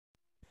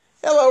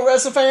Hello,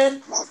 wrestling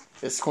fan.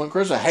 It's Quentin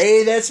Charisma.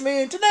 Hey, that's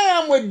me. And today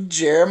I'm with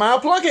Jeremiah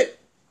Plunkett.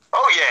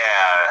 Oh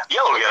yeah,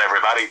 yellow again,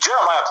 everybody.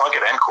 Jeremiah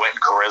Plunkett and Quentin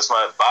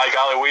Charisma. By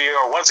golly, we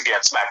are once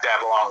again smack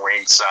dab along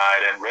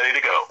ringside and ready to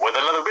go with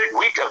another big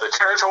week of the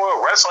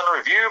Territorial Wrestling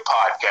Review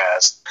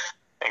podcast.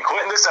 And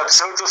Quentin, this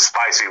episode's a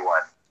spicy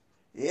one.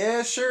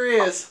 Yeah, it sure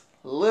is.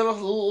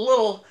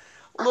 Little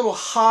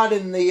hot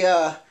in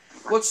the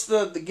what's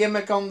the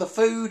gimmick on the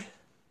food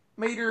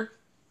meter?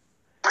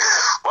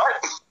 What?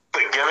 The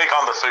gimmick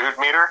on the food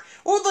meter?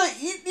 Well,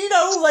 you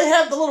know they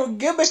have the little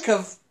gimmick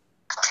of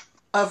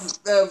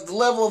the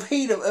level of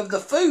heat of the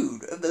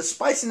food, of the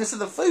spiciness of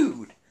the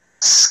food.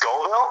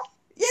 Scoville?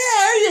 Yeah,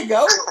 there you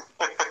go.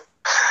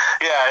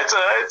 Yeah, it's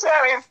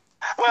I mean,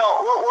 well,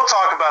 we'll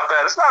talk about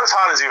that. It's not as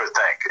hot as you would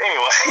think.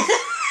 Anyway.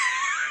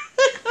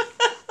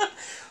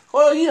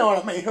 Well, you know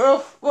what I mean.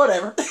 Well,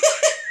 whatever.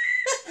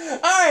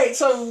 Alright,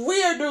 so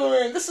we are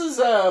doing, this is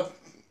the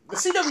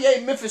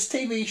CWA Memphis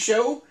TV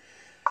show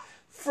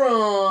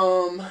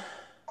from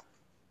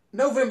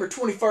November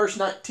 21st,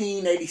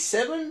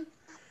 1987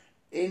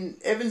 in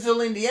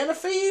Evansville, Indiana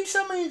feed. So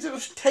that means it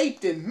was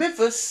taped in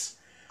Memphis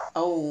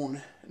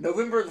on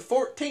November the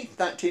 14th,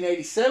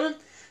 1987.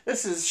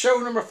 This is show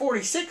number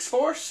 46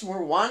 for us.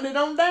 We're winding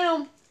on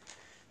down.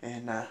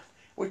 And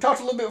we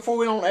talked a little bit before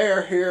we went on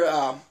air here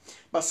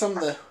about some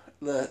of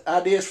the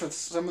ideas for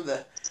some of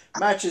the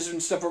matches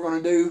and stuff we're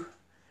going to do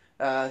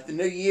the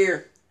new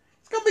year.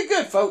 It's going to be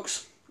good,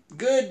 folks.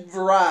 Good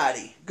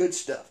variety. Good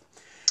stuff.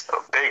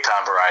 Big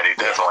time variety,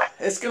 definitely.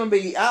 Yeah, it's going to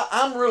be,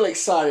 I'm really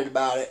excited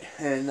about it.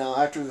 And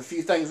after the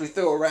few things we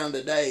threw around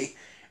today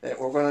that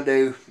we're going to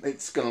do,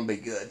 it's going to be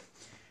good.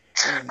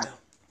 And,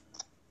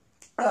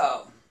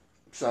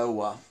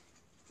 so,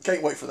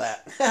 can't wait for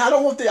that. I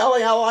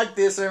like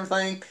this and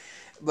everything,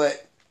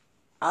 but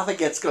I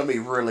think it's going to be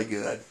really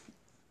good.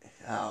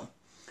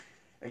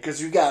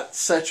 Because we've got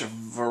such a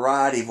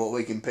variety of what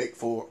we can pick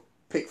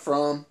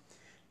from,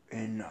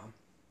 and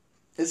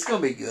it's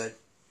going to be good.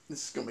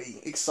 This is going to be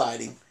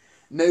exciting.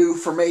 New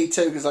for me,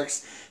 too, because like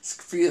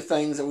a few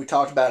things that we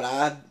talked about,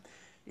 I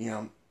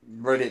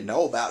really didn't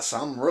know about, so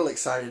I'm really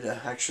excited to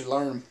actually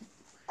learn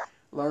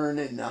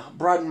and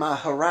broaden my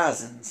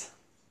horizons.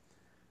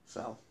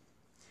 So,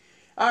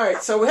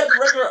 alright, so we have the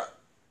regular...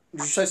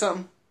 Did you say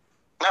something?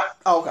 No.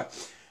 Oh, okay.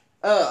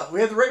 We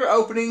have the regular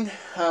opening,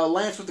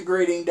 Lance with the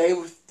greeting, Dave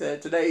with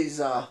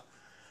today's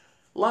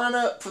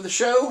lineup for the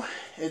show.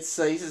 It's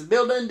he says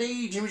Bill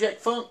Dundee, Jimmy Jack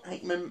Funk,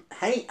 Hangman,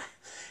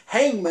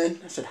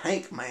 I said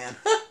Hank Man,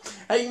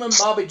 Hangman,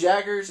 Bobby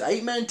Jaggers,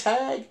 8-man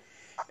tag,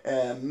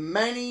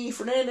 Manny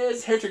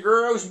Fernandez, Hector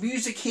Guerrero's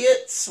music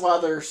hits while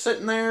they're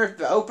sitting there.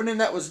 The opening,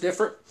 that was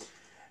different.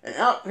 And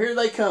out here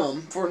they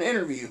come for an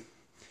interview.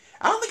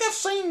 I don't think I've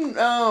seen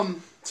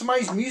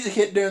somebody's music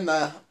hit during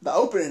the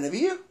opening. Have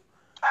you?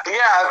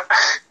 Yeah,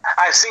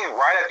 I've seen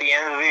right at the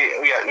end of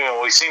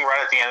we've seen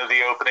right at the end of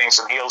the opening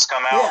some heels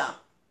come out. Yeah.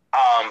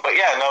 But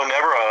yeah, no,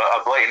 never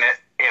a blatant,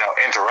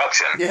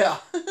 interruption. Yeah.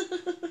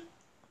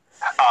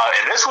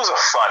 And this was a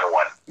fun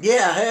one.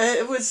 Yeah,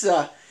 it was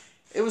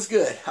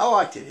good. I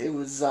liked it. It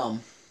was,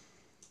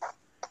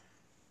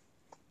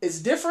 it's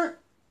different,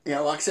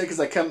 like I said, because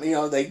they come,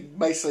 they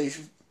basically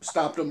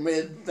stopped them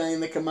mid-thing,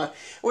 they come out.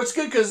 Well, it's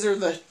good because they're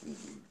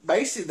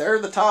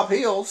the top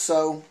heel,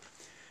 so,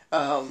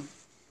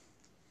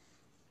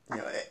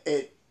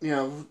 it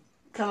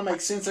kind of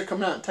makes sense they're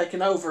coming out and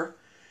taking over.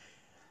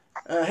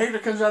 Hector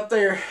comes out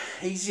there,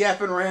 he's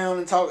yapping around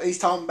and he's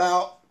talking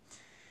about,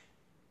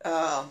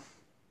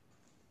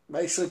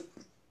 basically,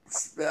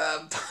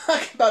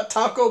 talking about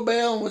Taco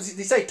Bell. Did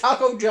he say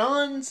Taco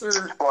John's? Or?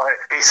 Well,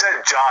 he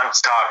said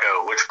John's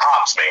Taco, which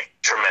pops me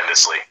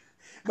tremendously.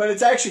 But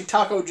it's actually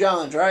Taco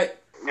John's, right?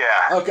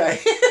 Yeah. Okay.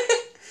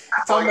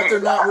 Talking about they're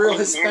not real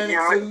Hispanic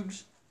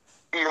foods.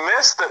 You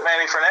missed that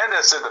Manny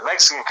Fernandez said the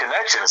Mexican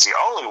Connection is the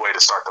only way to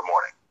start the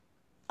morning.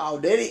 Oh,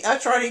 did he?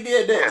 That's right, he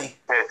did, didn't he?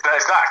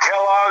 It's not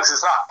Kellogg's,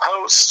 it's not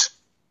Post.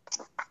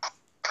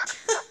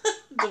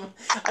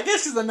 I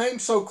guess because the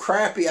name's so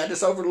crappy, I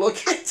just overlook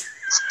it.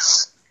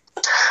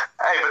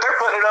 Hey, but they're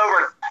putting it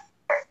over,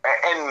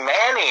 and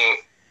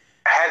Manny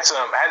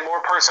had more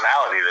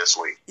personality this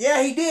week.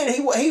 Yeah, he did.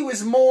 He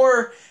was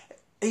more.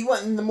 He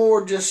wasn't the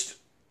more just.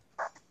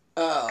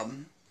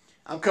 I'm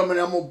coming.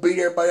 I'm gonna beat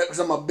everybody up because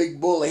I'm a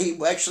big bully. He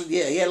actually,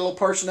 he had a little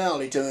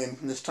personality to him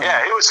this time.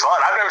 Yeah, he was fun.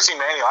 I've never seen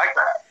Manny like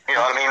that. You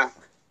know what I mean?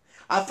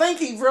 I think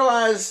he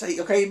realized.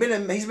 He's been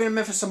in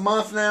Memphis a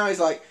month now. He's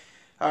like,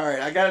 all right,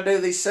 I got to do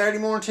these Saturday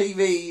morning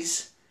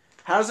TVs.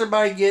 How does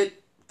everybody get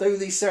through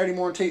these Saturday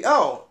morning TVs?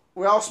 Oh,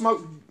 we all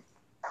smoke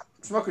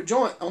a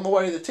joint on the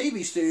way to the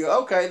TV studio.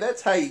 Okay,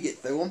 that's how you get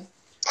through them.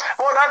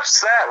 Well, not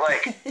just that.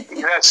 Like,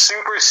 you have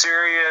super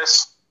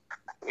serious,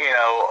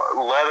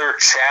 leather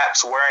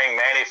chaps wearing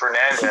Manny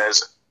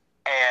Fernandez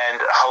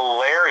and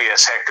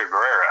hilarious Hector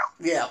Guerrero.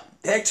 Yeah,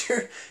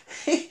 Hector.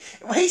 He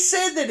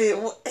said that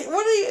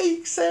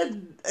he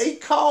said he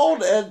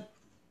called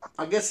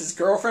I guess his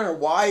girlfriend or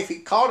wife. He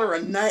called her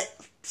a name.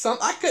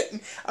 I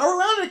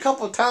rewound it a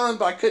couple of times,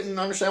 but I couldn't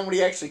understand what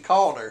he actually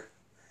called her.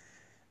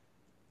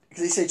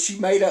 Because he said she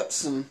made up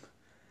some...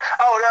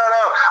 Oh, no.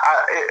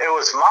 It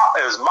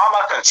was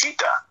Mama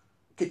Conchita.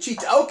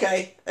 Conchita,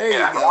 okay. There you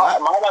go.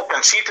 Mama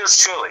Conchita's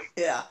chili.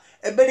 Yeah.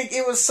 But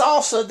it was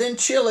salsa, then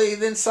chili,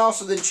 then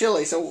salsa, then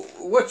chili. So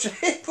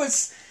it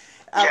was...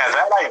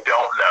 that I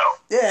don't know.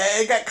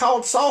 Yeah, it got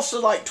called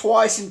salsa like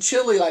twice and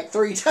chili like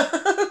 3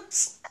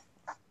 times.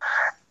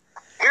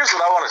 Here's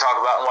what I want to talk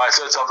about and why I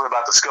said something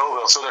about the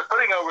Scoville. So they're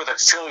putting over that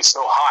chili's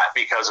so hot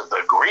because of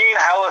the green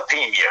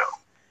jalapeno.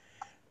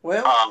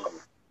 Well...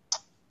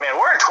 man,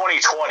 we're in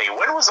 2020.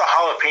 When was the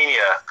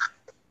jalapeno,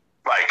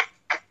 like,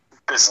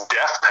 this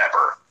death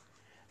pepper?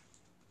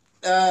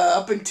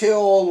 Up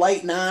until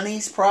late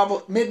 90s,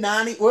 probably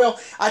mid-90s. Well,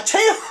 I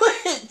tell you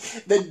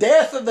what, the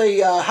death of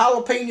the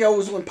jalapeno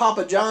was when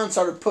Papa John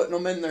started putting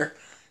them in their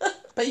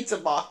pizza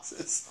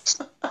boxes.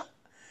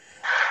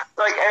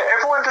 Like,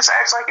 everyone just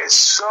acts like it's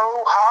so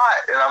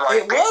hot. And I'm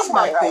like, it was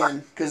back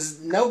then, because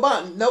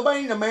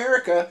nobody in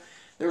America,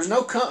 there was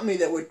no company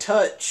that would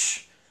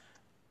touch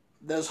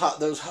those hot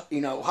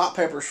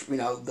peppers,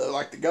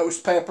 like the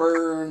ghost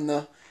pepper and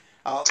the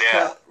all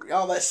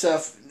that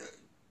stuff.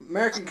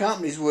 American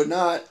companies would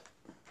not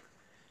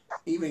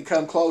even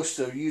come close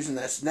to using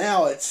this.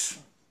 Now it's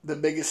the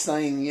biggest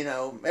thing,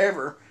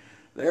 ever.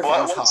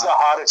 What's the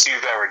hottest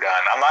you've ever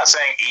done? I'm not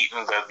saying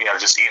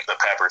just eating the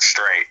pepper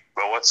straight,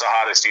 but what's the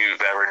hottest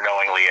you've ever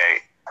knowingly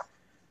ate?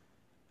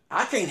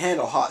 I can't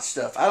handle hot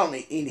stuff. I don't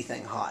eat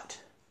anything hot.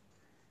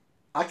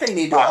 I can't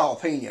even do a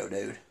jalapeno,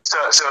 dude.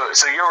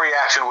 So your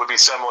reaction would be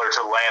similar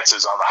to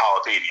Lance's on the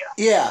jalapeno.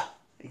 Yeah,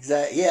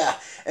 exactly. Yeah,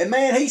 and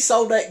man, he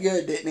sold that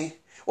good, didn't he?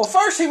 Well,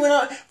 first he went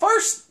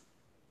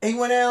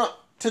out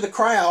to the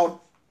crowd.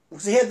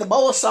 He had the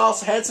bowl of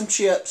salsa, had some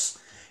chips.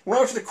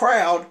 Went out to the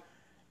crowd,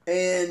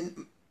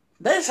 and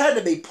they just had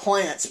to be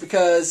plants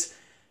because,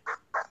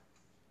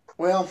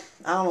 well,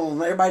 I don't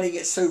know. Everybody didn't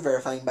get sued for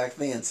everything back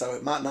then, so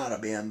it might not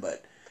have been.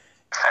 But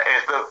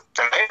the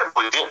man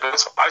legit been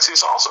spicy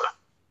salsa.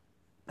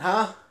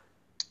 Huh?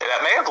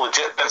 That may have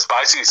legit been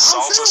spicy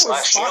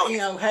salsa / chili.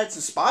 Had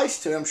some spice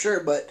to it, I'm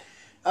sure, but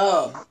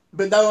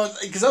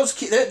because those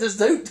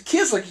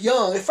kids look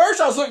young. At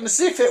first, I was looking to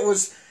see if it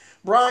was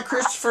Brian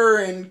Christopher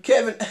and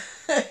Kevin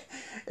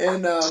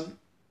and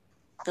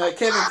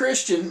Kevin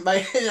Christian,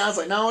 man. And I was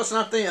like, no, it's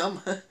not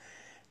them,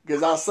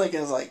 because I was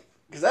thinking,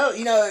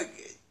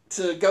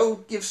 to go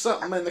give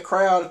something in the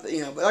crowd, but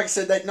like I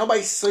said,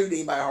 nobody sued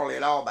anybody hardly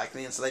at all back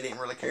then, so they didn't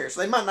really care.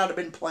 So they might not have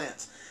been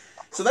plants.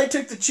 So they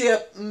took the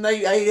chip and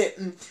they ate it,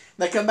 and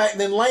they come back. And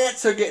then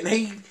Lance took it and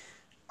he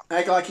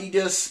acted like he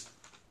just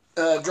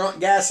drunk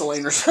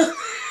gasoline or something.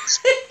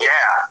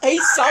 Yeah, he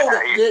sold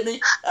it, didn't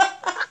he?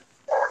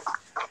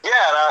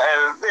 Yeah,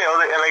 and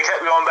they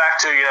kept going back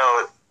to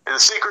the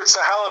secrets to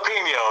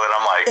jalapeno, and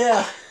I'm like,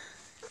 yeah.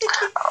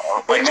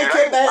 And they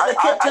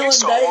kept telling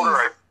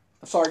Dave.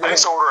 I'm sorry, go ahead.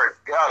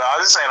 I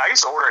was just saying, I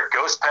used to order a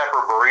ghost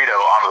pepper burrito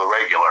on the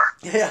regular.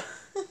 Yeah,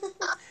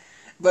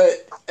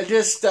 but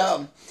just.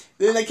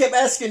 Then they kept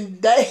asking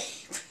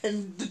Dave,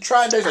 and to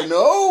try, and Dave's like,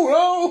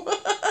 no.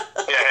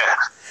 Yeah.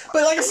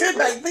 But like I said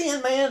back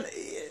then, man,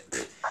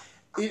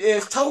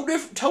 it's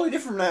totally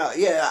different now.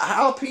 Yeah,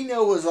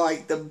 jalapeno was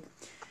like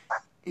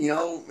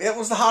it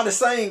was the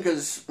hottest thing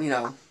because,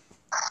 Can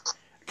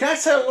I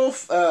tell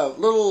a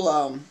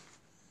little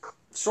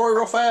story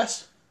real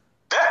fast?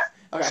 Yeah.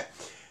 Okay.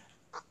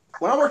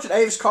 When I worked at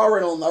Avis Car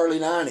Rental in the early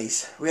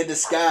 90s, we had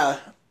this guy,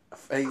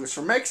 he was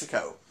from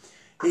Mexico.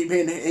 He'd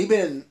been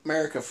in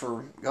America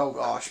for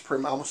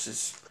pretty almost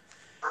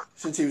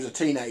since he was a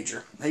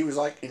teenager. He was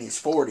like in his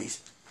 40s.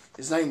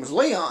 His name was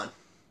Leon,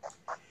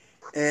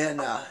 and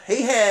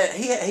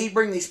he'd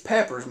bring these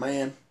peppers,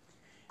 man.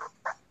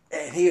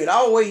 And he'd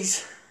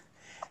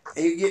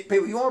get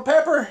people, you want a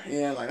pepper?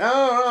 Yeah, like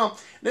no.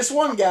 This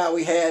one guy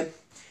we had,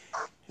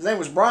 his name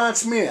was Brian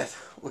Smith.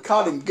 We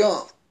called him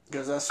Gump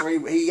because that's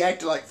where he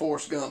acted like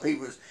Forrest Gump. He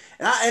was,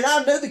 and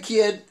I knew the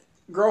kid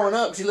growing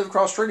up because he lived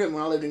across the street from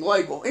when I lived in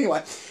Gladeville.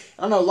 Anyway,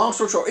 I know, long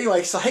story short.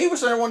 Anyway, so he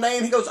was there one day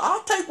and he goes,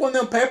 I'll take one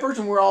of them peppers,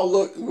 and we're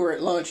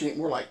at lunch and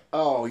we're like,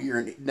 oh,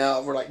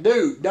 we're like,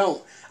 dude,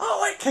 don't.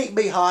 Oh, it can't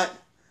be hot.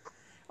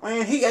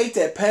 Man, he ate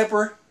that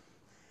pepper.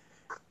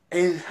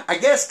 And I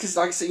guess because,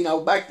 like I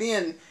said, back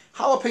then,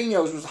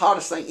 jalapenos was the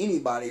hottest thing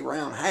anybody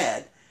around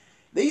had.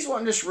 These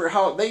weren't just for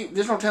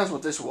this don't tell us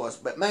what this was,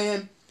 but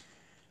man,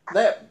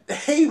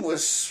 he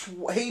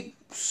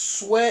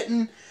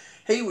sweating,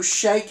 he was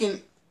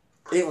shaking.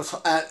 It was,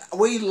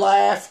 we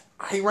laughed.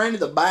 He ran to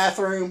the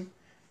bathroom.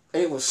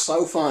 It was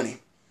so funny.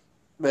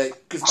 But,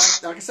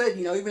 because like I said,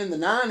 even in the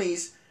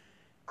 90s,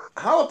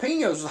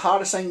 jalapenos was the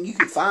hottest thing you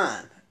could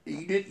find.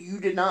 You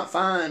did not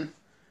find,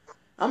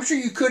 I'm sure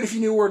you could if you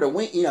knew where to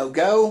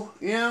go,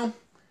 Yeah.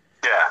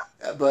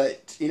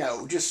 But,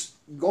 just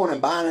going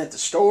and buying it at the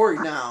store,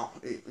 no.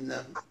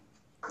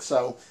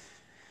 So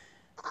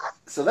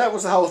that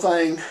was the whole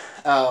thing.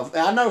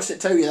 I noticed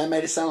it too. They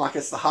made it sound like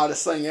it's the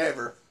hottest thing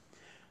ever.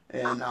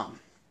 And,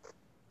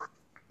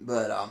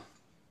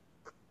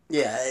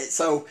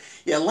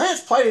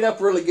 Lance played it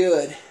up really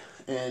good.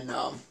 And,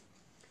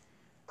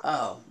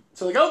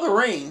 so they go to the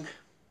ring,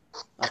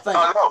 I think.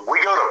 Oh, no,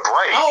 we go to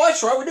break. Oh,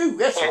 that's right, we do.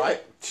 That's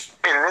right.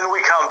 And then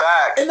we come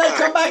back. And they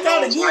come back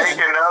out again. Make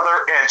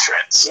another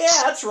entrance.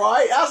 Yeah, that's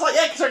right. I was like,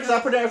 yeah, because I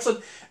put down,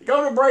 said,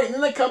 go to break, and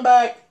then they come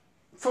back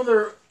for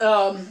their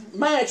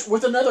match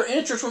with another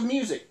entrance with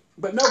music,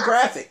 but no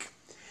graphic.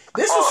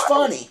 This was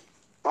funny.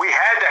 We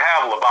had to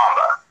have La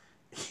Bamba.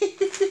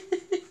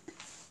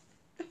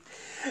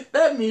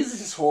 That music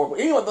is horrible.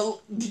 Anyway,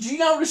 but did you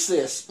notice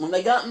this? When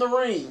they got in the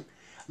ring,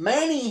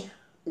 Manny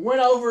went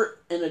over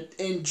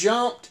and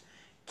jumped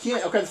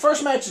Ken. Okay, the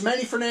first match is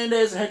Manny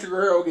Fernandez and Hector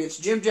Guerrero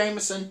against Jim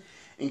Jamison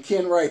and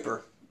Ken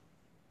Raper.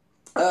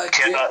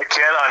 Ken,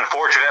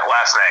 unfortunate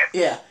last name.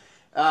 Yeah.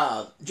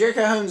 Jerry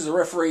Calhoun is the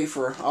referee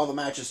for all the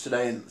matches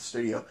today in the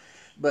studio.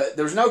 But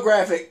there was no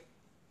graphic,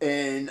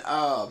 and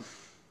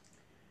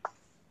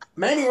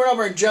Manny went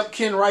over and jumped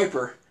Ken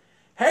Raper.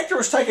 Hector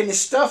was taking his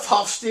stuff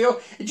off still.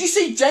 Did you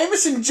see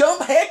Jamison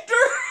jump Hector?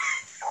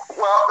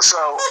 Well,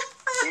 so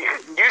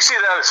you see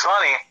that as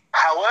funny.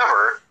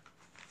 However,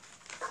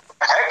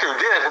 Hector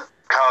did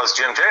cause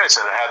Jim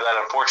Jamison to have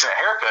that unfortunate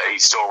haircut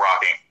he's still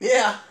rocking.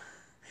 Yeah.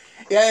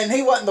 Yeah, and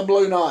he wasn't the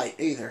Blue Knight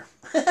either.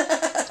 No,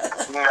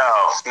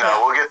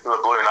 we'll get to the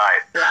Blue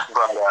Knight. Yeah.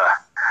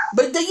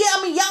 But yeah, I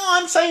mean, yeah,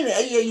 I'm saying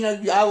it. Yeah, you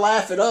know, I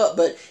laugh it up,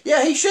 but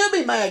yeah, he should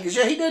be mad because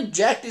he done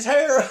jacked his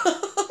hair up.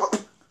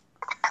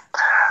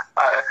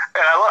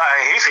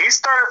 And he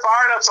started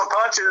firing up some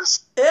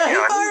punches. Yeah, he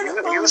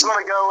was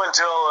going to go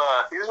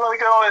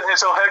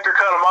until Hector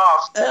cut him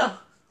off. Yeah,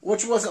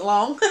 which wasn't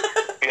long.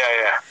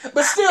 Yeah.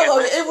 But still,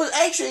 it was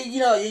actually, you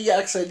know,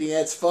 like I said,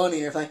 yeah, it's funny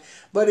and everything,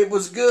 but it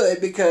was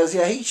good because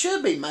he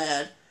should be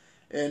mad.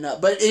 And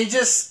but it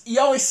just, you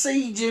always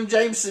see Jim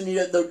Jamison, you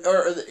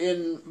know,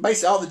 in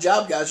basically all the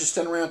job guys just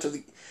stand around till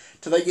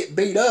they get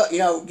beat up. You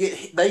know,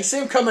 they see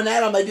them coming at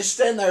them, they just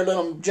stand there and let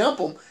them jump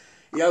them.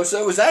 You know,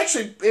 so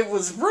it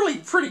was really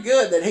pretty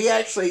good that he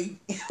actually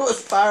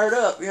was fired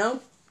up. You know.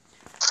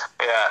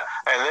 Yeah,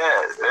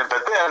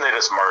 but then they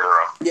just murder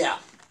him. Yeah.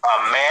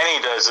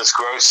 Manny does this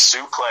gross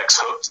suplex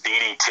hooked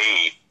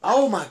DDT.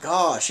 Oh my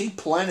gosh, he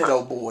planted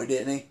old boy,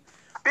 didn't he?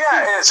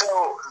 Yeah, and so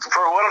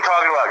for what I'm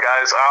talking about,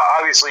 guys,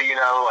 obviously, you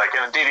know, like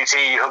in a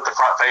DDT, you hook the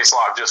front face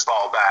lock, just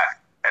fall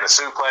back. In a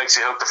suplex,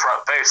 you hook the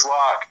front face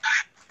lock,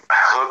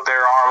 hook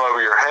their arm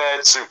over your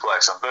head,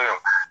 suplex, and boom.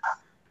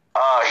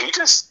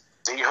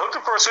 He hooked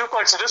him for a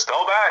suplex and just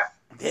fell back.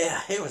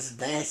 Yeah, it was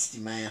nasty,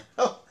 man.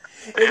 Oh,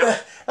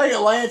 like a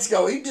Lance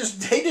go, he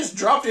just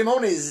dropped him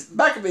on his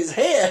back of his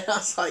head. I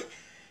was like,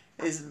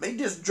 he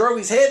just drove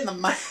his head in the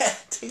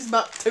mat. He's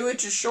about 2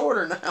 inches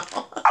shorter now.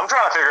 I'm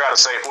trying to figure out a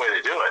safe way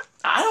to do it.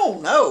 I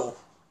don't know.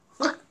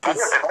 If I can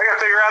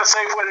figure out a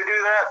safe way to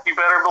do that, you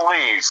better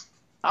believe.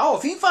 Oh,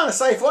 if you can find a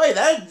safe way,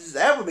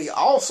 that would be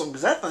awesome,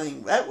 because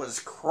that was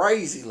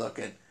crazy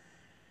looking.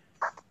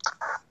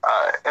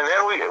 And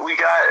then we got,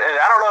 and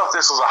I don't know if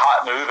this was a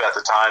hot move at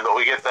the time, but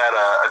we get that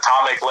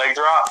atomic leg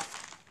drop.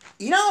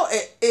 You know,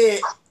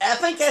 I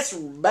think that's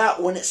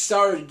about when it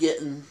started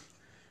getting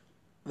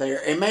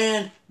there. And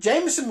man,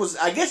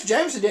 I guess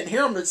Jamison didn't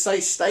hear him to say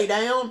stay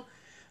down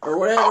or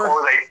whatever.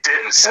 Or they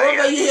didn't say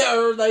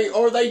it.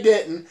 Or they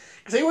didn't.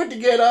 Because he went to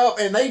get up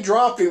and they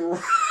dropped him.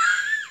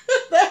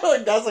 I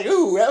was like,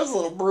 ooh, that was a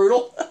little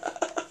brutal. Yeah,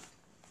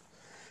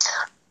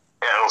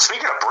 well,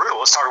 speaking of brutal,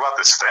 let's talk about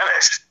this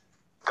finish.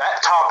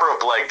 That top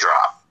rope leg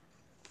drop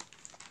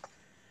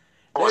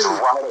was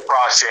right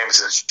across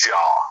Jameson's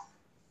jaw.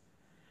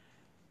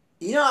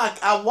 You know,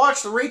 I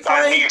watched the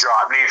replay. Knee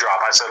drop.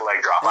 I said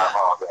leg drop. Yeah, I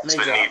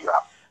apologize. Knee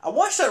drop. I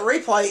watched that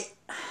replay.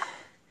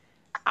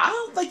 I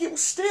don't think it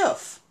was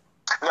stiff.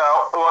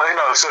 No, well,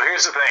 no. So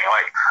here's the thing.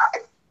 Like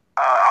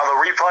on the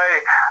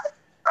replay,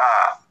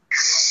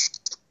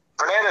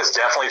 Fernandez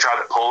definitely tried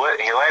to pull it.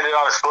 He landed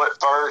on his foot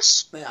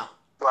first. Yeah.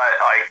 But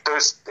like,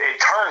 it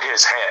turned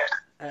his head.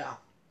 Yeah.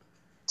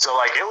 So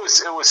like, it was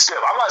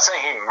stiff. I'm not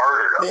saying he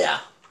murdered him. Yeah.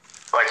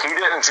 Like, he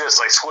didn't just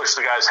like squish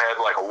the guy's head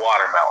like a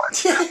watermelon.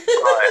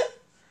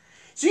 But,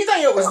 so you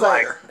think it was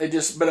there? But it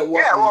wasn't.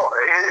 Yeah, well,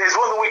 it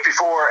was the week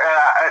before, and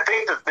I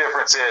think the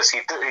difference is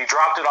he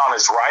dropped it on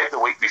his right the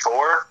week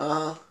before.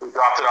 He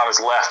dropped it on his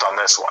left on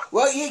this one.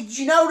 Well, did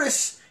you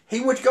notice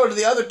he went to go to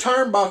the other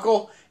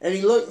turnbuckle and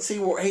he looked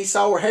and he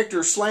saw where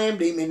Hector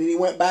slammed him, and then he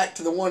went back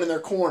to the one in their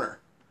corner.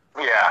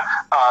 Yeah.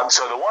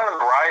 So the one on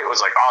the right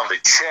was like on the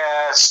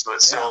chest,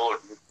 but still,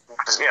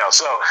 you know.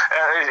 So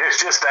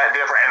it's just that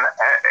different. And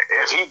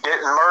if he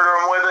didn't murder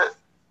him with it,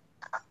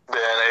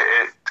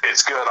 then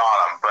it's good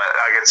on him. But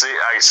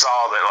I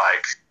saw that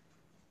like,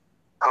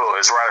 oh,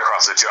 it's right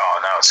across the jaw,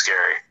 and that was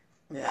scary.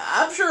 Yeah,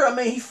 I'm sure. I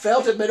mean, he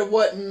felt it, but it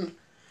wasn't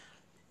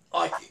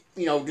like,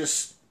 you know,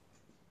 just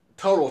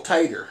total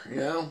tater. You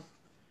know.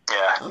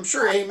 Yeah. I'm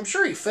sure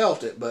he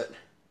felt it, but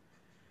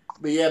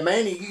yeah,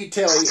 Manny, you could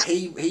tell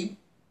he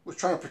was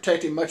trying to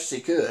protect him much as he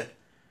could.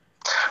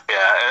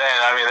 Yeah,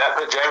 and I mean, that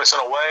put Jamison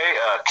away.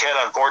 Kid,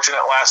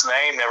 unfortunate last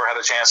name, never had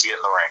a chance to get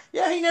in the ring.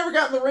 Yeah, he never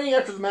got in the ring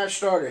after the match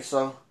started.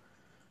 So,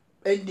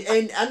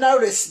 and I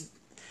noticed.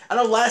 I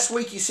know last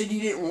week you said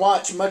you didn't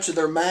watch much of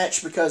their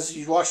match because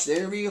you watched the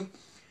interview.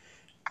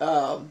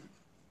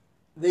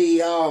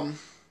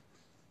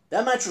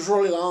 That match was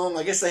really long.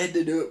 I guess they had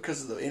to do it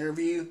because of the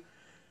interview.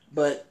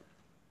 But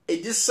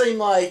it just seemed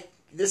like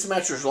this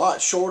match was a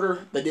lot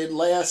shorter. They did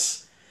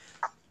less.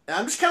 And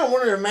I'm just kind of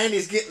wondering if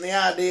Mandy's getting the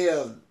idea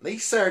of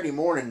these Saturday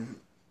morning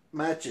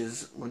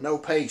matches with no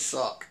pay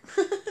suck.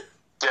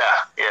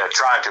 yeah,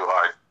 trying too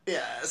hard.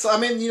 Yeah, so I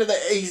mean,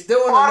 he's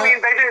doing. Well, I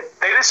mean, they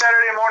did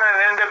Saturday morning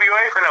in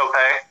NWA for no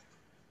pay.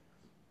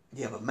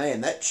 Yeah, but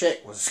man, that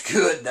check was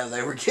good. Now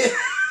they were getting.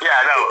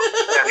 Yeah, no,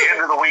 the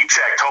end of the week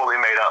check totally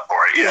made up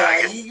for it.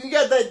 Yeah, you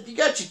got that. You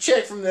got your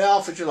check from the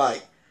office. You're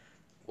like,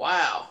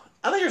 wow.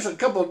 I think there's a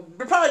couple.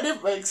 There's probably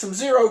like some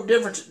zero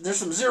difference. There's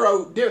some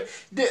zero.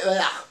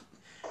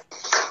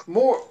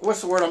 More.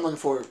 What's the word I'm looking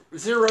for?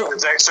 Zero.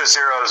 There's extra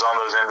zeros on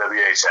those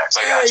NWA checks.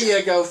 I got you. There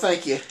you go.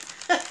 Thank you.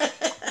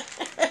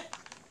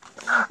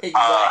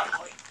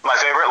 Exactly. My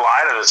favorite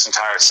line of this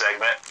entire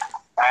segment,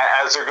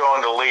 as they're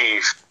going to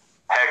leave,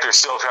 Hector's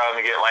still trying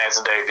to get Lance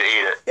and Dave to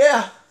eat it.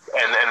 Yeah.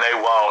 And they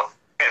won't.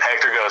 And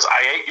Hector goes,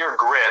 I ate your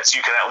grits.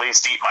 You can at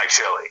least eat my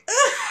chili.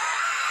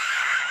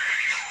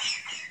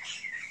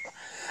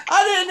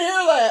 I didn't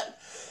hear that.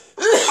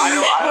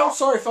 I'm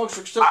sorry, folks,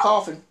 we're still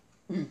coughing.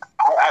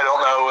 I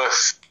don't know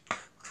if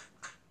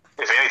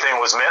anything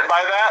was meant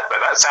by that, but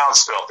that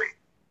sounds filthy.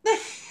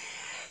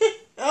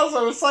 I was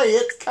going to say,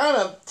 it's kind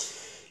of...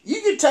 You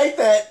could take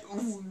that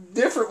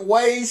different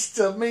ways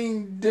to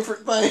mean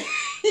different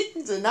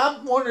things. And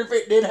I'm wondering if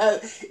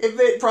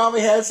it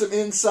probably had some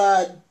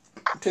inside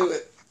to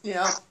it,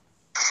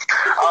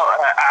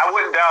 Oh, I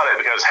wouldn't doubt it,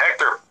 because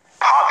Hector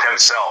popped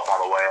himself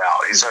on the way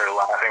out. He started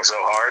laughing so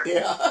hard.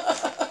 Yeah.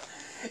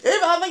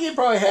 I think it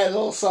probably had a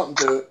little something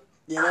to it,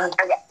 Hey,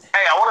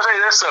 I want to say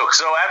this though.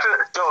 So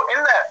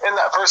in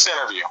that first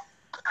interview,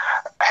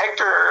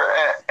 Hector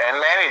and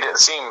Manny didn't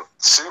seem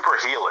super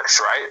heelish,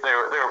 right? They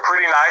were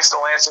pretty nice to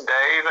Lance and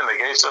Dave, and they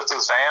gave stuff to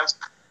the fans.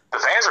 The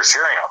fans were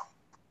cheering them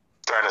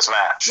during this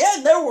match. Yeah,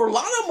 and there were a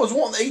lot of them was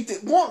wanting to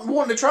eat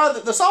wanting to try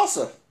the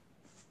salsa.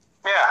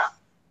 Yeah,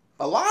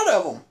 a lot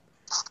of them.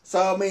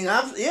 So I mean,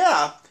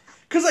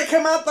 because they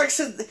come out like I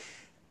said,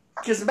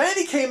 because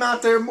Manny came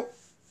out there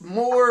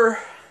more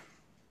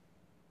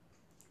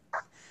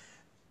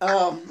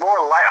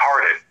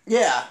lighthearted.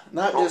 Yeah,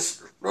 not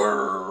just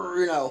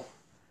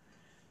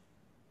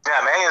Yeah,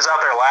 Manny is out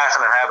there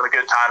laughing and having a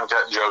good time and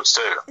cutting jokes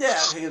too.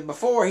 Yeah,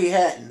 before he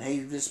hadn't.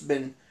 He'd just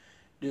been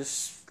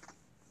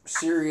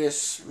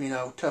serious,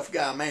 tough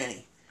guy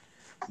Manny.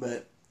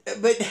 But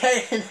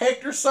and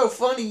Hector's so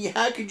funny.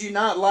 How could you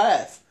not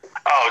laugh?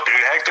 Oh,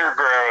 dude, Hector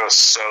Guerrero is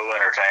so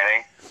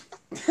entertaining.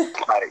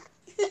 Like,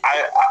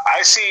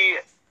 I see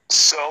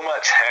so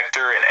much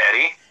Hector and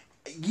Eddie.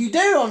 You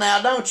do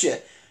now, don't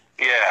you?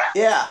 Yeah.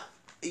 Yeah.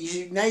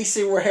 Now you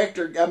see where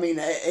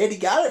Eddie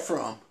got it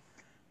from.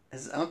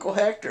 His Uncle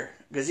Hector.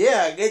 Because,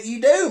 you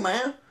do,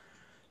 man.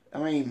 I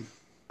mean,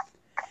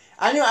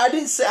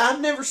 I've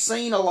never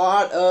seen a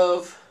lot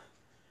of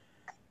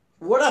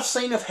what I've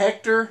seen of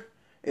Hector.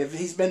 If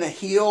he's been a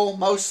heel,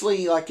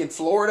 mostly like in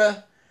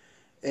Florida,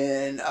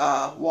 and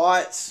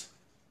Watts,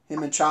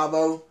 him and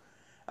Chavo,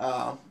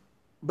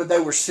 but they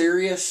were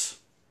serious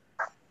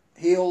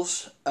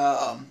heels.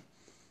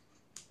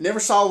 Never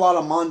saw a lot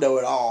of Mondo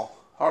at all.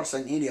 Hard to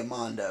say any of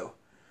Mondo.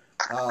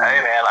 Hey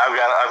man, I've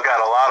got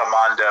a lot of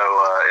Mondo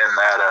in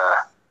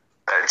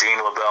that Gene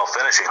LaBelle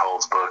finishing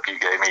holds book you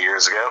gave me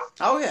years ago.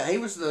 Oh yeah, he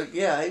was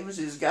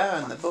his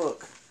guy in the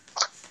book.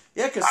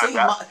 Yeah, because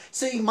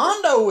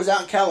Mondo was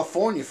out in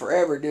California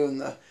forever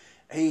doing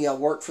he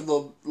worked for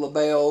the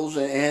LaBelles,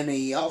 and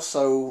he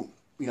also,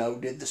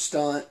 did the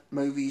stunt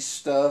movies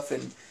stuff,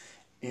 and,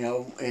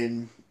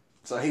 and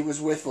so he was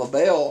with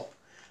LaBelle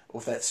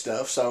with that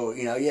stuff. So,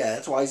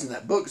 that's why he's in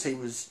that book, because he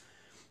was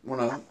one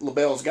of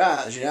LaBelle's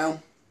guys, And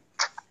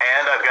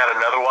I've got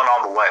another one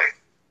on the way.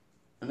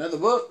 Another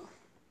book?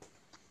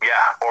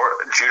 Yeah, or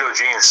Judo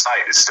Gene's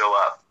site is still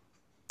up.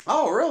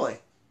 Oh, really?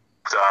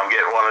 So I'm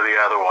getting one of the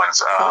other ones.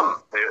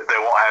 They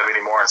won't have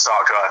any more in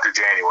stock till after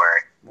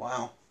January.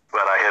 Wow.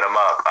 But I hit them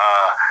up.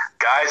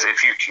 Guys,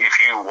 if you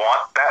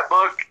want that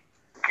book,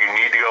 you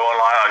need to go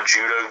online on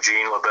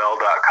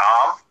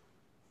judogenelabelle.com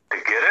to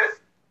get it.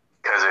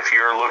 Because if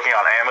you're looking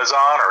on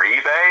Amazon or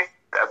eBay,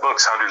 that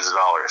book's hundreds of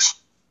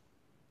dollars.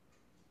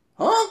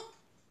 Huh?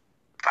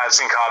 I've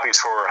seen copies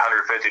for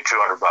 $150,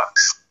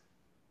 $200.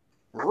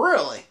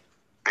 Really?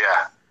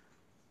 Yeah.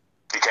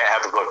 You can't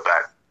have the book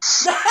back.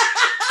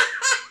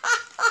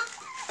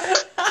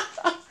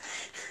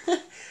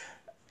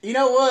 You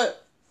know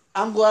what?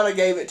 I'm glad I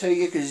gave it to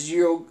you, because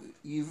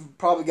you've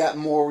probably gotten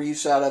more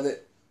use out of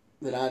it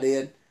than I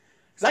did.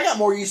 Because I got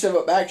more use of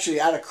it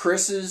actually out of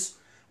Chris's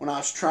when I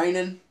was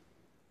training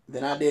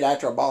than I did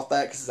after I bought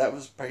that, because that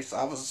was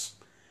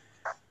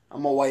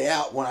I'm my way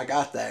out when I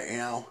got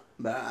there,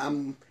 But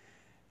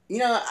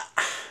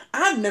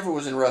I never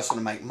was in wrestling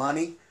to make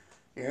money,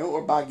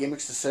 or buy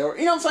gimmicks to sell.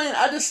 You know what I'm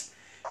saying?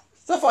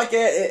 Stuff like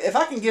that. If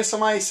I can give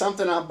somebody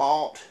something I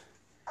bought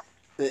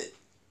that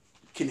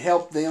can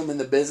help them in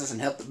the business and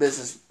help the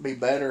business be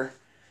better,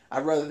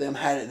 I'd rather them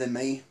had it than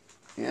me.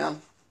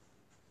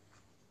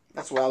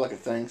 That's the way I look at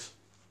things.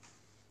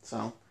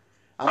 So,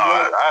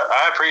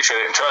 I appreciate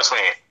it, and trust me,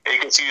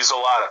 it gets used a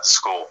lot at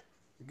school.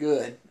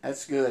 Good.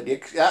 That's good. Dude,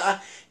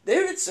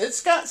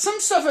 it's got some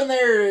stuff in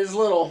there is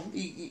little,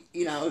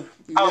 you know.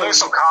 There's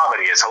some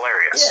comedy. It's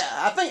hilarious.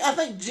 Yeah, I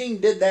think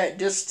Gene did that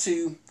just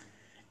to,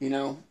 you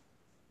know,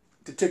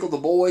 to tickle the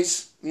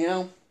boys, you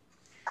know,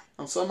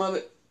 on some of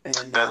it. And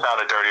that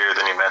sounded dirtier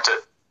than you meant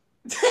it.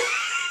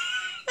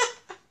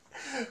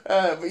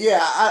 But yeah,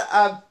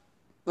 I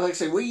like I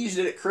said, we used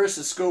it at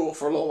Chris's school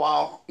for a little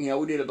while. You know,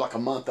 we did like a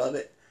month of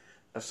it,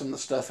 of some of the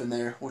stuff in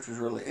there, which was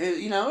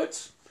really, you know,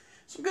 it's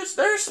some good.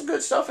 There's some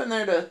good stuff in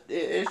there.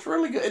 It's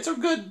really good. It's a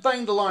good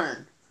thing to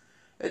learn.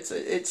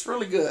 It's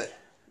really good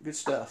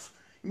stuff.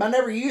 You might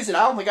never use it.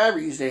 I don't think I ever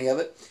used any of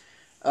it.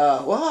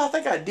 Well, I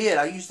think I did.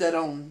 I used that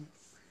on,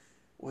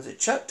 was it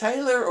Chuck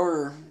Taylor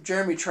or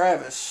Jeremy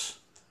Travis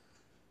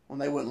when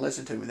they wouldn't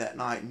listen to me that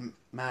night in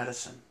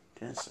Madison,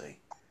 Tennessee.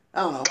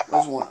 I don't know. That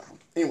was one of them.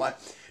 Anyway,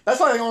 that's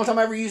probably the only time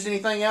I ever used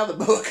anything out of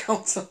the book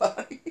on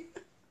somebody.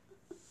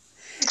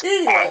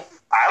 Anyway.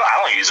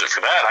 I don't use it for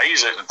that. I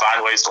use it and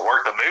find ways to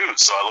work the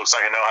moves so it looks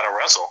like I know how to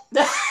wrestle.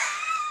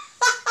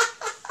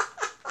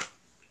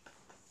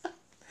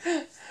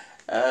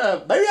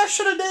 Maybe I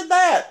should have did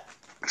that.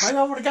 Maybe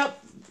I would have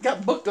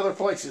got booked other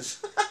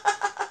places.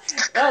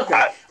 Okay.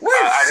 I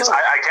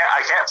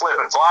can't flip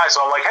and fly,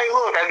 so I'm like, hey,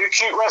 look, I do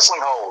cute wrestling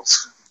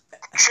holds.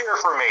 Cheer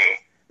for me.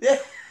 Yeah.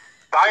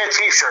 Buy a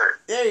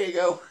T-shirt. There you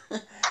go.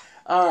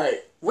 All right,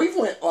 we've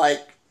went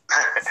like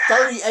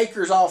 30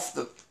 acres off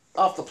the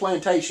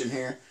plantation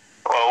here.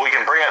 Well, we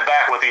can bring it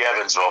back with the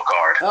Evansville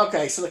card.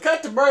 Okay, so they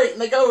cut the break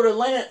and they go to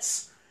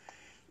Lance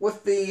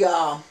with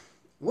the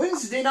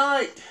Wednesday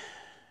night,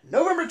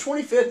 November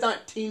 25th,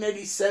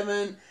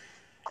 1987,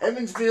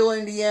 Evansville,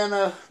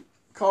 Indiana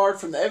card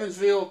from the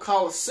Evansville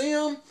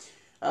Coliseum.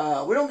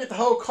 We don't get the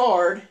whole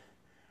card.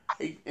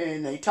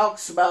 He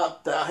talks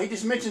about, he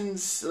just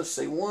mentions, let's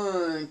see,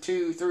 1,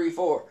 2, 3,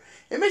 4.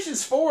 He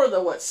mentions 4 of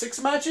the, 6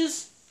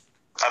 matches?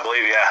 I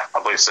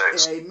believe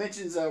 6. Yeah, he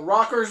mentions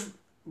Rockers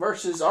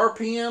versus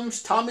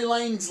RPMs. Tommy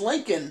Lane's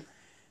Lincoln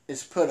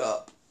is put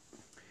up.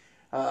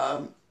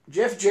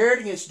 Jeff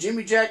Jarrett against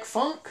Jimmy Jack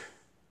Funk.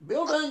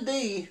 Bill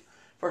Dundee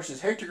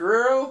versus Hector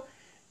Guerrero.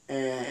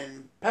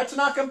 And Pat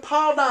Tanaka and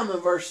Paul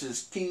Diamond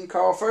versus King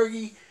Carl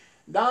Fergie.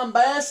 Don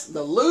Bass,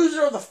 the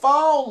loser of the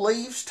fall,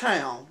 leaves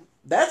town.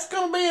 That's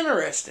going to be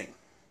interesting.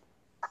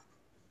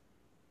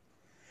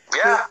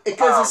 Yeah.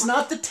 Because it's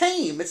not the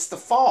team, it's the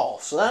fall.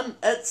 So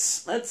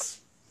that's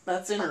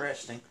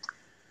interesting.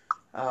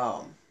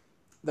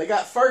 They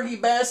got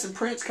Fergie, Bass, and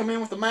Prince come in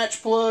with the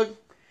match plug.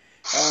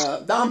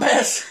 Don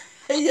Bass,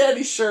 he had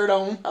his shirt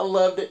on. I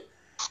loved it.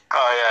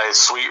 Oh, yeah, his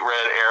sweet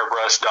red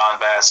airbrush Don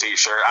Bass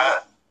t-shirt.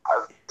 I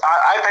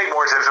paid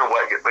more attention to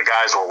what the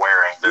guys were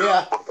wearing than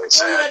what they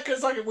said. Well, yeah,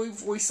 because like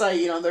we say,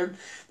 you know,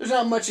 there's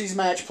not much of these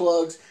match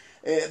plugs.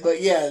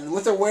 But yeah,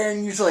 what they're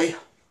wearing usually,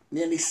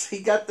 and he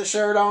got the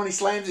shirt on, he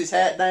slams his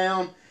hat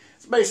down.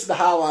 It's basically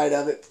the highlight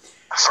of it.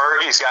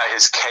 Fergie's got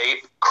his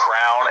cape,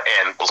 crown,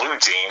 and blue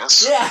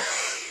jeans. Yeah.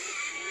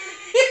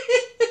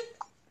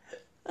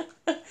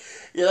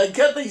 Yeah, they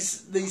cut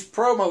these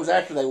promos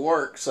after they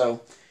work,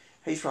 so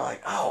he's probably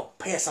like, oh,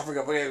 piss, I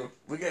forgot, we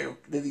gotta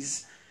do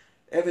these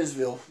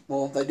Evansville.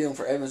 Well, they do them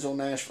for Evansville,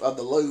 Nashville,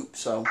 the Loop,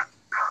 so.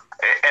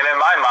 And in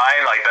my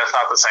mind, like, that's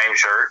not the same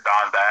shirt.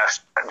 Don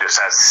Bass just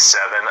has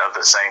 7 of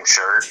the same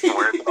shirt. He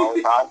wears it all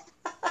the time.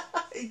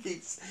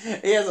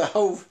 He has a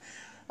whole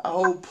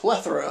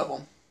plethora of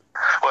them.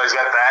 Well, he's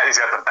got that. He's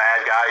got the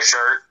bad guy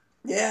shirt.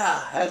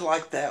 Yeah, I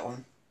like that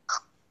one.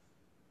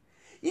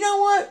 You know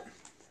what?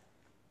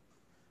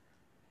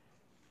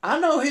 I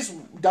know his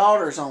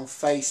daughter's on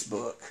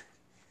Facebook.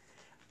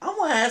 I'm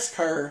going to ask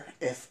her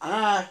if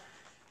I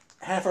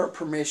have her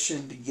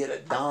permission to get a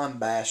Don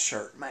Bass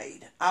shirt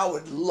made. I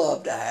would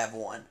love to have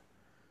one.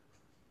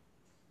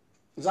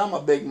 Because I'm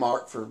a big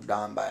mark for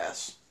Don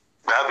Bass.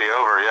 That'd be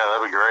over. Yeah,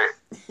 that'd be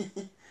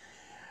great.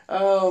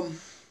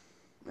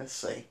 Let's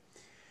see.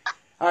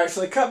 All right,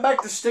 so they cut back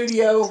to the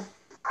studio.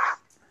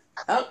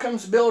 Out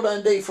comes Bill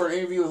Dundee for an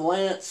interview with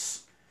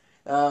Lance.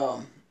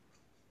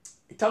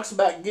 He talks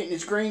about getting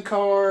his green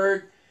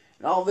card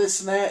and all this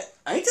and that.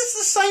 Ain't this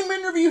the same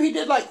interview he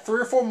did like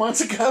 3 or 4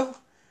 months ago?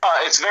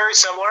 It's very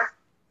similar.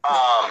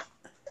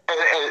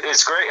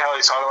 It's great how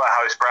he's talking about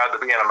how he's proud to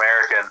be an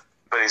American,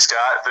 but he's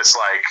got this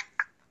like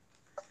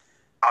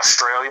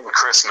Australian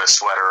Christmas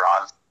sweater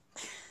on.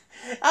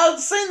 I've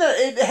seen that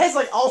it has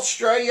like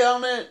Australia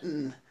on it,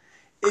 and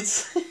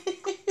it's.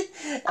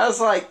 I was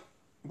like,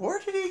 where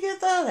did he get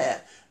that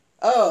at?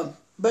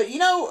 But you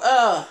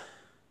know,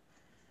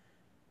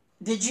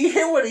 did you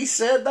hear what he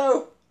said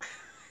though?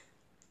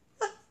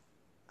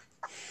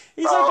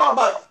 He's talking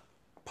about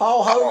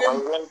Paul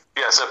Hogan.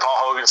 Yeah, so Paul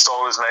Hogan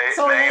stole his name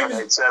and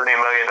made $70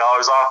 million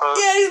off of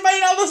it. Yeah, he's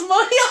made all this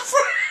money off of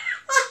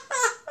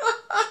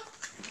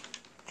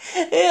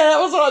it. Yeah, that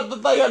was the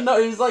thing I know.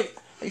 He's like,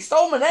 he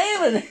stole my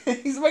name and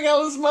he's making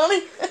all this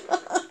money.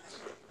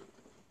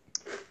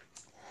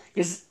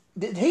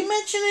 Did he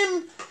mention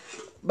him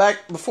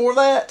back before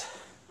that?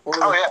 Or,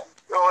 oh, yeah.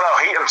 Oh,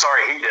 no, I'm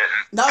sorry, he didn't.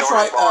 That's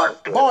George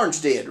right. did. Barnes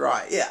did,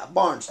 right. Yeah,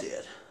 Barnes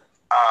did.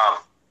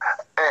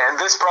 And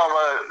this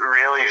promo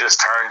really just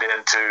turned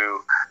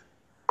into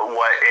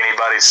what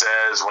anybody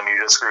says when you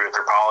disagree with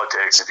their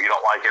politics. If you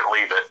don't like it,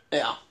 leave it.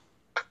 Yeah.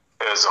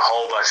 It was a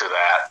whole bunch of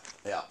that.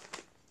 Yeah.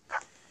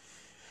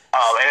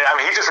 And I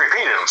mean, he just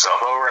repeated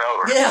himself over and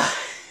over. Yeah.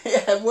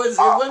 Yeah, it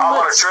wasn't I'm much. an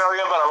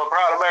Australian, but I'm a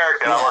proud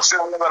American. Yeah. I'm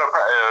Australian, but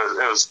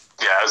it was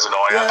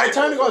annoying. Yeah, they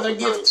told him to go out there and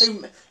give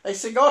 2. They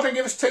said, go out there and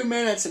give us 2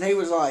 minutes, and he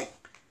was like,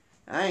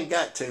 I ain't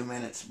got 2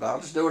 minutes, but I'll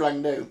just do what I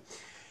can do.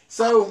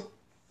 So,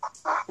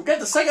 we got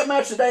the second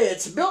match today.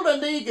 It's Bill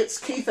Dundee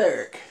against Keith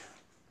Eric.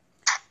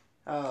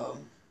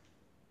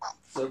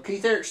 So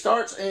Keith Eric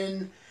starts,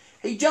 and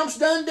he jumps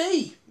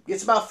Dundee.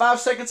 Gets about 5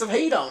 seconds of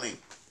heat on him.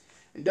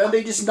 And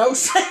Dundee just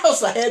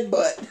no-sells a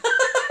headbutt.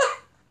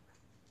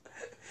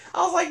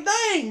 I was like,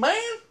 dang, man.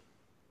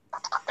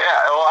 Yeah,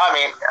 well, I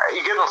mean,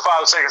 you give him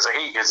 5 seconds of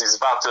heat because he's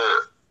about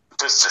to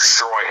just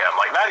destroy him.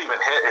 Like, not even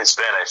hit his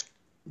finish.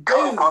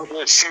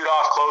 Dude. Shoot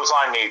off,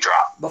 clothesline, knee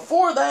drop.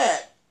 Before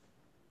that,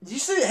 did you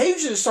see he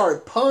just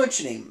started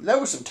punching him? There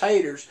were some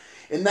taters.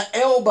 And the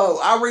elbow,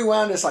 I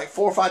rewound this like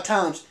 4 or 5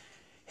 times.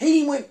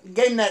 He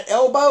gave him that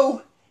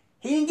elbow.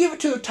 He didn't give it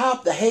to the top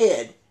of the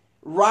head.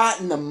 Right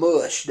in the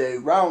mush,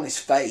 dude. Right on his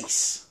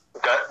face.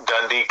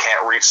 Dundee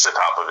can't reach the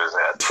top of his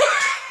head.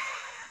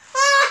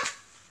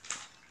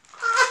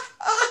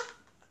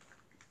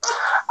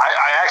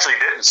 I actually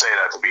didn't say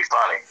that to be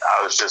funny.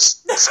 I was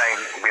just saying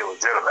it to be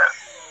legitimate.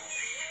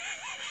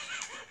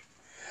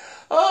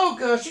 Oh,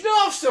 gosh. You know,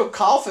 I'm still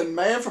coughing,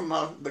 man, from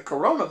the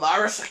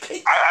coronavirus.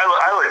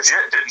 I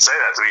legit didn't say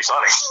that to be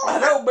funny. I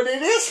know, but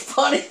it is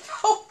funny,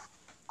 though.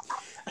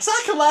 So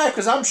I can laugh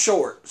because I'm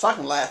short, so I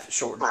can laugh at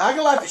short. I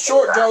can laugh at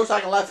short jokes, I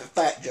can laugh at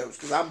fat jokes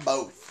because I'm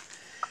both.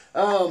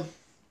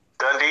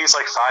 Dundee's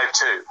like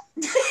 5'2".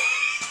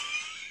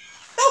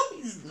 No,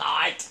 he's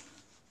not.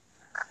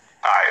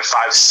 Alright,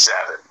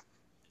 5'7".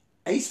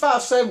 He's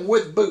 5'7"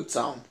 with boots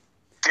on.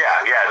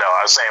 Yeah, no,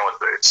 I was saying with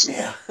boots.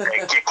 Yeah.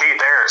 And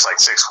Keith Eric's like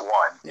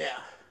 6'1". Yeah.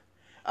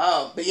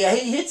 But yeah,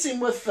 he hits him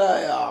with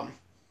a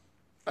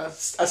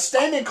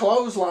standing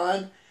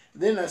clothesline.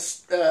 Then he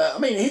hits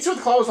him with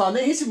a clothesline.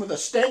 Then he hits him with a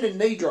standing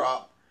knee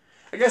drop.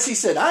 I guess he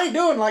said, I ain't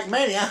doing like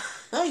Manny. I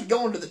ain't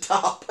going to the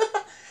top.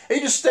 He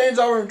just stands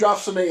over and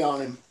drops the knee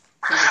on him.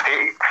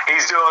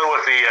 He's doing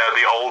what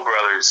the old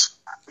brothers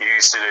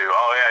used to do.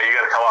 Oh, yeah, you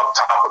got to come up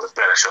top of the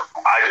finish.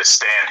 I just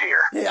stand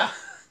here. Yeah.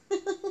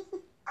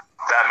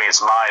 That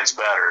means mine's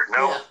better.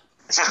 Nope.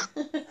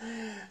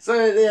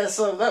 Yeah.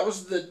 So that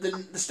was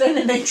the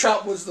standing knee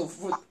drop was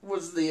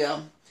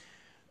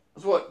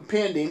what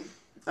pinned him.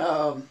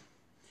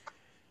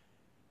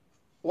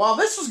 While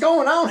this was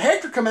going on,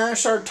 Hector came out and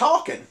started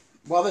talking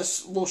while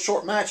this little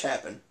short match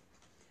happened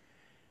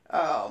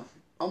on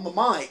the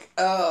mic.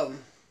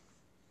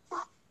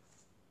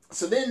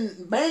 So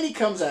then Manny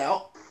comes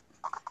out.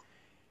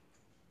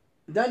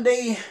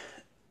 Dundee,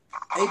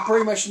 he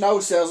pretty much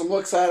no-sells him,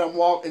 looks at him,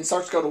 and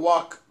starts to go to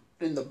walk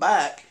in the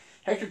back.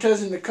 Hector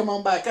tells him to come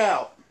on back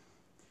out.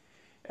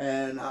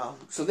 And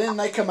so then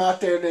they come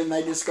out there, and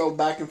they just go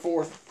back and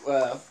forth,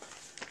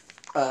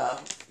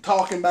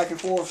 talking back and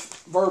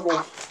forth,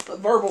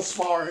 verbal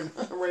sparring,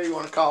 whatever you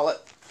want to call it.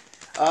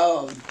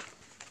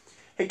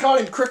 He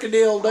called him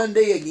Crocodile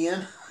Dundee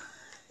again.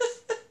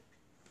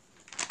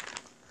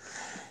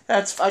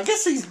 I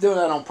guess he's doing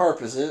that on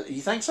purpose.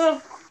 You think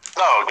so?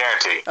 No,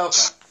 guaranteed.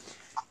 Okay.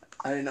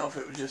 I didn't know if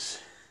it was just...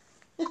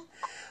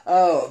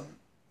 So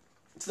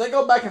they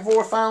go back and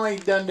forth. Finally,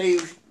 Dundee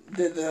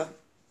did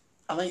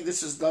I think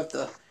this is like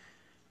the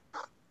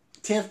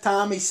 10th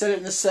time he said it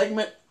in this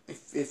segment.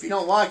 If you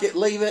don't like it,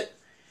 leave it.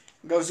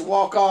 Goes to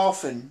walk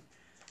off, and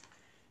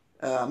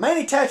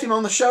Manny tapped him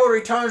on the shoulder.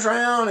 He turns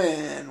around,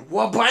 and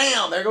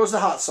wha-bam! There goes the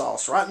hot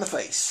sauce right in the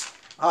face.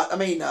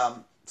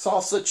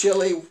 Salsa,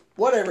 chili,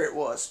 whatever it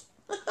was.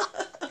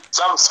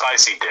 Some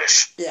spicy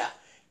dish. Yeah.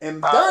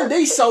 And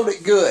Dundee sold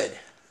it good.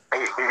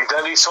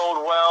 Dundee sold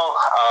well.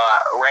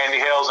 Randy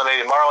Hales and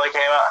Eddie Marley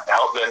came out and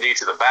helped Dundee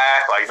to the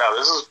back. Like, no,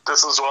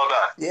 this is well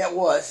done. Yeah, it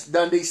was.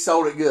 Dundee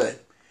sold it good.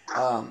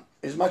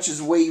 As much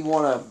as we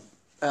want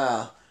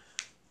to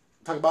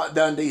talk about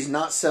Dundee's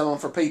not selling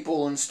for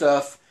people and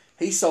stuff,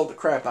 he sold the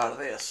crap out of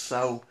this.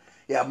 So,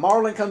 yeah,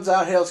 Marlin comes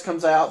out, Hales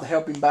comes out to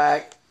help him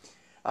back.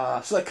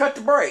 So they cut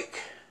the break.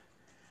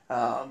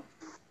 But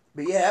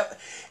yeah,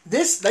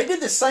 they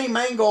did the same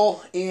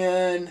angle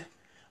in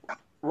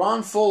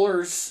Ron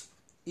Fuller's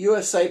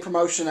USA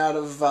promotion out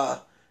of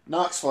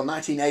Knoxville in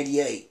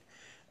 1988.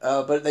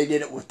 But they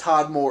did it with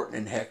Todd Morton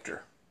and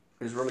Hector.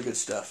 It was really good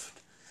stuff.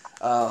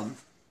 Well,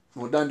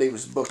 Dundee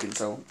was booking,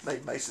 so they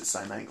based the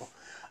same angle.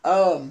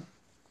 So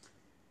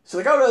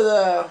they go to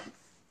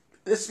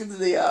the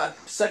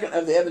second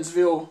of the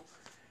Evansville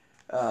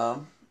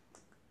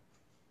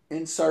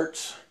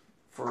inserts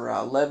for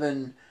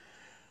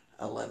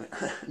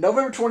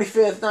November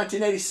 25th,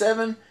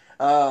 1987.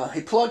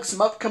 He plugs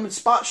some upcoming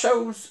spot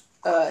shows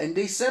in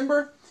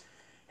December.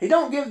 He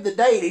don't give the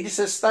date. He just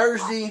says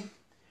Thursday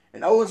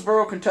in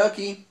Owensboro,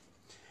 Kentucky.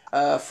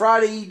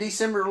 Friday,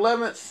 December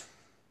 11th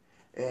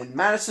in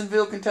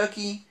Madisonville,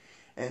 Kentucky.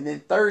 And then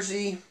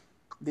Thursday,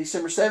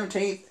 December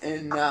 17th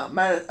in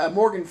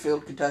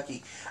Morganfield,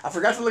 Kentucky. I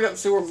forgot to look up and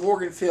see where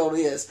Morganfield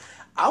is.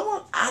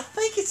 I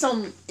think it's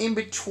in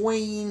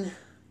between.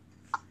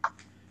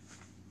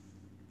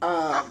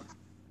 I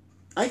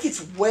think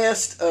it's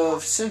west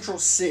of Central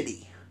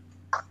City.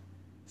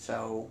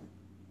 So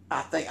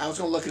I was going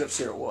to look it up to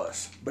see where it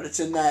was, but it's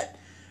in that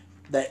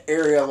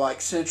area like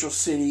Central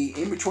City,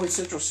 in between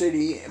Central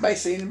City,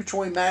 basically in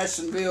between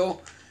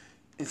Madisonville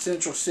and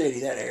Central City.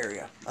 That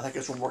area. I think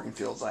that's where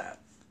Morganfield's at.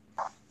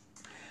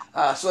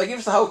 So they give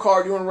us the whole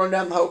card. You want to run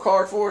down the whole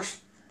card for us?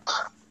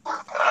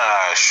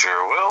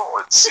 Sure will.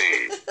 Let's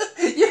see.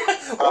 Yeah.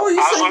 What were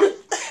you saying?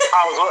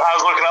 I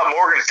was looking up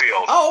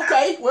Morganfield. Oh,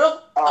 okay.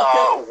 Well,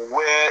 okay.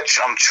 Which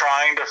I'm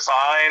trying to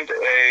find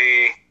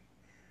a.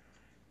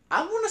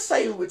 I want to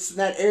say it's in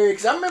that area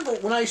because I remember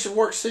when I used to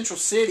work Central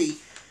City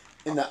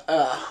in the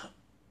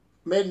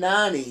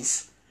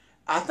mid-90s.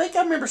 I think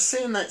I remember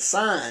seeing that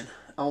sign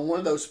on one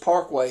of those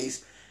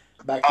parkways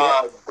back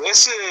there.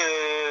 This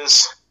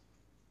is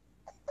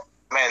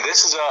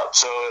up.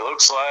 So it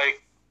looks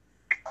like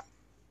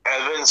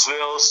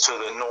Evansville's to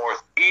the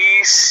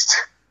northeast,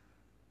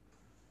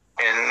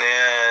 and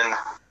then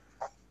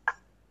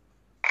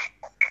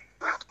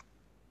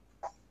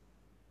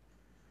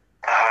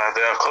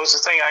the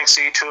closest thing I can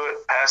see to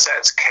it past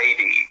that's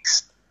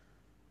KD's.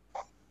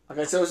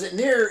 Okay, so is it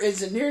near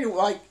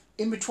like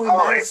in between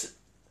Madison?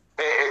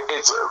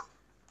 It's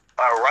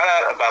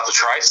right at about the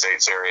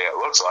Tri-States area, it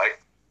looks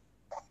like.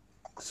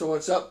 So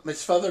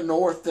it's further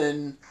north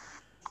than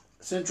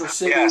Central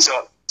City? Yeah,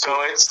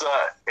 so it's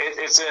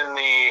in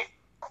the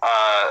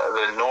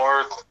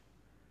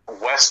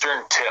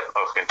northwestern tip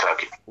of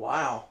Kentucky.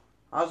 Wow,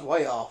 I was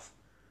way off.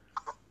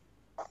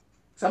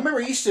 So I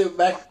remember when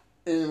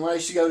I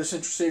used to go to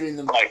Central City in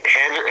the like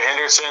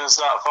Henderson's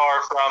not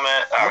far from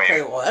it.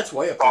 Well that's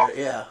way up there.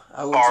 Yeah,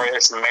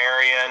 Forest,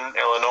 Marion,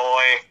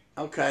 Illinois.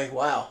 Okay,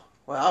 wow.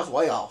 Well, I was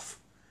way off.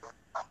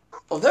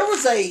 Well, there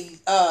was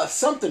a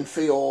something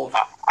field.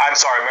 I'm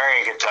sorry,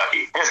 Marion,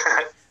 Kentucky.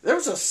 There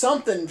was a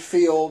something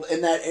field in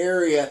that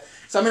area.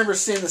 So I remember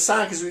seeing the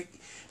sign because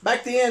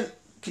back then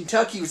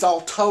Kentucky was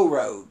all tow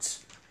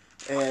roads,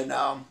 and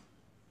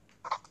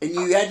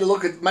you had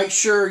to make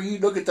sure you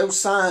look at those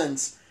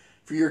signs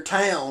for your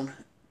town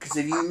because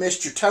if you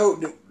missed your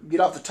get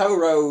off the tow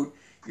road,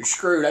 you're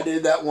screwed. I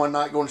did that one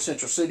night going to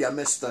Central City. I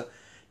missed to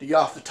get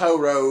off the tow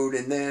road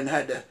and then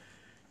had to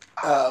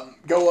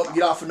go up and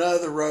get off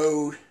another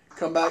road,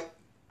 come back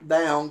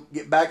down,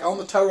 get back on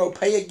the tow road,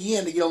 pay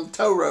again to get on the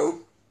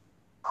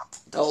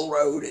toll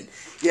road, and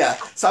yeah.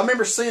 So I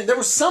remember seeing there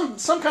was some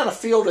kind of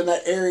field in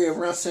that area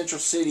around Central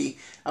City.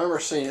 I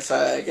remember seeing it. So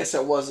I guess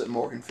that wasn't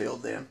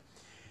Morganfield then.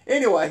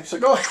 Anyway, so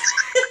go ahead.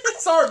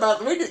 Sorry about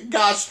that.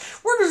 Gosh,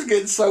 we're just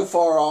getting so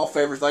far off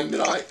everything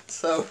tonight.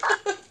 So.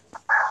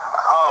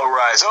 All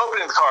right. So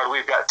opening the card,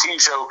 we've got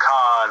Tijo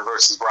Khan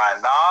versus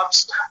Brian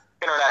Knobbs.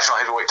 International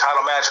heavyweight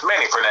title match.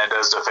 Manny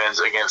Fernandez defends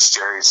against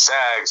Jerry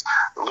Sags.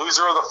 The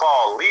loser of the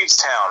fall leaves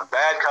town.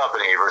 Bad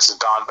Company versus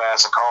Don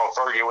Bass and Carl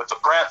Fergie with the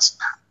Prince.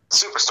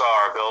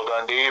 Superstar Bill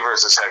Dundee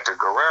versus Hector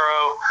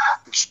Guerrero.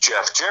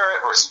 Jeff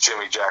Jarrett versus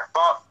Jimmy Jack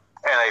Funk.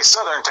 And a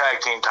Southern Tag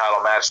Team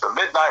title match. The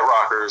Midnight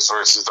Rockers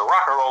versus the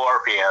Rock and Roll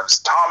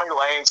RPMs. Tommy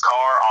Lane's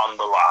car on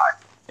the line.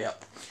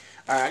 Yep.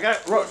 All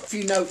right, wrote a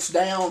few notes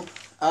down.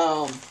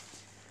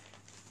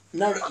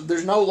 No,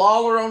 there's no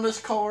Lawler on this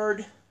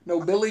card. No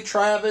Billy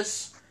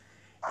Travis,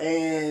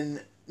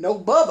 and no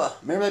Bubba.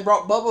 Remember they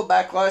brought Bubba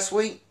back last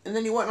week, and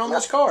then he wasn't on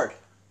this card.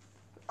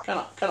 Kind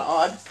of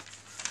odd.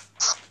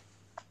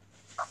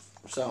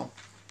 So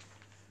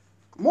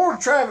more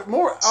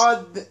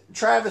odd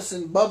Travis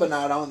and Bubba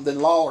night on than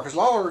Lawler, because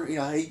Lawler,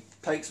 he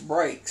takes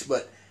breaks,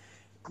 but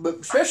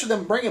especially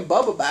them bringing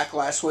Bubba back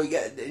last week.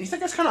 Do you think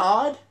that's kind of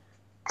odd?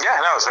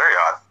 Yeah, that was very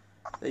odd.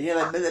 Yeah,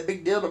 that made that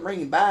big deal to bring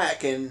him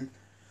back, and.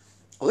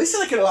 At least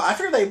they could. I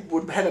figured they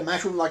would have had a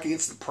match with him like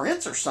against the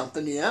Prince or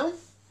something,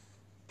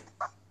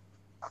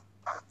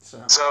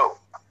 So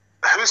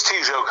who's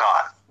Tijo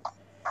Khan?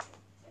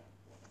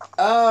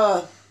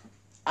 I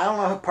don't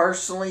know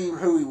personally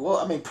who he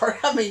was.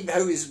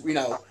 Who he's.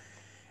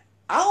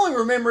 I only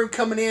remember him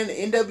coming in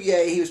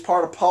NWA. He was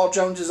part of Paul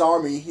Jones's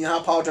army. You know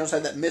how Paul Jones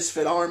had that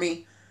misfit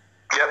army.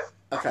 Yep.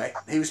 Okay,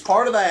 he was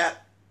part of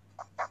that,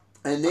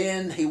 and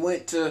then he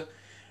went to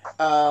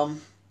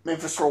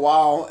Memphis for a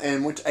while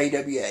and went to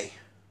AWA.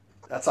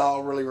 That's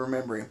all I really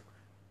remember him.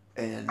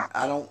 And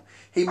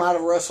he might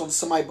have wrestled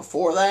somebody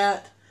before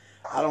that.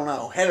 I don't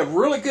know. Had a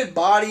really good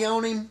body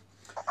on him.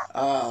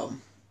 I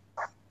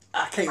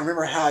can't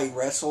remember how he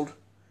wrestled.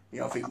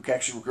 If he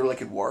actually really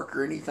could work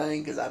or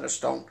anything, because I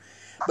just don't.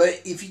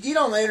 But if you get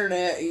on the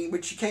internet,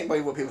 which you can't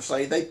believe what people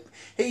say,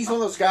 he's one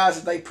of those guys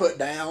that they put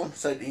down,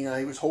 said, he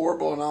was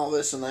horrible and all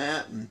this and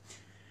that. And,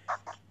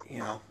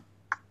 I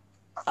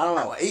don't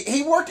know.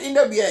 He worked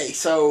NWA,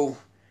 so,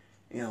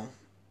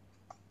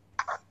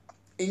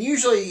 and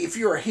usually, if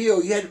you're a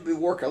heel, you had to be able to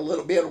work a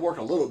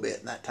little bit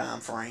in that time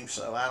frame.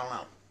 So I don't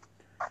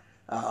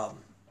know.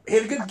 he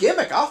had a good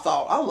gimmick, I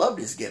thought. I loved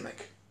his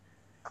gimmick.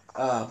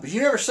 But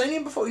you never seen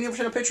him before? You never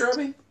seen a picture of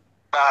him?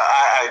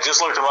 I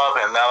just looked him up,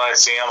 and now that I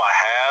see him, I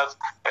have.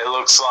 It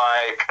looks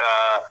like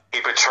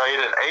he portrayed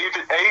an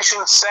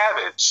Asian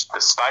savage,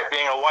 despite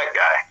being a white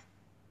guy.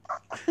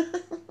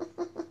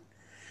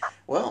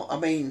 Well, I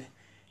mean,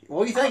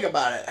 what do you think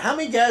about it? How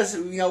many guys,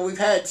 we've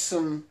had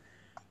some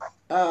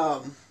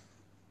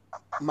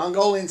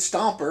Mongolian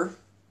Stomper.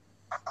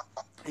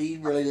 He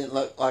really didn't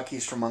look like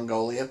he's from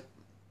Mongolia.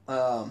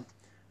 I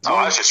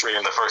was just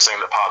reading the first thing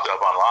that popped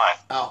up online.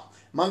 Oh,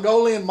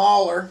 Mongolian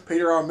Mauler,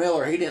 Peter R.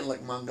 Miller, he didn't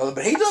look Mongolian,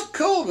 but he looked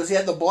cool because he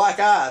had the black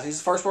eyes. He's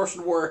the first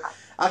person to wear,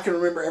 I can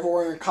remember ever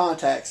wearing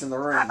contacts in the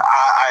ring.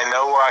 I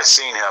know where I've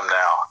seen him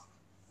now.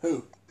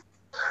 Who?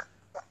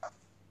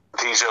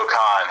 Tijo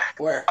Khan.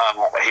 Where?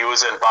 He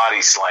was in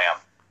Body Slam.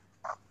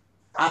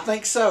 I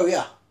think so,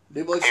 yeah.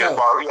 Do believe so. He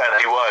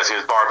was. He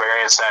was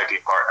Barbarian's tag team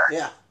partner.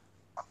 Yeah.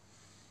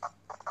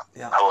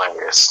 Yeah.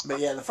 Hilarious. But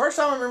yeah, the first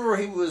time I remember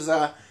he was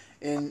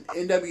in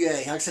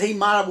NWA. Like I said, he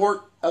might have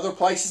worked other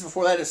places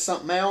before that as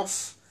something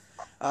else.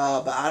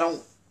 But I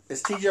don't.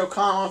 It's T.J.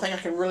 O'Connor. The only thing I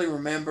can really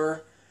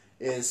remember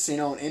is in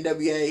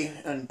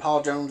NWA and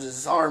Paul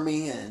Jones's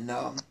Army, and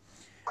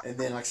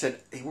then like I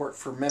said, he worked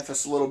for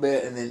Memphis a little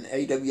bit, and then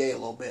AWA a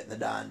little bit in the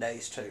dying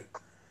days too.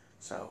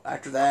 So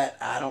after that,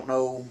 I don't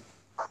know.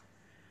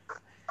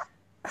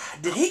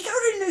 Did he go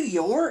to New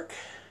York?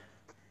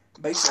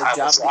 Basically, I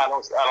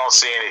don't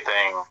see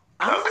anything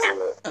up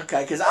here.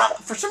 Okay, because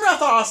for some reason I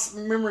thought I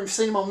remember him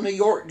seeing him on New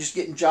York just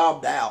getting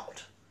jobbed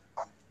out.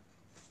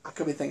 I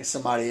could be thinking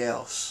somebody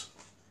else.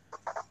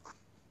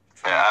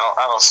 Yeah,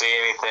 I don't see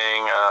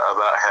anything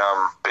about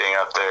him being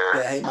up there.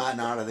 Yeah, he might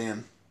not have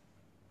then.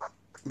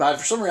 But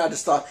for some reason I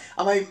just thought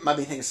I might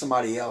be thinking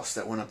somebody else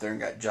that went up there and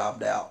got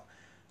jobbed out.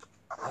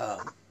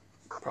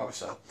 Probably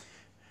so.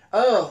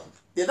 Oh,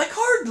 yeah, that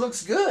card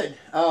looks good.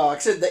 Like I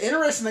said, the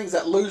interesting thing is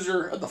that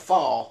loser of the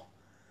fall.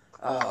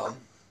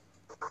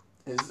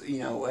 Is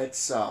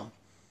it's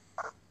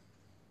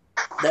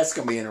that's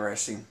gonna be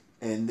interesting,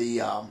 and the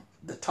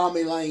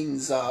Tommy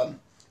Lane's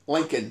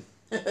Lincoln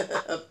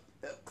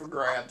for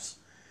grabs.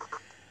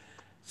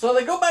 So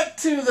they go back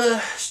to the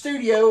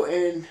studio,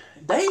 and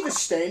Dave is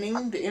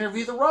standing to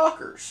interview the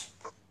Rockers.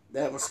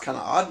 That was kind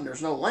of odd, and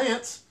there's no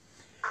Lance.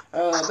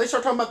 They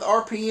start talking about the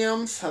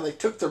RPMs, how they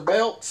took their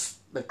belts,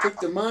 they took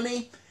their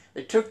money,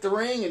 they took the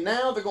ring, and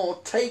now they're going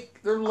to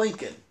take their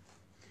Lincoln.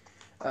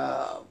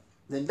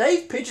 Then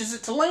Dave pitches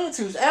it to Lance,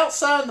 who's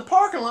outside in the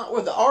parking lot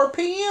with the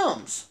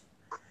RPMs.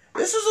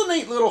 This was a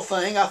neat little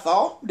thing, I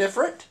thought.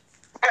 Different.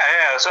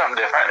 Yeah, something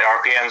different. The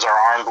RPMs are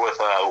armed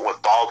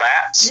with ball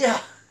bats. Yeah.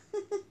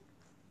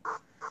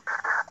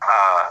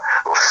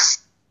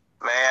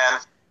 Man,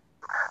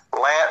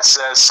 Lance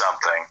says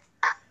something.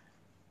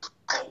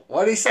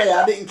 What did he say?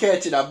 I didn't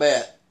catch it, I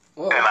bet.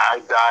 Whoa. And I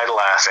died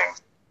laughing.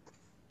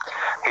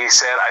 He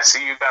said, I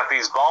see you got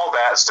these ball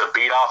bats to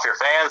beat off your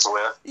fans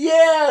with.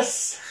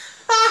 Yes!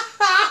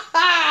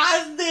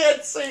 I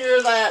did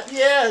hear that,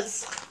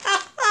 yes.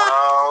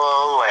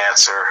 Oh,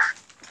 Lancer.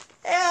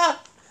 Yeah.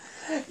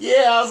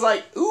 Yeah, I was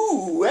like,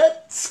 ooh,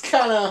 that's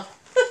kind of...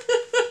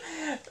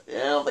 I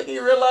don't think he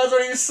realized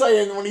what he was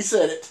saying when he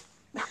said it.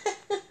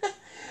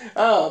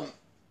 And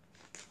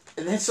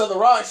then so the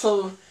Rock,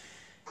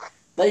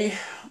 they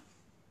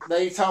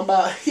talk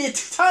about...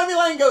 Tommy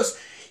Lane goes,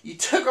 you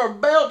took our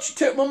belts, you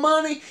took my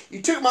money,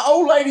 you took my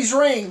old lady's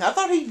ring. I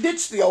thought he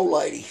ditched the old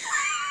lady.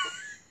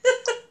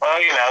 Well,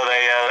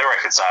 they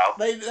reconciled.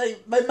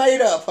 They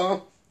made up, huh?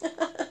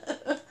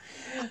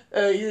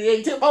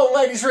 You took my old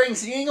lady's ring,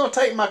 so you ain't gonna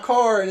take my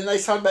car. And then they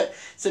talked about,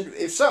 said,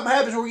 if something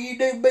happens where you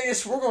do beat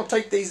us, we're gonna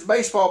take these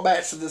baseball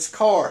bats to this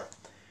car.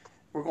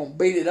 We're gonna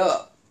beat it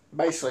up,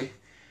 basically.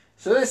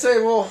 So they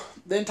say, well,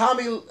 then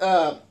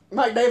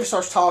Mike Davis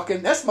starts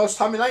talking. That's the most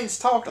Tommy Lane's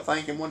talked, I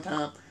think, in one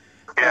time.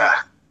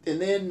 Yeah. And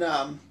then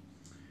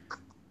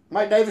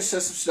Mike Davis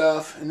says some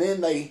stuff, and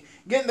then they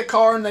get in the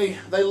car and they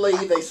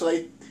leave.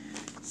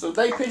 So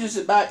Dave pitches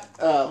it back.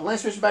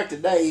 Lance pitches it back to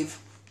Dave.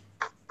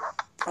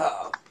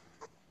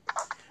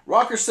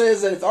 Rocker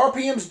says that if the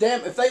RPMs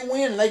if they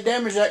win and they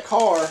damage that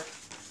car,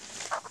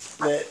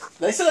 that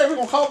they said they were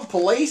gonna call the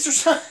police or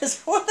something.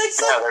 What they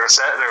said? Yeah, they were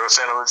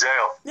sending them to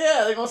jail.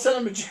 Yeah, they're gonna send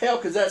them to jail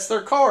because that's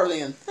their car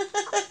then.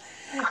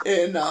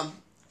 And I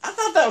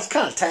thought that was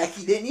kind of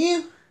tacky, didn't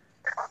you?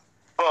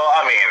 Well,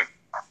 I mean,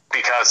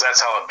 because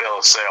that's how a bill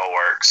of sale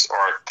works,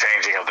 or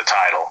changing of the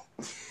title.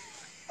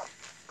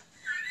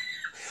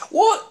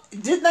 What?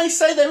 Didn't they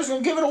say they was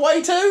going to give it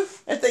away too?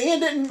 At the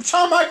end, didn't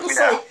Shawn Michaels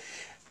say...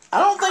 I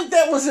don't think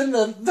that was in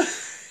the...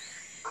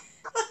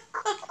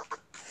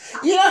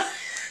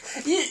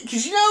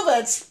 Because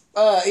that's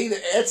either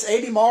it's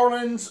Eddie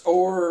Marlin's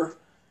or...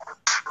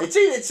 It's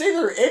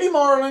either Eddie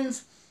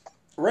Marlin's,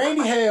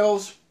 Randy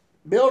Hales,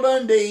 Bill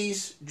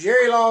Dundee's,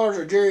 Jerry Lawler's,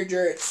 or Jerry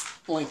Jarrett's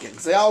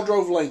Lincolns. They all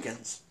drove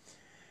Lincolns.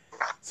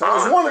 So it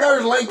was one of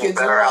those Lincolns.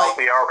 They better help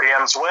the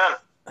RPMs win.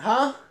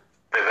 Huh?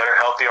 They better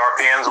help the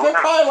RPMs win.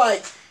 They're probably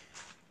like,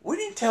 we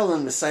didn't tell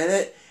them to say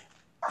that.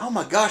 Oh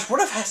my gosh,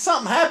 what if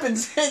something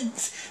happens and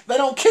they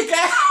don't kick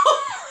out?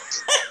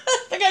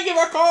 I gotta give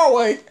our car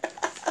away.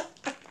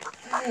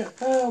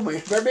 Oh,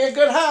 man. Better be a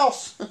good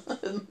house.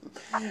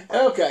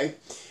 Okay.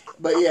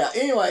 But yeah,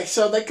 anyway,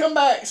 so they come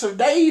back. So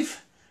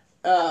Dave,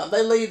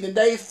 they leave, and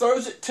Dave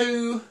throws it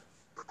to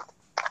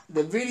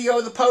the video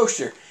of the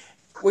poster.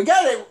 We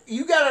got it.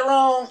 You got it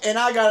wrong, and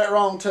I got it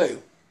wrong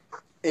too.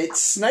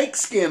 It's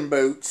snakeskin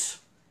boots,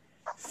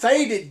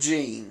 faded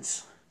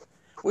jeans.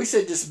 We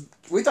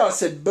thought it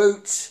said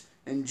boots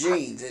and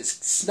jeans.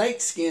 It's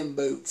snakeskin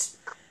boots,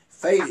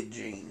 faded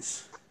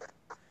jeans,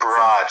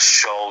 broad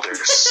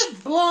shoulders,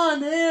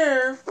 blonde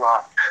hair.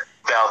 Now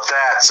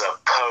that's a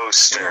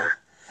poster.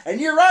 And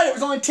you're right. It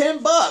was only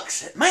 $10,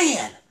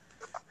 man.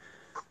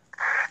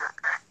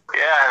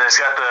 Yeah, and it's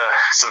got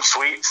some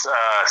sweet,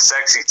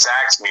 sexy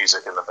sax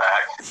music in the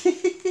back.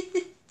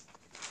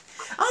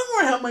 I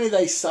wonder how many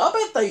they sold. I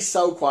bet they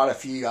sold quite a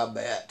few, I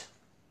bet.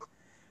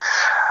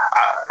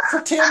 For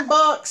 $10?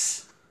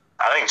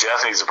 I think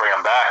Jeff needs to bring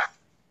them back.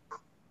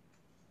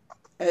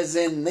 As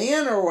in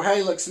then, or how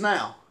he looks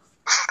now?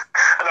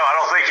 No, I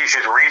don't think he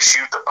should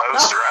reshoot the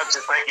poster. I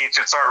just think he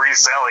should start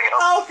reselling them.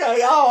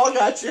 Okay, I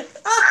got you.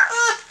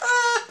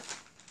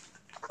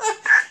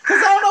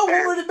 Because I don't know,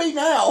 what would it be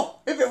now?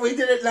 If we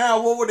did it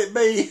now, what would it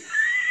be?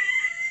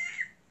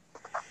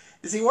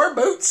 Does he wear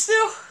boots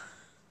still?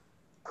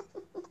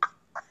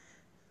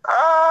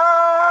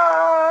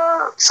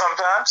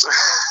 Sometimes.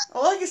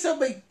 Well, I guess it'll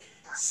be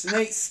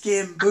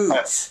snakeskin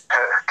boots.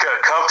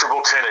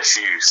 Comfortable tennis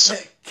shoes.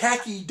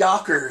 Khaki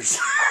dockers.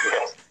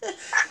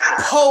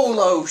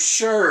 Polo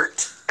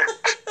shirt.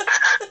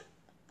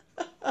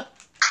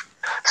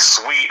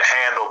 Sweet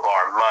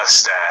handlebar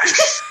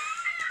mustache.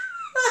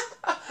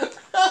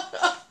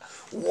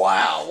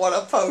 Wow, what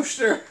a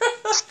poster.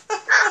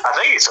 I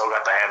think he's still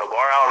got the handlebar.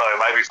 I don't know. He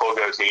might be full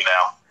goatee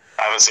now.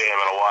 I haven't seen him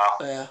in a while.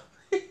 Yeah.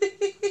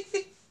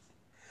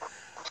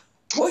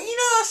 Well, you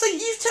know, I say,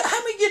 how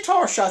many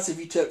guitar shots have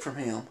you took from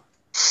him?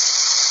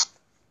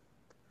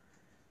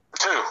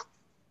 2.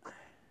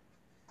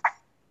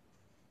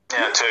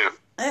 Yeah, 2.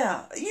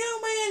 Yeah, you know,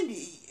 man.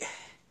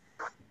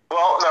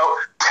 Well, no,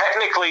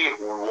 technically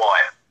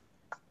 1.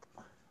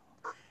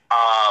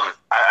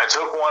 I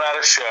took one at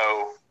a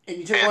show. And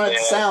you took one at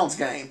the Sounds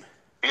game.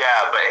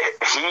 Yeah, but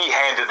he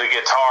handed the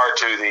guitar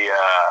to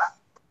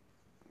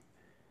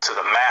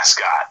the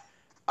mascot.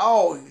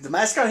 Oh, the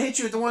mascot hit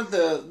you at the one at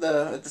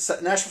the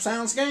National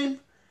Sounds game?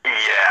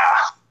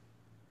 Yeah.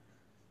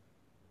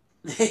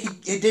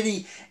 Did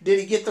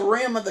he get the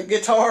rim of the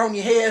guitar on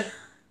your head?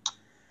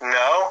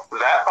 No,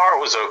 that part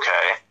was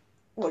okay.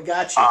 Well, it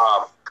got you.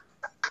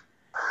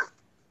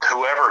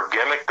 Whoever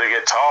gimmicked the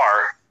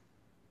guitar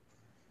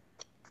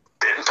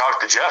didn't talk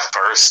to Jeff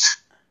first.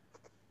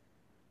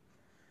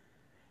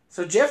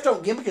 So Jeff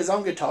don't gimmick his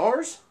own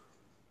guitars?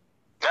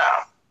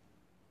 No.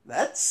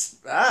 That's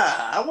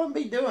I wouldn't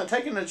be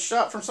taking a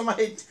shot from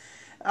somebody.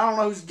 I don't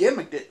know who's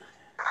gimmicked it.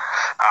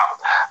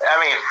 I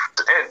mean,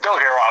 don't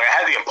get me wrong. I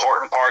had the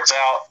important parts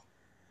out,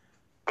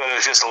 but it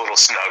was just a little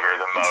snugger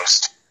than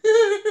most.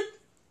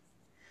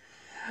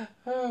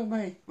 Oh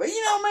man! But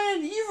you know,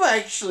 man, you've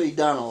actually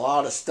done a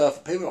lot of stuff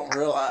that people don't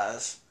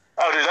realize.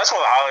 Oh, dude, that's one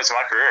of the highlights of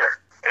my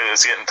career.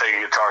 Is getting to take a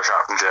guitar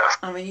shot from Jeff.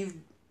 I mean, you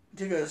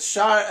took a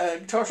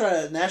guitar shot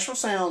at a National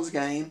Sounds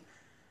game.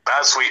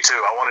 That's sweet too.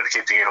 I wanted to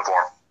keep the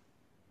uniform.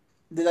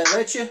 Did they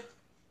let you?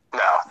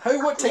 No.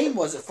 What team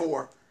was it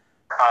for?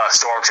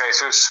 Storm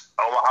Chasers,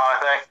 Omaha, I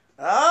think.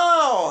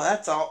 Oh,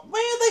 that's all.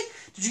 Man,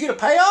 did you get a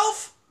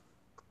payoff?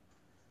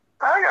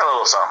 I got a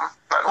little something.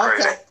 Nothing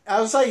crazy.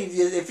 I was saying,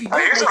 if you did,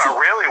 here's what I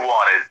really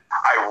wanted.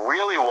 I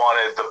really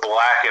wanted the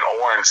black and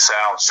orange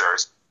Sounds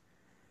jersey.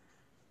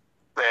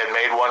 They had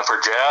made one for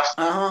Jeff.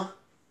 Uh-huh.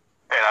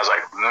 And I was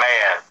like,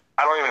 man,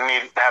 I don't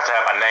even have to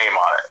have my name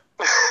on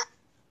it.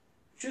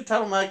 Should have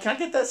told him, can I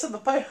get that some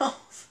of the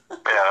payoff? Yeah,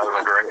 that would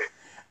have been great.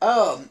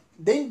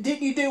 Then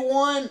didn't you do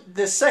one?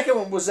 The second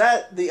one was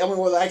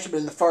actually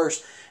been the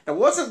first. Now,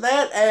 wasn't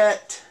that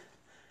at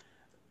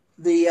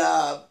the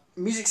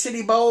Music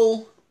City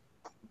Bowl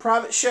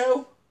private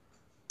show?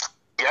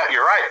 Yeah,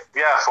 you're right.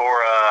 Yeah,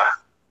 for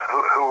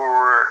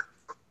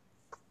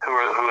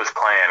who was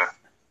playing?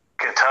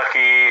 Kentucky,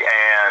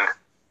 and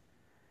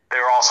they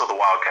were also the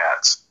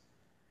Wildcats.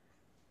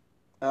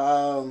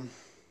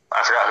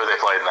 I forgot who they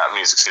played in that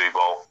Music City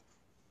Bowl.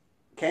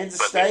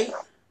 Kansas State?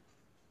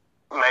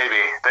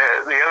 Maybe.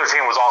 The other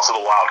team was also the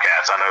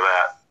Wildcats, I know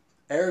that.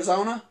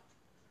 Arizona?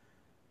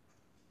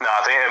 No,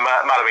 I think it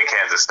might have been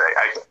Kansas State.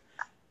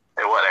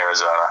 It wasn't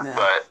Arizona. No.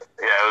 But,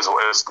 yeah, it was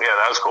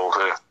that was cool,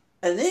 too.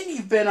 And then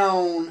you've been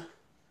on...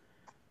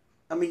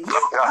 I mean...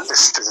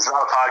 This is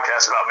not a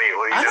podcast about me.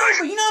 What are you doing?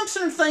 But you know, I'm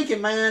sitting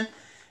thinking, man,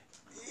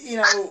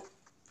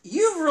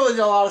 you've really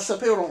done a lot of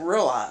stuff people don't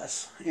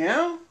realize, you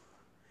know?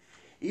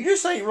 You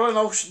just ain't really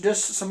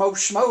just some old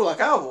schmo like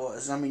I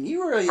was. I mean,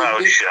 you really...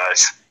 Oh,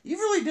 shush. You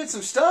really did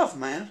some stuff,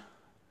 man.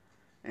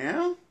 You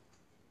know?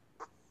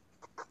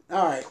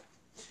 All right.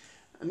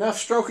 Enough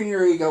stroking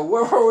your ego.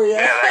 Where were we at?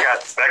 Yeah,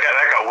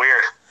 that got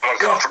weird. I'm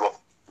uncomfortable.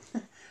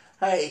 Yeah.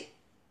 Hey,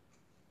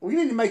 we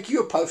need to make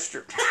you a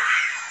poster.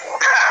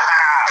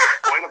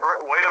 Way to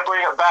to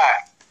bring it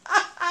back.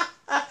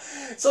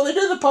 So they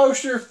did the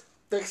poster.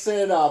 They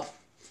said, $10,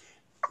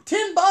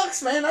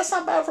 man, that's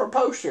not bad for a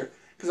poster.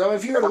 Because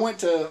if you were to went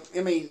to,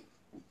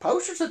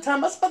 posters at the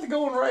time, that's about the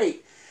going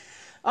rate.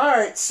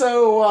 Alright,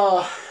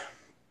 so,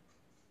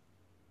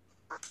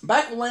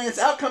 back with Lance,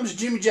 out comes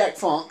Jimmy Jack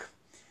Funk.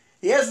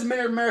 He has the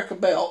Mid-America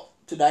belt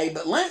today,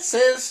 but Lance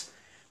says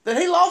that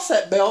he lost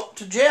that belt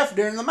to Jeff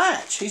during the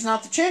match. He's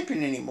not the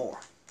champion anymore.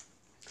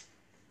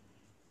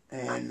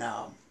 And,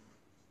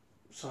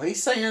 so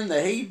he's saying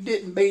that he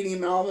didn't beat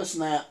him and all this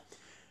and that.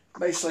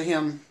 Basically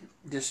him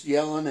just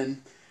yelling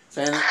and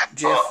saying that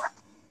Jeff...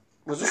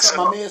 Was there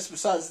something I missed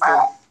besides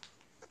the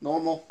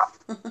normal?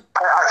 Not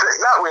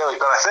really,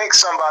 but I think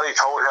somebody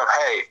told him,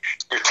 hey,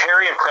 your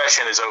Terry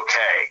impression is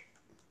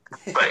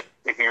okay. But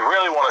if you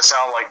really want to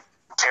sound like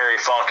Terry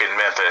Funk in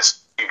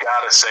Memphis, you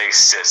got to say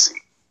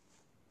sissy.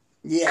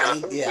 Yeah,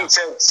 He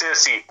said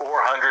sissy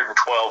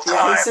 412 times.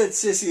 Yeah, he said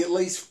sissy at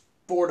least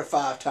 4 to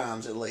 5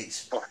 times at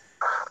least.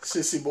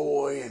 Sissy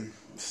boy and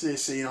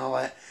sissy and all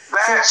that.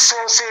 That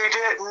sissy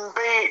didn't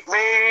beat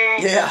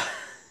me. Yeah.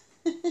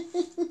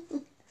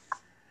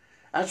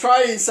 I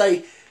tried and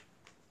say,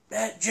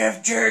 that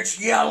Jeff Jarrett's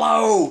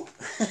yellow.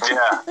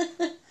 Yeah.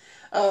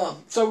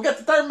 So we got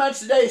the third match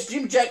today. It's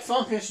Jimmy Jack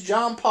Funk against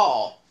John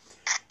Paul.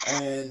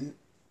 And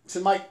it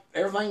seemed like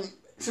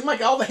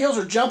all the heels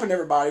are jumping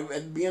everybody at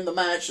the beginning of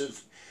the match.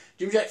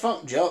 Jimmy Jack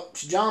Funk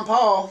jumps John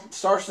Paul,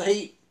 starts the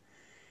heat,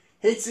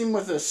 hits him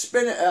with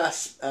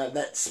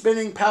that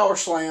spinning power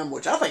slam,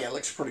 which I think that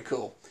looks pretty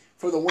cool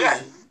for the win.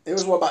 Yeah. It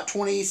was, about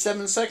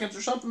 27 seconds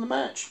or something, the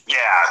match? Yeah,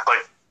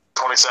 like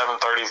 27,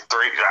 33,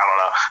 I don't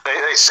know.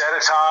 They set a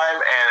time,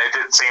 and it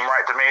didn't seem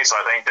right to me, so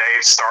I think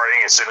Dave's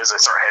starting as soon as they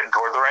start heading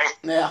toward the ring.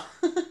 Yeah.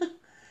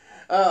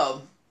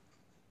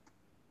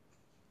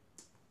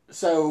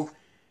 So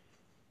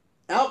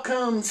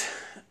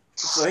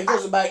he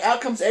goes back.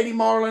 Out comes Eddie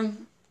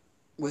Marlin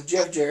with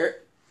Jeff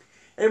Jarrett.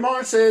 Eddie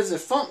Marlin says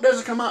if Funk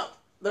doesn't come out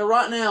there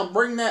right now,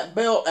 bring that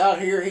belt out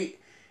here.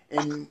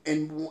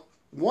 In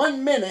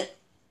 1 minute,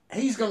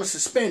 he's going to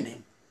suspend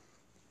him.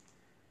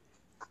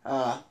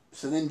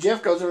 So then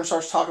Jeff goes over and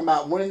starts talking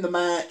about winning the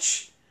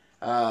match.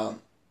 And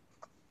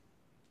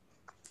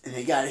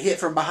he got hit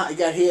from behind. He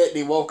got hit and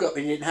he woke up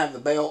and he didn't have the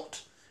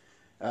belt.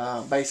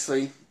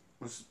 Basically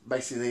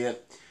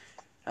it.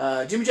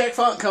 Jimmy Jack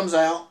Funk comes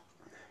out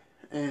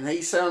and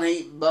he's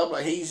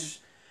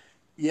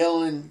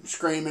yelling,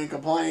 screaming,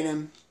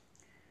 complaining.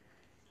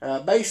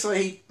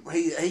 Basically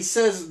he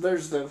says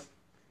there's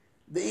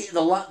he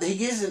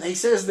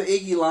says the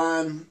Iggy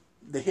line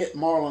to hit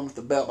Marlon with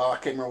the belt, but I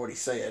can't remember what he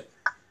said.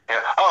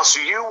 Yeah. Oh, so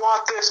you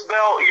want this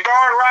belt? You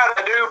darn right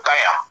I do.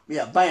 Bam.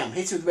 Yeah, bam.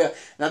 Hits with the belt.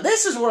 Now,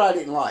 this is what I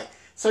didn't like.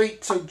 So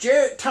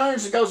Jarrett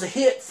turns and goes to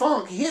hit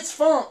Funk. He hits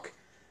Funk,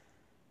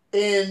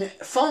 and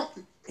Funk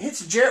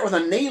hits Jarrett with a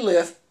knee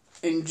lift,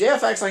 and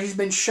Jeff acts like he's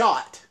been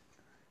shot.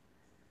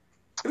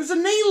 It was a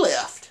knee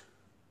lift.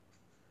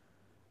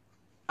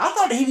 I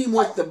thought he hit him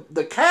with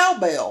the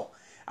cowbell.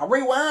 I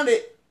rewound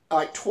it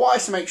like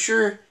twice to make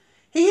sure.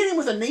 He hit him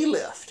with a knee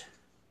lift.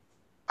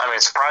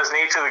 Surprise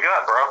knee to the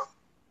gut, bro.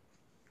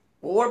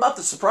 Well, what about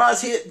the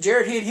surprise hit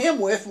Jarrett hit him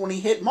with when he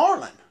hit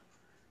Marlon?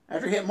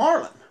 After he hit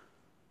Marlon.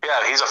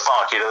 Yeah, he's a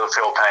Funk. He doesn't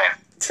feel pain.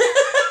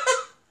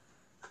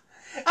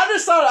 I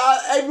just thought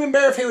it'd been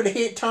better if he would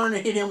have turned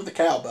and hit him with the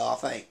cowbell, I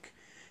think.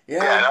 Yeah,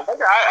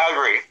 I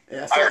agree.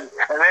 Yeah, and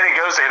then he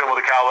goes to hit him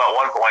with a cowbell at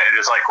one point and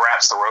just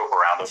wraps the rope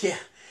around him. Yeah.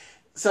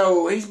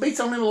 So he beats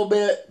on him a little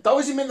bit,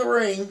 throws him in the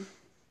ring.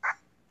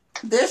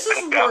 This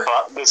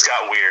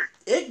got weird.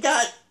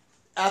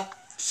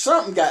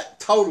 Something got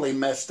totally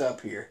messed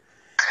up here.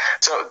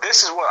 So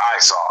this is what I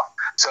saw.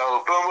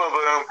 So boom, boom,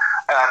 boom.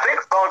 And I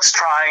think Funk's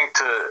trying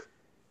to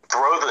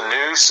throw the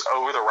noose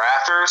over the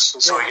rafters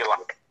so he could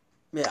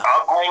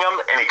uphang him,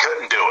 and he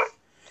couldn't do it.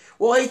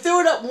 Well, he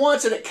threw it up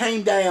once and it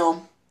came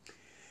down.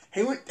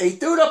 He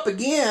threw it up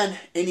again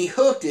and he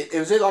hooked it. It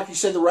was like you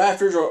said, the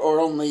rafters or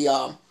on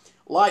the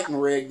lighting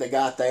rig they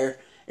got there,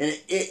 and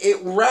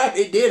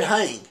it did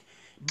hang.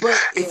 But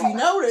if you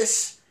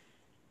notice,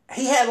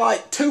 he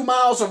had 2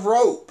 miles of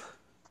rope.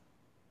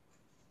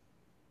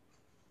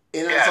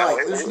 And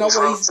there's no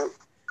way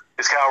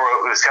his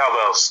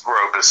cowbell's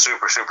rope is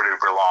super, super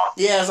duper long.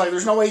 Yeah, it's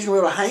there's no way he's going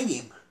to be able to hang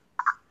him.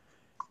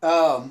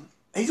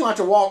 He's going to have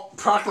to walk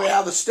practically out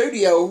of the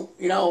studio,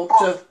 Not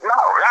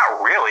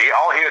really.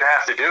 All he would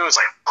have to do is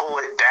pull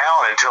it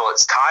down until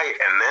it's tight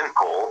and then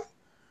pull.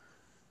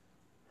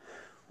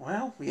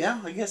 Well,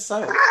 yeah, I guess so.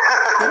 But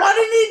why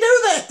didn't he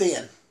do that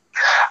then?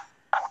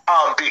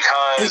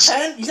 Because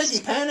you think he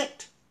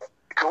panicked?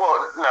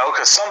 Well, no,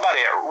 because somebody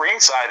at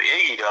ringside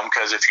Iggy'd him,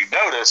 because if you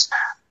notice,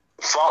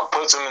 Funk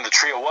puts him in the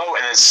tree of woe,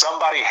 and then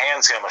somebody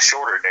hands him a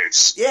shorter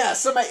noose. Yeah,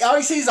 all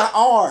he sees is an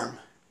arm.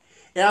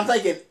 And I'm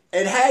thinking,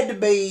 it had to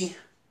be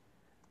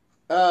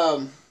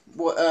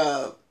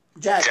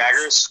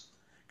Jaggers.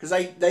 Because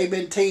they've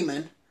been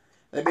teaming.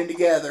 They've been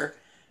together.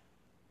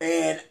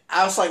 And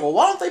I was like, well,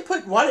 why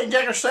didn't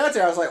Jaggers stay out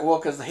there? I was like, well,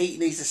 because the heat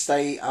needs to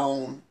stay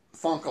on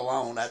Funk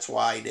alone. That's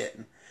why he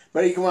didn't.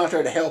 but he went out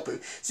there to help him.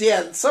 So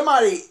yeah,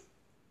 somebody,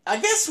 I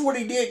guess what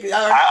he did.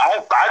 I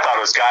thought it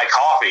was Guy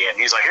Coffey, and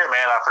he's like, "Here,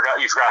 man,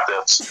 you forgot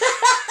this."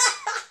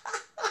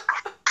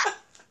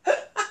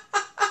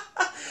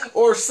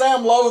 Or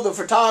Sam Lowe, the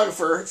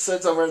photographer,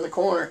 sits over in the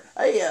corner.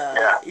 Hey,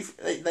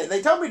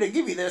 they told me to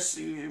give you this.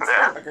 They said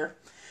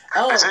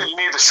you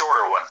need the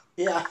shorter one.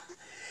 Yeah.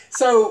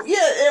 So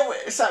yeah,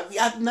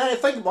 now that I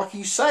think like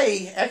you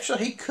say,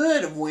 actually he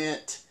could have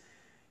went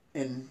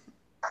and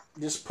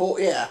just pulled.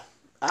 Yeah.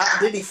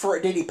 Did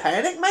he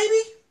panic?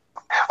 Maybe.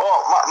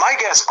 Well, my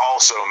guess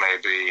also may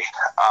be.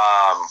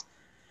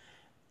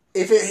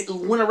 If it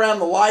went around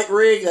the light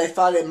rig, they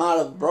thought it might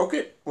have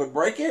would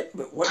break it,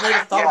 but what they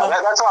thought about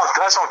that's what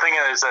I'm thinking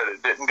is that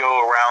it didn't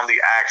go around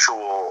the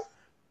actual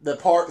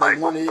part they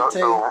wanted it to.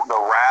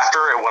 The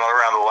rafter, it went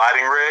around the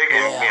lighting rig,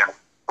 and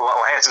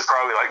Lance is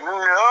probably like,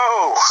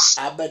 no.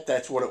 I bet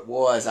that's what it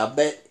was. I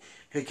bet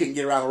he couldn't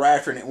get around the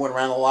rafter, and it went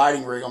around the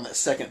lighting rig on that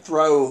second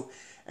throw,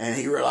 and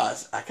he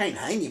realized, I can't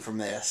hang him from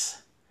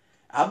this.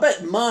 I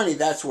bet money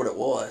that's what it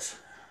was.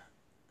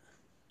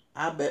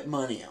 I bet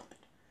money on it.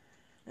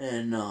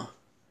 And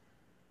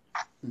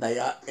they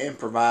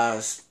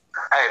improvised.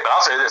 Hey, but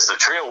I'll say this: the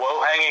Tree of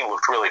Woe hanging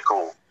looked really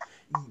cool.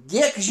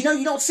 Yeah, because you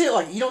don't see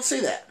it you don't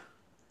see that.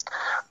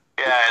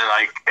 Yeah,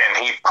 and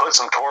he put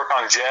some torque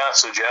on Jeff,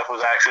 so Jeff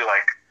was actually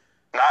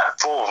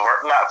not full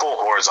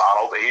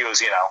horizontal, but he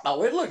was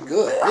Oh, it looked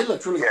good. It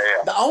looked really good.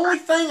 Yeah. The only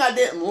thing I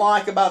didn't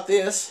like about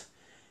this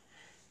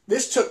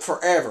took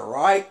forever,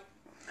 right?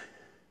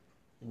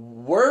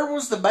 Where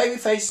was the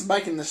babyface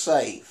making the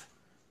save?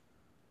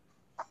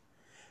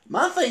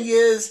 My thing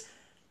is,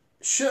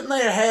 shouldn't they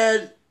have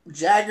had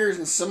Jaggers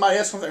and somebody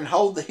else come there and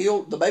hold the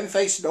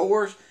babyface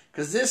doors?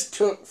 Because this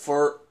took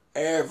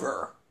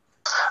forever.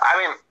 I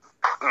mean,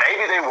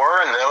 maybe they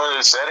were, and no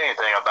one said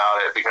anything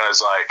about it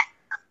because,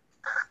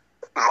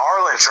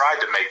 Marlon tried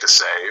to make the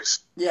save.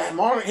 Yeah,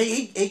 Marlon,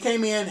 he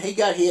came in, he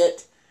got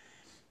hit.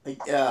 He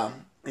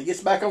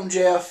gets back on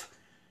Jeff.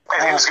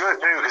 And he was good,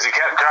 too, because he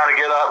kept trying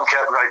to get up and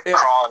kept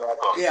crawling up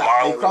him. Yeah,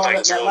 Marlon he crawled up.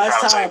 was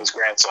trying to save his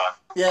grandson.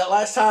 Yeah,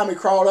 last time he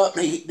crawled up,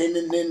 and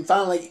then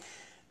finally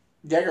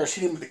Jaggers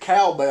hit him with the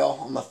cowbell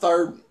on the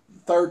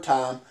third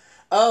time.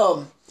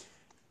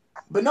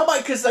 But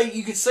nobody, because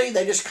you could see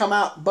they just come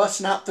out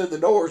busting out through the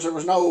doors. There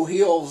was no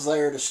heels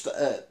there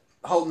to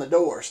holding the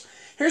doors.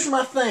 Here's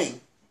my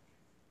thing.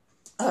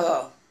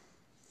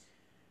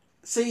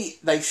 See,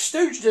 they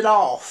stooged it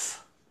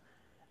off.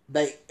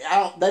 They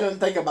didn't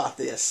think about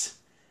this.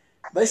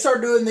 They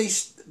started doing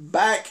these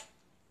back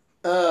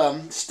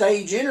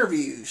stage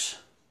interviews.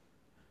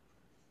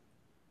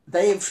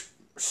 They've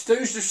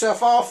stooged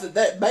themselves off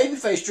that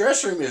babyface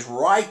dressing room is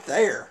right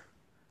there.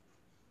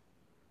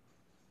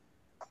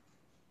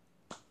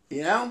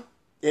 It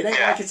ain't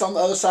like it's on the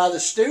other side of the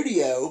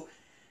studio,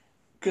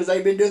 because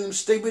they've been doing them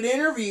stupid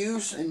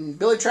interviews, and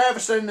Billy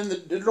Travis standing in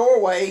the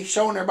doorway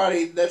showing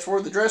everybody that's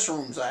where the dressing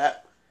room's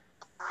at.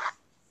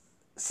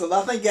 So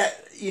I think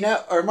that,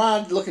 or am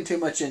I looking too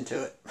much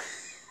into it?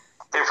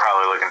 You're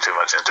probably looking too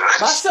much into it.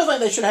 But I still think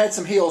they should have had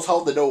some heels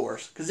hold the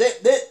doors, because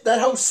that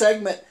whole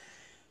segment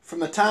from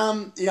the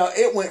time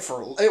it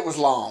was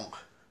long.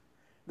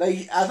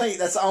 I think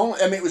that's the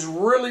only. I mean, it was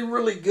really,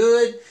 really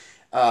good.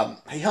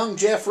 He hung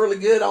Jeff really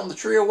good on the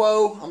Tree of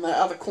Woe on the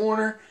other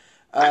corner.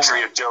 The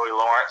Tree of Joey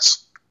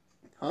Lawrence.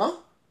 Huh?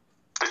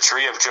 The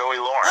Tree of Joey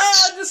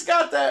Lawrence. I just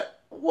got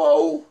that.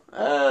 Whoa,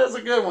 that's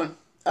a good one.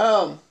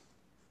 But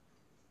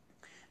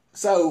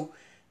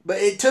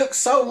it took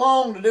so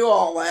long to do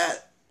all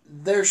that.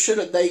 They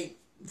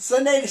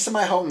needed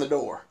somebody holding the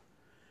door.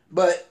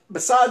 But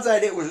besides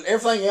that, it was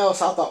everything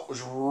else I thought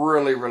was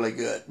really, really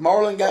good.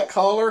 Marlon got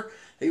color.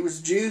 He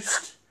was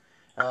juiced.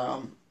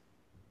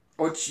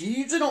 Which you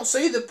usually don't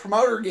see the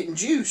promoter getting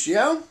juice,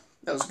 That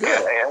was good. Yeah,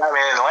 I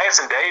mean, Lance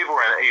and Dave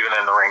were even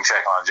in the ring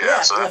check on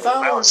Jeff, so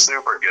that was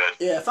super good.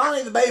 Yeah,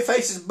 finally the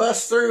babyfaces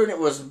bust through, and it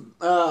was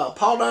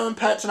Paul Diamond,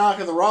 Pat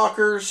Tanaka, the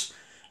Rockers,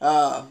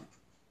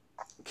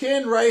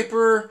 Ken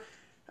Raper,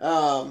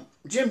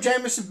 Jim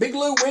Jamison, Big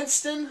Lou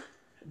Winston,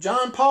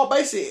 John Paul,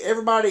 basically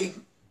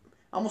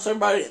almost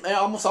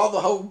all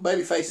the whole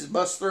babyfaces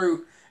bust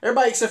through.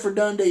 Everybody except for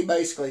Dundee,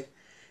 basically.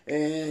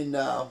 And,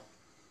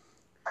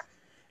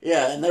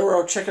 and they were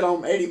all checking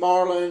on Eddie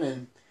Marlin,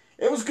 and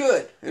it was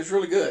good. It was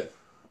really good.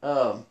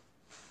 Some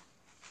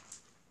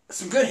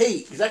good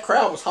heat, because that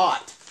crowd was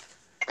hot.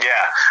 Yeah.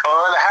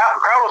 Well, the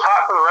crowd was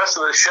hot for the rest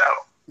of the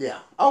show. Yeah.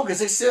 Oh, because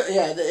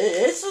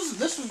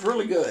this was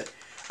really good.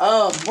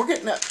 We're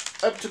getting up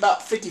to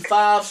about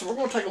 55, so we're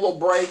going to take a little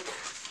break.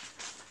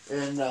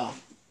 And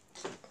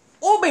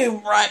we'll be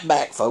right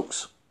back,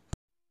 folks.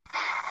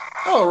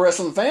 Hello,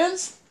 wrestling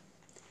fans.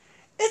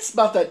 It's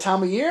about that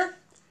time of year.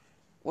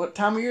 What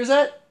time of year is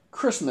that?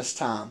 Christmas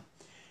time.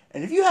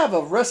 And if you have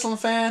a wrestling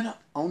fan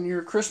on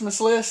your Christmas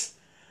list,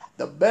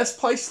 the best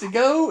place to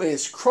go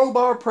is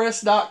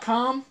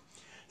crowbarpress.com.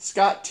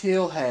 Scott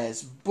Till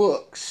has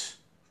books,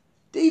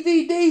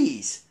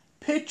 DVDs,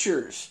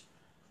 pictures,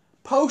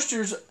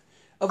 posters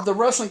of the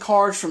wrestling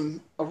cards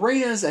from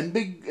arenas and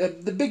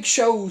the big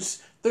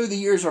shows through the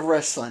years of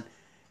wrestling.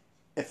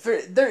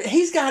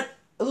 he's got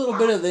a little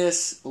bit of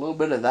this, a little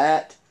bit of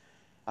that.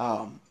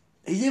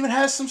 He even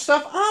has some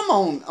stuff I'm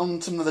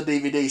on some of the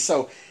DVDs.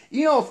 So,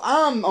 if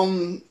I'm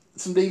on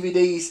some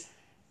DVDs,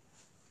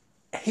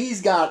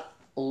 he's got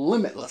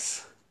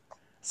limitless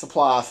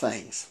supply of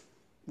things.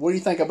 What do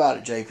you think about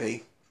it,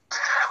 JP?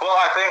 Well,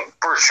 I think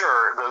for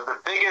sure the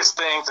biggest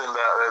things and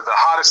the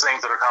hottest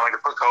things that are coming to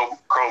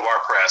Crowbar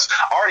Press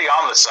already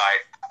on the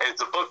site is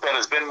the book that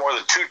has been more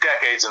than 2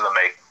 decades in the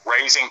making,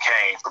 Raising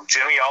Cain, from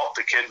Jimmy Alt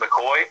to Kid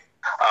McCoy,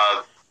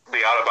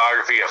 the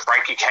autobiography of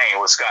Frankie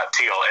Cain with Scott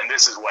Teal. And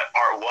this is what,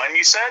 part 1,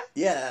 you said?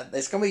 Yeah,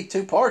 it's going to be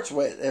 2 parts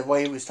the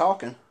way he was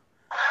talking.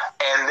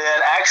 And then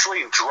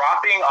actually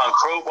dropping on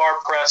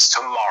Crowbar Press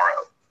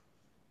tomorrow,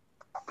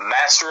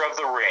 Master of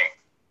the Ring,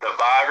 the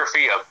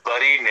biography of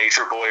Buddy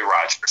Nature Boy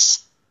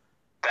Rogers.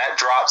 That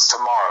drops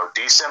tomorrow,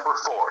 December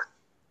 4th.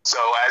 So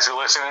as you're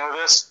listening to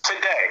this,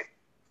 today.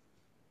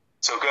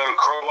 So go to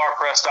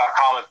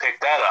crowbarpress.com and pick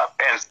that up.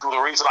 And the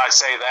reason I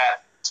say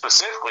that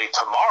specifically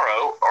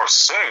tomorrow or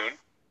soon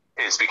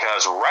is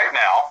because right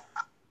now,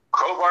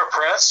 Crowbar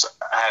Press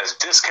has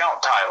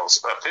discount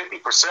titles, a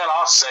 50%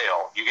 off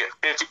sale. You get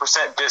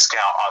 50%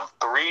 discount on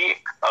 3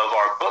 of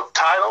our book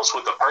titles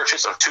with the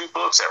purchase of 2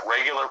 books at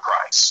regular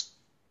price.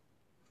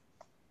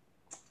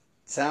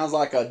 Sounds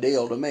like a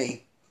deal to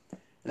me.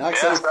 That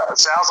sounds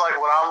like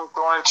what I'm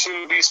going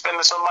to be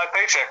spending some of my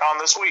paycheck on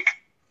this week.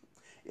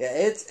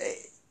 Yeah,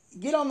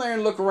 get on there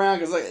and look around,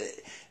 because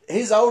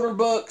his older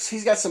books,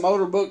 he's got some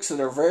older books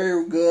that are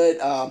very good.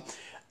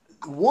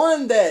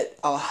 One that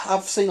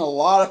I've seen a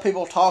lot of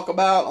people talk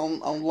about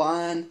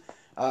online,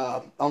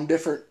 on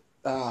different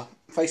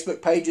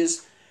Facebook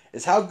pages,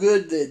 is how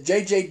good the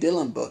J.J.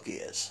 Dillon book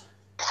is.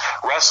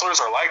 Wrestlers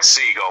are like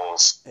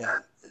seagulls. Yeah,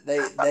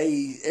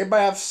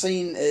 everybody I've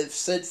seen have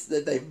said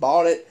that they've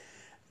bought it.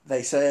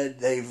 They said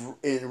they've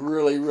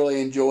really,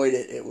 really enjoyed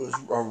it. It was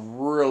a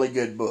really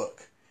good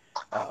book.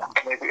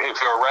 If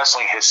you're a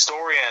wrestling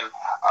historian,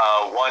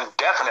 one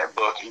definite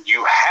book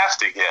you have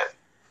to get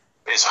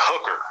is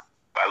Hooker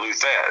by Lou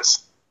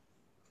Thesz.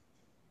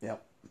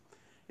 Yep.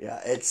 Yeah,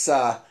 it's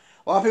a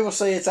lot of people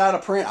say it's out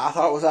of print. I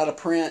thought it was out of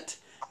print,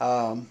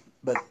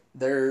 but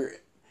they're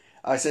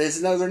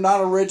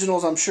not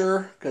originals. I'm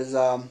sure, because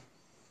I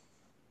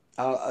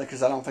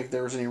don't think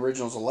there was any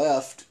originals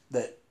left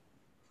that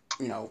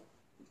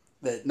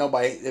that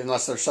nobody,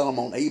 unless they're selling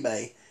them on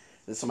eBay,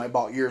 that somebody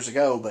bought years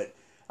ago. But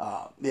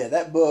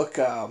that book.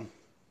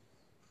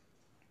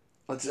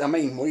 What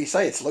do you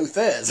say? It's Lou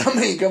Thesz.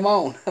 Come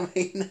on.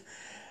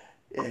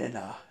 And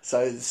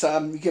so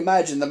you can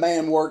imagine the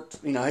man worked.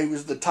 He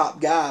was the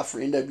top guy for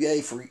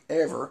NWA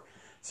forever.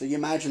 So you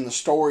imagine the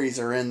stories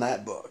are in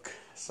that book.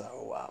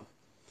 So and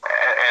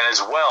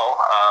as well,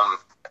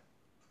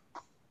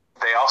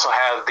 they also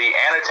have the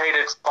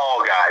annotated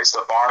Fall Guys,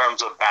 the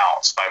Barnums of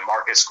Bounce by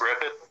Marcus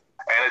Griffith,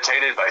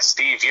 annotated by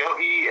Steve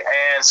Yohe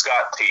and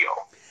Scott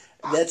Teal.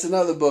 That's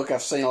another book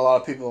I've seen a lot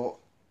of people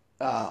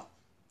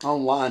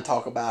online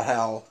talk about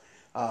how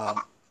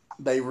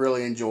they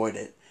really enjoyed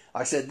it.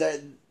 Like I said,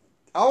 that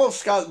all of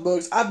Scott's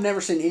books, I've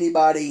never seen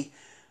anybody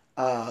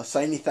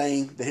say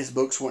anything that his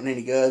books weren't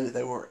any good. That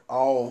they were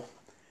all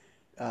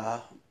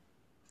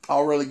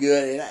really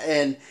good.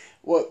 And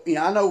what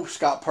I know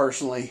Scott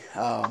personally.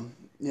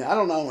 I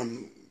don't know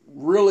him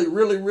really,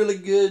 really, really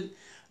good,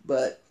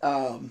 but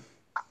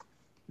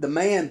the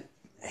man,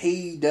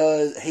 he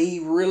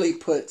really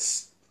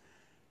puts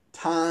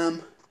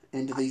time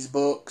into these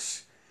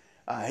books.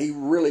 He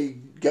really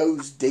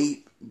goes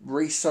deep,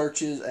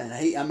 researches, and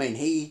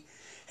he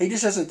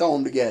just doesn't throw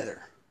them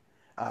together.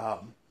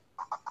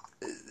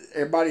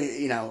 Everybody,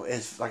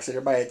 is, like I said,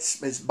 everybody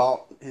has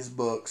bought his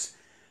books.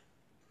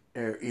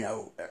 They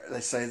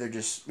say they're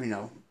just,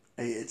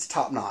 it's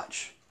top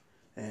notch.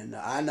 And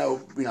I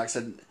know, like I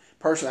said,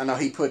 personally, I know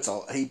he puts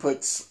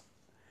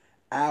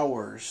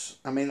hours.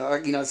 Like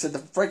I said, the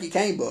Frankie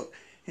Cain book,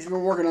 he's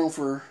been working on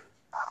for,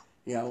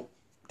 2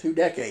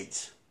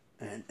 decades.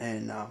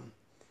 And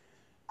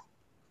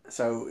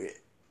so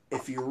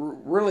if you're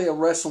really a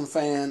wrestling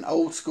fan,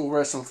 old school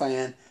wrestling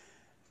fan,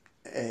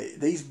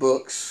 these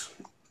books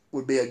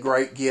would be a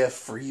great gift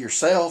for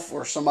yourself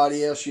or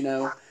somebody else,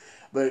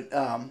 But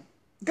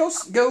go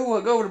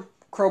to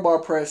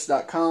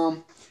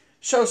crowbarpress.com.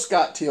 Show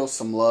Scott Teal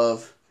some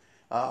love,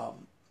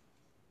 and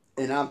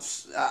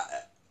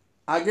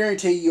I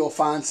guarantee you'll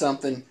find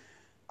something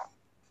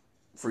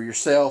for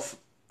yourself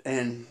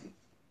and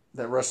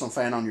that wrestling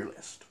fan on your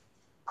list.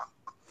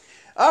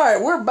 All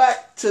right, we're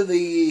back to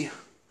the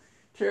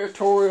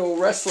Territorial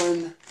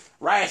Wrestling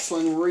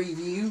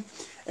review,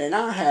 and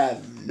I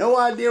have no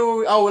idea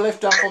where we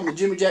left off on the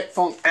Jimmy Jack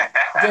Funk,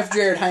 Jeff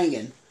Jarrett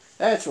hanging.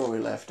 That's where we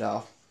left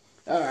off.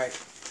 All right.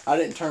 I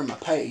didn't turn my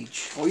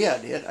page. Oh, yeah, I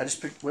did. I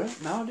just picked... Well,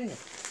 no, I did.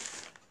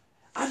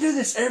 I do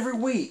this every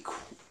week.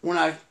 When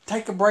I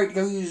take a break to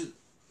go use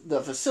the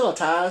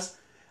Facilitize,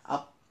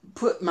 I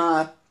put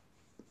my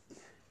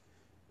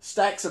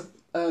stacks of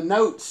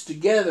notes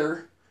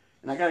together,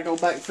 and I got to go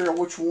back and figure out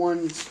which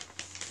ones...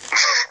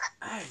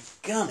 I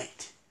gum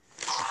it.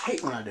 I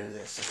hate when I do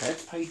this. Okay,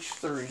 that's page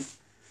 3.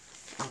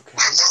 Okay.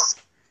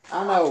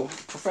 I know,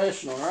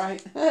 professional,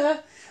 right?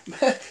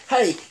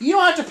 Hey, you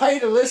don't have to pay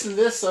to listen to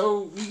this,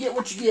 so you get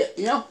what you get,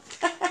 you know?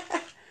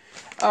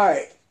 All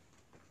right.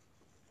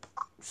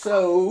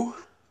 So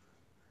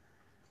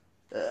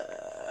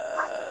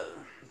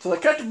they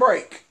cut the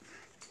break.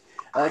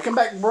 They come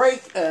back to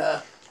break.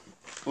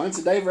 Lance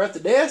and Dave are at the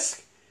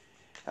desk.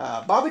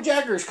 Bobby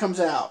Jaggers comes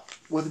out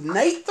with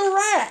Nate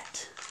the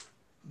Rat.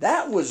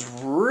 That was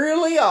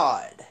really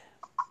odd.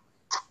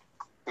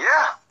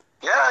 Yeah,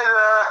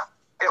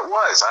 it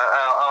was. I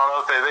don't know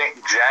if they think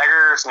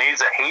Jaggers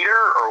needs a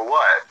heater or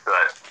what,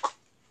 but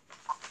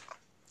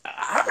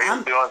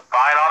he's doing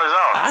fine on his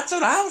own. That's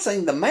what I was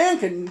saying. The man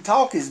can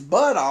talk his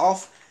butt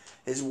off.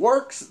 His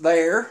work's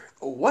there.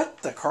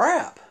 What the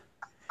crap?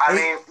 I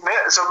mean,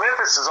 so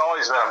Memphis has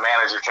always been a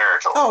manager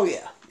territory. Oh,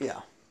 yeah. And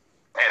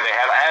they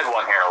haven't had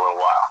one here in a little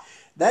while.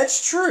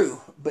 That's true.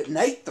 But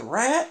Nate the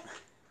Rat?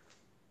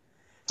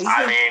 It may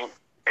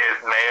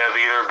have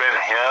either been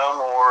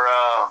him or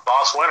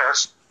Boss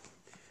Winters.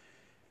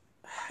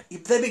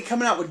 They've been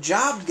coming out with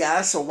job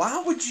guys, so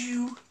why would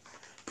you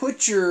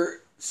put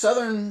your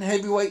Southern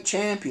heavyweight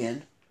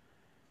champion,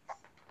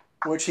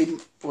 which he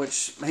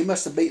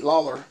must have beat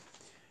Lawler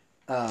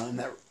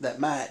in that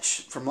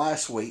match from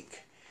last week.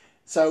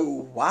 So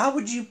why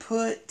would you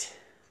put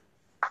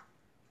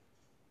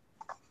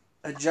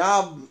a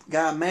job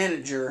guy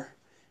manager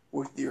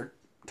with your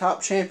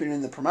top champion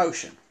in the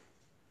promotion?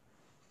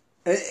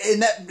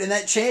 And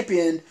that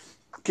champion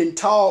can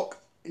talk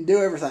and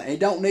do everything. He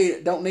don't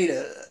need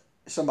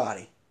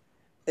somebody.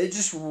 It's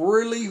just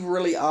really,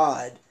 really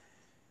odd.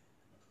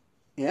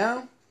 Yeah.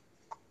 Hey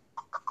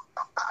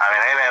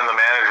man, the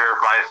manager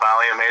might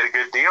finally have made a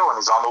good deal and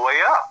he's on the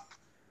way up.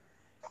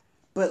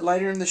 But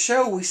later in the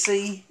show, we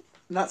see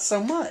not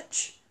so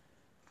much.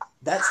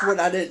 That's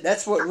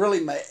what really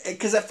made.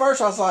 Because at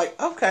first I was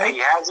like, okay. He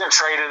hasn't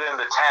traded in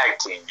the tag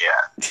team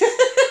yet.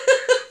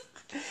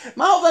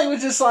 My whole thing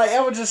was just like,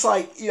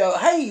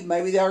 hey,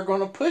 maybe they are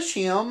going to push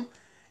him,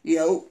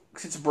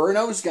 since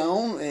Bruno's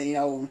gone,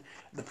 and,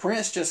 the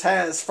Prince just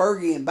has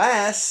Fergie and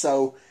Bass,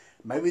 so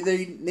maybe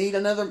they need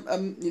another,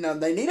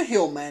 they need a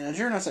heel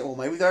manager. And I said, well,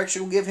 maybe they're actually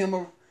going to give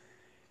him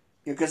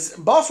because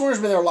Boss Warner's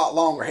been there a lot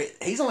longer.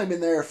 He's only been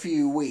there a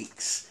few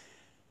weeks.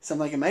 So I'm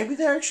thinking maybe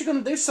they're actually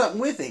going to do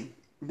something with him.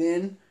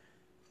 Then,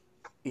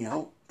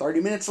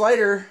 30 minutes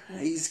later,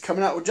 he's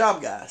coming out with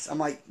job guys. I'm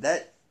like,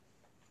 I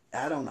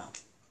don't know.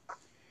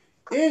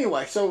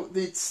 Anyway, so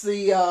it's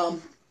the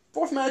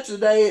fourth match of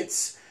the day.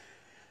 It's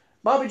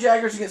Bobby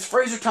Jaggers against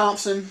Fraser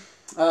Thompson.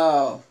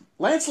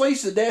 Lance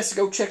leaves the desk to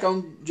go check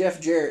on Jeff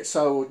Jarrett.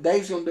 So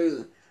Dave's going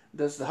to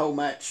does the whole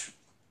match,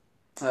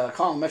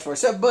 calling the match for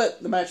himself,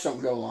 but the match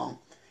don't go long.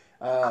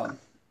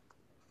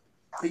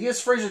 He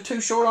gives Fraser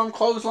 2 short arm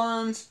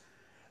clotheslines.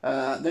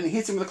 Then he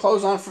hits him with a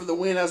clothesline for the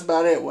win. That's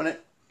about it, wasn't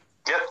it?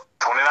 Yep,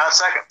 29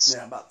 seconds.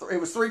 Yeah, it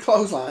was 3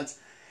 clotheslines.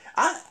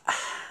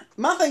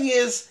 My thing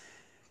is,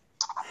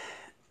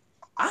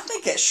 I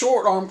think that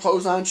short arm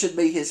clothesline should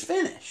be his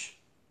finish.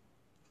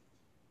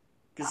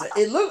 Because I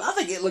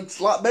think it looks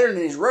a lot better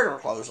than his regular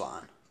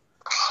clothesline.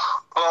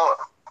 Well,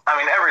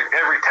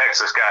 every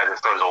Texas guy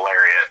just throws a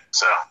lariat,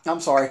 so.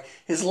 I'm sorry,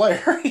 his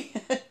lariat.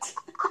 But,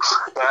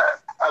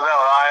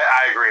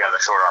 I agree on the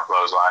short arm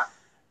clothesline.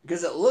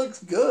 Because it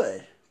looks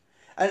good.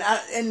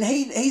 And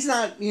he's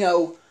not,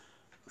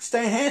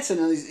 Stan Hansen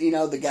and these,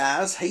 the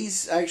guys,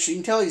 he's actually, you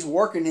can tell he's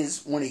working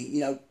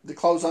the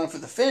clothesline for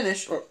the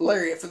finish, or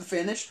lariat for the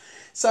finish.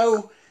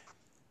 So,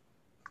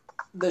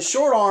 the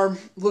short arm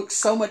looks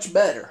so much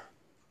better,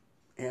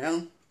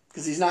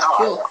 because he's not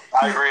killing.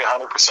 I agree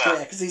 100%.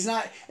 Yeah, because he's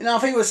not,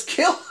 if he was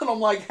killing them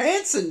like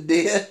Hansen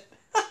did,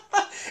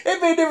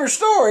 it'd be a different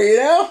story,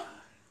 Yeah.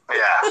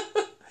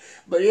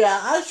 But yeah,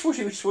 I just wish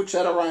he would switch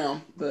that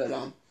around. But,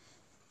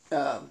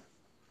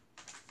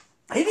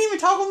 he didn't even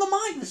talk on the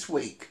mic this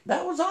week.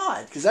 That was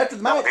odd, because after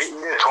the match... 29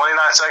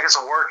 seconds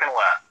of work and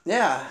left.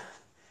 Yeah.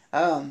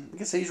 I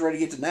guess he's ready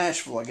to get to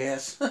Nashville, I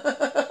guess.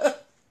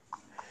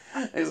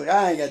 He's like,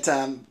 I ain't got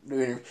time to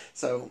do anything.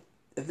 So,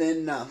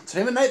 then, so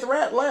him and Nate the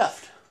Rat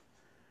left.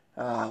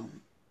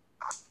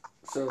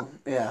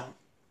 Yeah.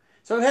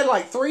 So we had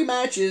like 3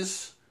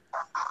 matches,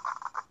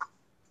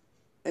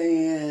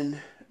 and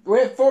we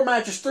had 4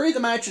 matches. 3 of the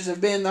matches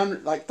have been under,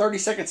 like 30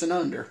 seconds and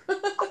under.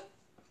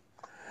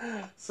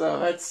 So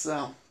that's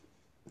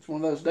it's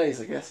one of those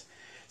days, I guess.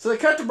 So they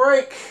cut to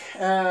break.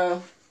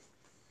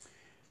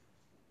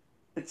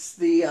 It's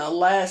the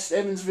last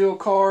Evansville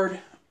card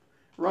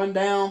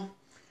rundown.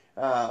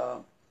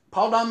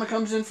 Paul Diamond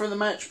comes in for the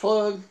match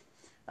plug.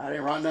 I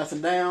didn't write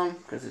nothing down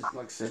because,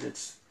 like I said,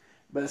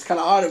 but it's kind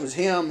of odd. It was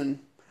him and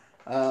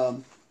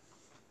no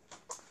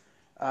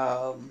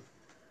Pat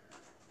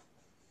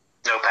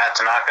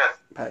Tanaka.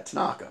 Pat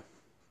Tanaka.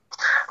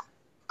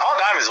 Paul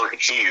Diamond's looking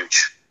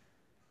huge.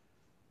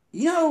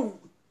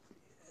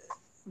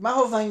 My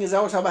whole thing is I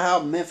always talk about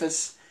how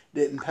Memphis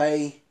didn't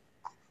pay.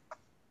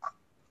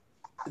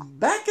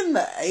 Back in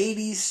the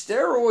 80s,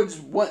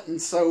 steroids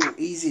wasn't so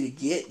easy to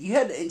get. You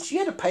had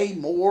to pay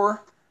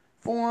more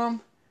for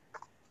them.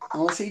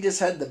 unless he just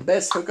had the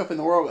best hookup in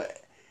the world.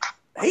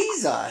 He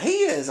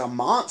is a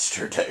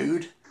monster,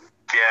 dude.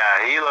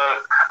 Yeah, he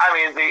looked. I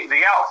mean,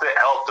 the outfit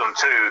helped him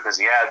too because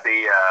he had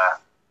the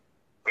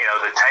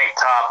the tank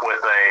top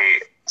with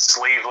a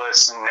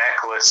sleeveless,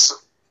 necklace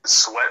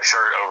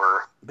sweatshirt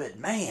over. But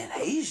man,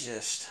 he's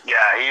just.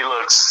 Yeah, he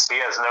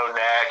has no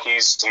neck.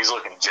 He's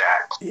looking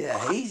jacked.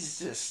 Yeah, he's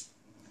just.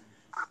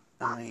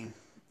 I mean,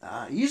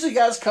 usually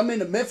guys come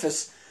into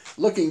Memphis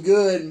looking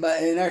good,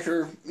 and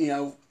after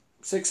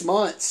 6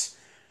 months,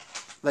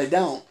 they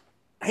don't.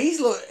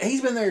 He's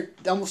been there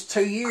almost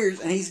 2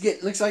 years, and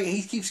looks like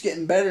he keeps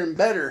getting better and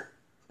better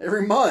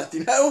every month.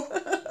 Yeah,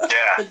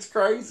 it's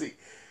crazy.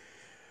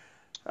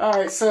 All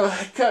right, so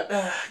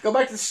go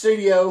back to the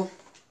studio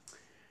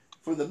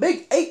for the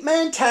big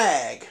 8-man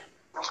tag.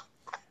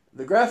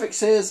 The graphic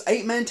says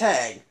 8-man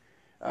tag.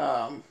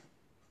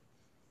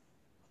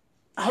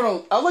 Hold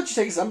on, I'll let you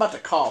take this. I'm about to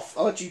cough.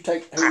 I'll let you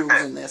take who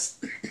was in this.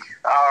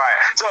 All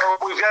right, so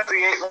we've got the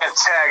 8-man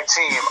tag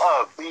team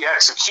of the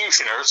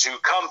Executioners who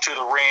come to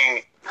the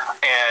ring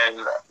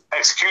in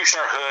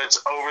Executioner hoods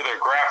over their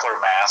grappler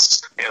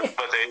masks,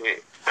 but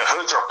the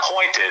hoods are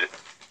pointed,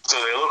 so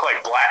they look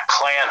like Black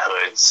Clan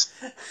hoods.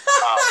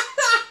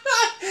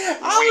 I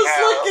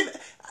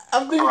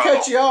didn't mean to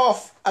cut you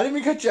off. I didn't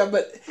mean to cut you off,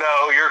 but...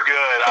 No, you're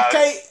good.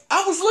 Okay,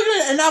 I was looking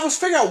at it, and I was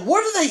figuring out,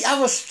 I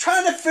was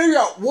trying to figure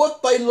out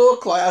what they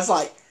look like. I was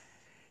like,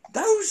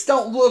 those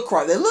don't look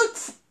right. They look...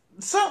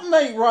 Something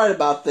ain't right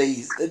about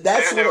these.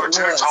 That's they what were it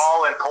too was.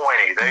 tall and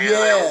pointy. They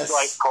look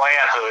like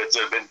Clan hoods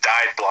that have been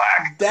dyed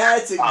black.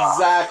 That's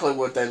exactly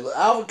what they look.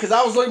 Because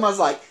I was looking, I was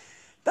like,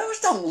 those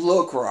don't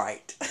look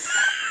right.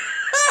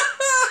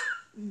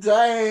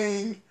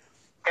 Dang.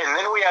 And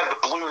then we have the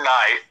Blue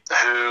Knight,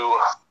 who,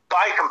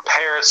 by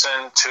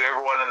comparison to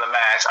everyone in the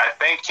match, I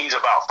think he's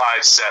about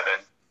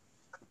 5'7".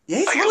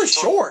 Yeah, he's really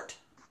short.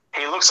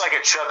 He looks like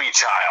a chubby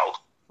child.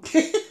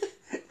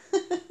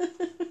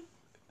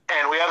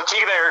 And we have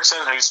Keith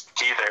Erickson, who's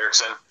Keith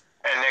Erickson,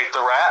 and Nate the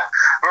Rat,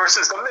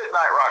 versus the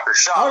Midnight Rocker,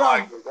 Shawn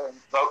Michaels.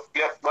 Oh,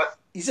 yep, what?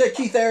 You said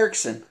Keith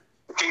Erickson.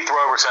 Keith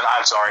Robertson,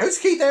 I'm sorry. Who's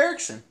Keith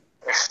Erickson?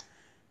 I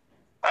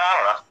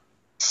don't know.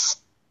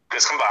 Just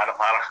combine them.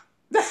 I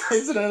don't know.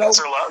 Isn't it That's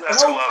her love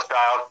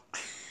child.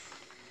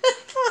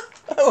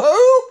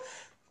 Who?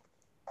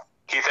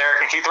 Keith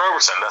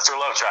Robertson. That's her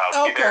love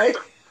child. Okay.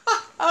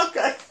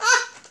 Okay.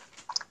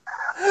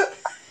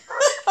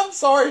 I'm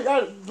sorry.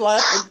 I'm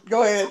laughing.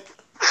 Go ahead.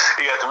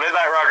 You got the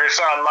Midnight Rockers,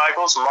 Shawn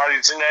Michaels, Marty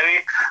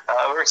Jannetty,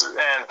 versus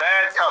and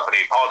Bad Company,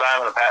 Paul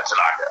Diamond and Pat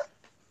Tanaka.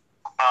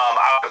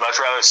 I would much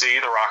rather see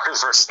the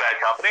Rockers versus Bad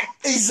Company.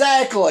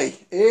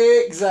 Exactly.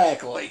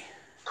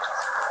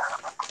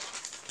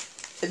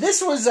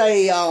 This was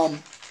a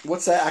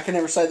what's that? I can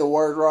never say the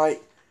word right.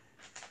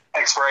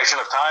 Expiration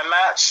of time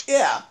match.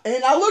 Yeah,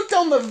 and I looked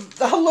at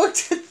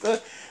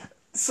the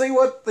see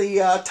what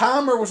the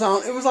timer was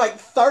on. It was like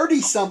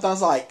 30 something. I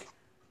was like,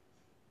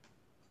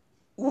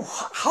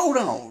 hold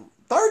on,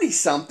 30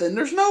 something?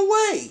 There's no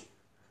way.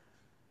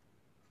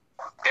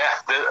 Yeah,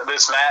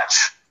 this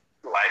match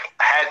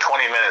had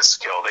 20 minutes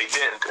to kill. They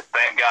didn't,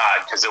 thank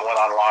God, because it went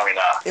on long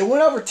enough. It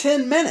went over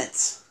 10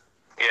 minutes.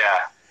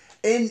 Yeah.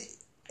 And,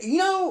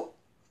 it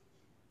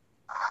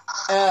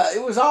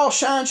was all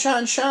shine,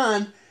 shine,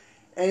 shine.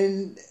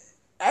 And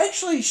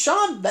actually,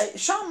 Shawn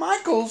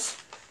Michaels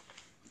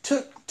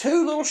took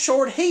 2 little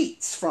short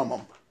heats from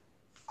him.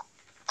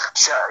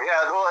 Sure,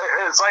 yeah. Well,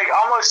 it's like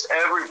almost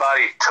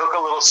everybody took a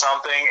little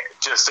something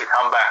just to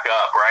come back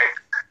up, right?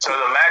 So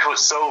the match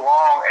was so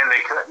long, and they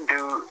couldn't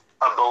do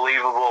a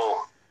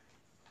believable.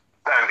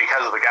 I mean,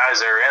 because of the guys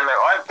that are in there,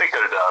 well, they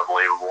could have done a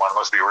believable one.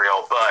 Let's be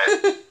real, but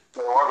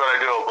they weren't going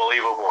to do a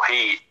believable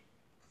heat.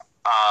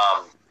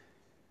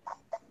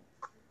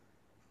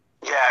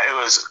 Yeah, it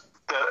was.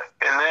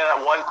 And then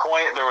at one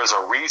point there was a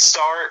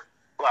restart.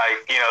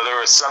 There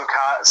was some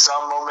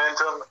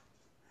momentum.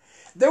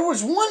 There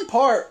was one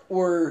part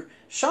where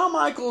Shawn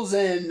Michaels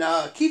and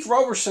Keith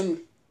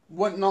Robertson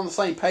wasn't on the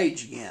same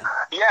page again.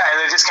 Yeah, and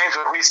it just came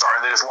to a restart,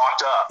 and they just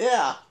locked up.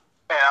 Yeah.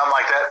 And I'm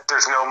like,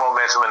 there's no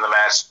momentum in the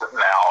match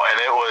now,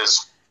 and it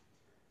was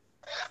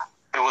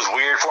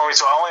weird for me.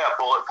 So I only have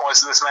bullet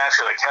points in this match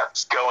because I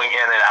kept going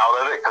in and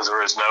out of it because there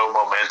was no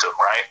momentum,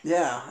 right?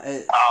 Yeah.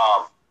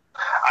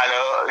 I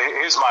know.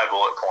 Here's my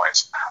bullet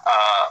points.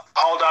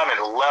 Paul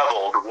Diamond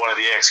leveled one of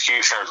the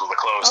Executioners with a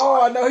clothesline.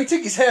 Oh, I know. He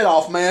took his head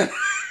off, man.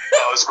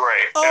 That was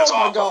great. Oh, it was my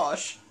awesome.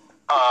 gosh.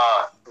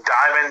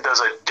 Diamond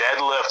does a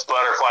deadlift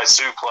butterfly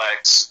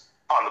suplex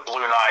on the Blue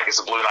Knight because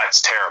the Blue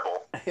Knight's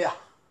terrible. Yeah.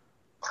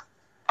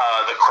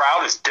 The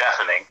crowd is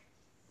deafening.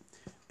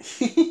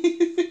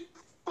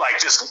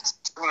 Just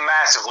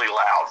massively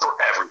loud for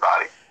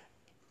everybody.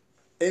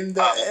 And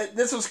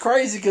this was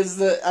crazy because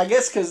the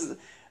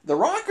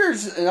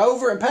Rockers and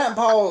Over and Pat and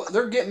Paul,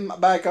 they're getting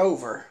back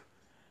over.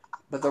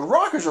 But the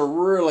Rockers are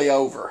really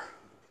over.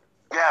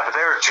 Yeah, but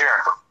they were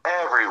cheering for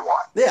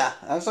everyone. Yeah,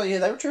 I was like, yeah,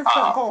 they were cheering for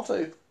Pat and Paul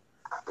too.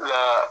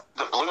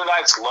 The Blue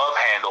Knight's love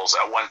handles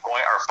at one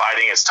point are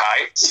fighting his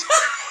tights.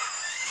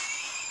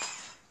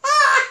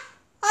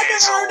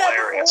 never heard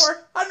that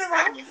before. I never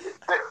heard.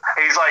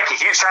 He's like, he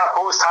keeps trying to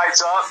pull his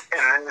tights up,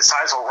 and then his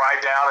tights will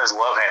ride down, his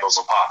love handles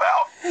will pop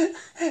out.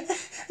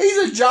 He's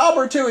a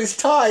jobber to his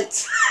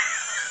tights.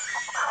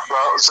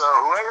 Well, so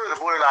whoever the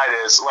Blue Knight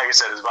is, like I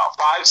said, is about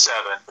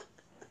 5'7".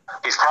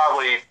 He's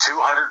probably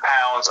 200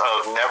 pounds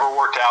of never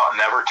worked out,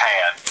 never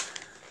tan.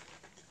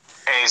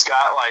 And he's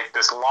got like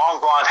this long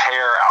blonde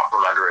hair out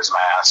from under his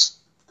mask.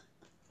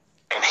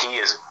 And he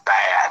is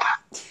bad.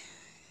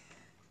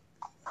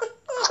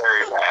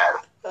 Very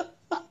bad.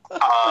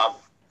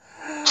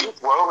 Keith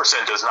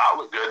Roberson does not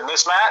look good in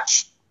this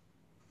match.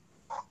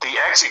 The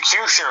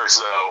Executioners,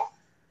 though,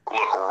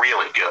 look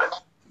really good.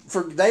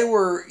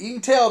 You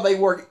can tell they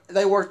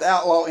worked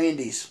Outlaw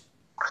Indies.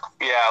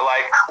 Yeah,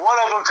 like one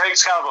of them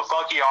takes kind of a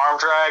funky arm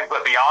drag,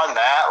 but beyond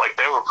that, like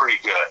they were pretty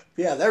good.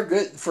 Yeah, they're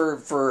good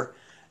for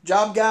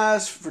job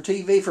guys for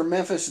TV for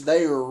Memphis.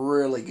 They were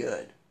really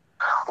good.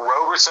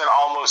 Roberson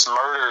almost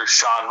murdered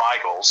Shawn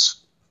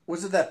Michaels.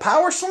 Was it that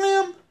power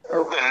slam?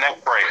 Or the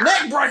neck breaker.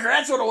 Neck breaker,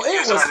 that's what it was.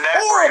 It was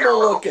horrible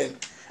looking.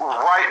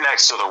 Right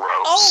next to the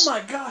ropes. Oh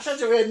my gosh,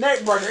 that's a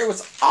neck breaker. It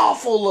was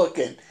awful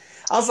looking.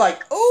 I was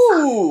like,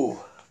 ooh.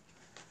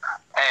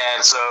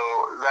 And so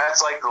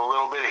that's like the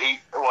little bit of heat,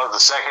 the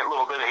second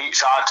little bit of heat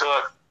Shawn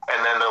took.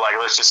 And then they're like,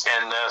 let's just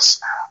end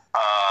this.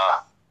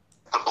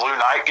 The Blue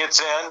Knight gets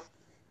in.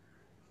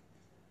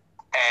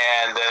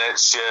 And then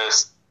it's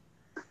just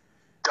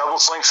double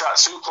slingshot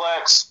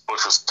suplex,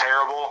 which was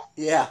terrible.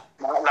 Yeah.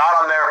 Not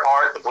on their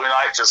part. The Blue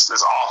Knight just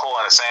is awful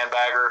and a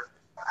sandbagger.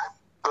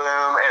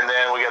 Boom. And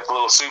then we get the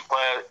little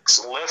suplex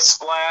lift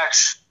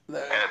splash. And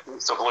it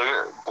puts the Blue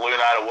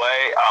Knight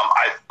away.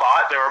 I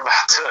thought they were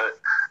about to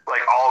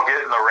like all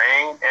get in the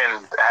ring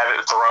and have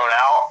it thrown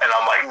out, and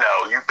I'm like,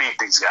 no, you beat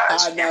these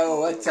guys. I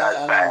know, it's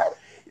bad.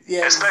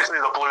 Yeah, especially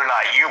the Blue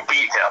Knight, you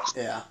beat him.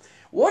 Yeah.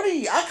 What do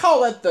you? I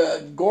call that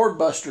the Gourd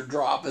Buster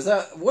drop. Is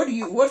that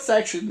what's the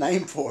actual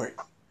name for it?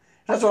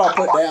 That's what I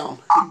put down.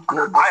 I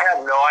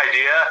have no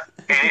idea.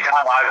 Anytime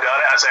I've done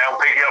it, I say I'll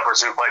pick you up for a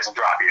suplex and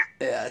drop you.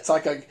 Yeah, it's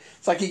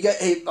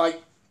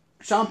like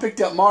Shawn picked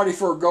up Marty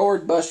for a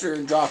Gourd Buster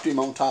and dropped him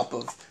on top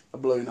of the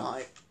Blue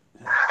Knight.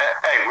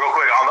 Hey, real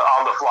quick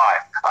on the fly.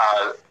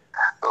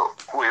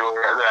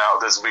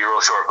 This will be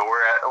real short, but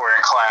we're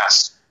in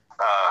class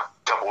a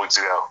couple weeks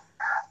ago,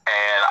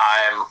 and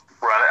I'm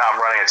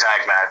running a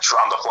tag match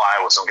on the fly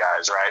with some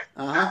guys, right?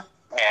 Uh-huh.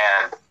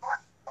 And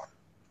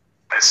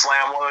I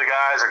slam one of the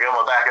guys or give him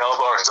a back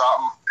elbow or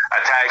something. I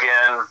tag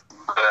in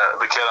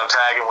the kid I'm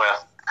tagging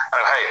with. I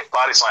go, hey,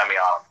 body slam me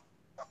on him.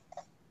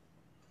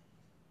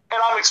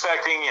 And I'm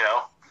expecting,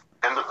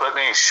 him to put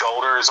me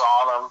shoulders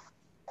on him.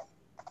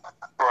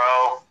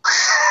 Bro,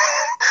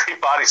 he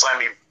body slammed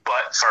me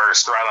butt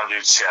first right on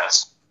dude's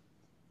chest.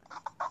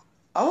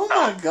 Oh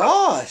my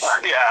gosh.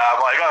 Yeah,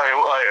 I'm like,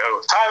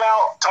 time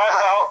out.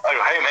 I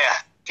go, hey man,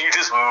 you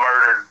just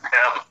murdered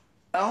him.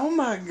 Oh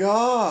my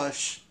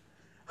gosh.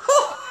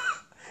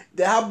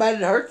 How bad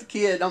did it hurt the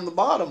kid on the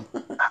bottom?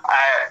 Not bad.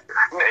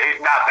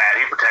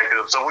 He protected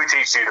him. So we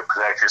teach you to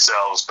protect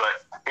yourselves,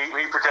 but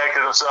he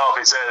protected himself.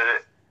 He said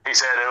it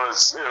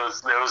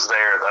was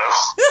there though.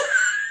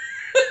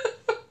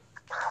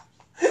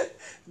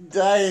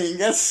 Dang,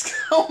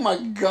 oh my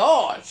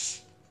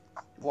gosh.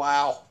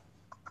 Wow.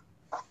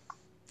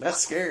 That's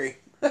scary.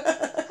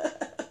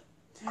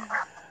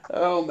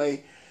 Oh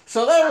me.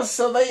 So that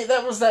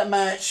was that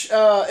match.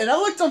 And I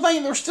looked on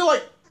thinking there was still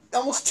like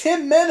almost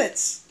 10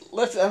 minutes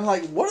left. I'm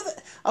like, what are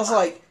they? I was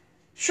like,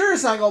 sure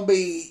it's not gonna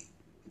be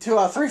 2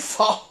 out of 3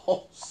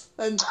 falls.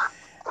 And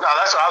no,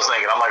 that's what I was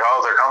thinking. I'm like,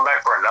 they're coming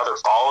back for another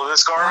fall of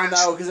this garbage? I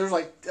know, because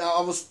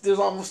there's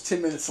almost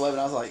 10 minutes left, and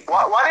I was like...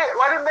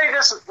 Why didn't they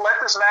just let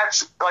this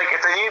match, like,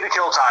 if they needed to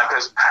kill time,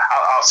 because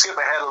I'll skip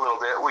ahead a little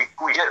bit,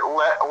 we get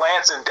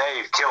Lance and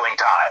Dave killing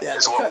time,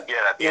 is what we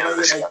get at the end of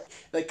the show.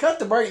 They cut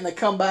the break, and they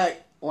come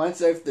back,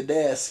 Lance over the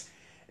desk,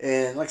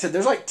 and like I said,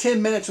 there's like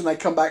 10 minutes when they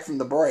come back from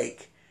the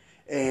break,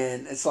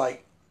 and it's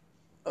like,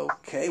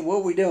 okay, what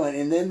are we doing?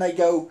 And then they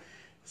go...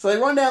 So they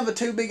run down the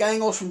 2 big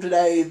angles from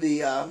today,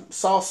 the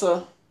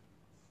salsa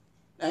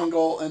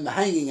angle and the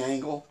hanging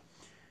angle.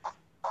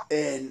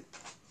 And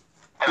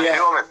they do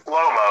them in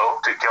slow-mo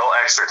to kill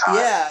extra time.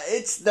 Yeah,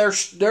 they're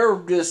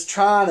just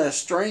trying to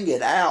string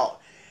it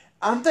out.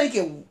 I'm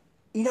thinking,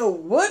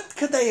 what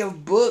could they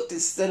have booked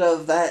instead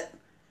of that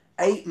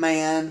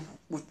 8-man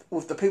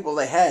with the people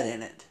they had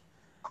in it?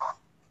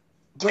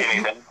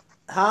 Anything.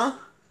 Huh?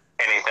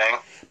 Anything.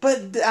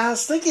 But I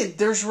was thinking,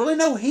 there's really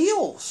no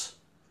heels.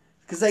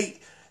 Because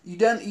you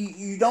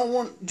don't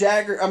want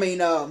Jagger. I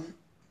mean,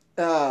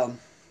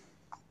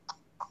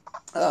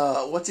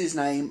 what's his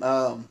name?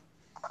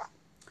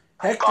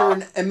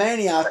 Hector and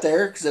Manny out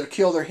there because it'll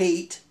kill their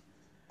heat.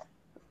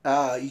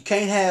 You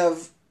can't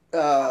have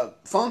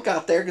Funk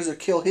out there because it'll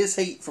kill his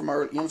heat from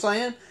early. You know what I'm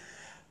saying?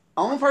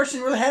 Only person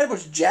who really had it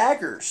was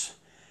Jaggers.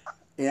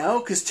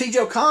 Because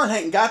T.J. Khan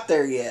hadn't got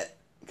there yet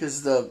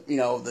because the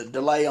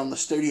delay on the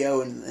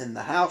studio and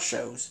the house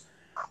shows.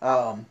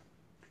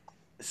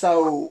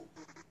 So.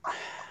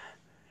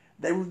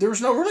 There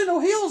was really no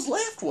heels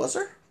left, was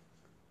there?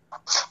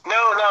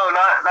 No,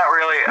 not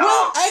really.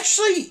 Well,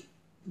 actually,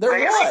 there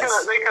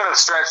was. They could have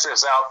stretched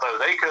this out though.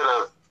 They could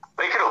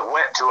have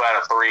went 2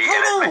 out of 3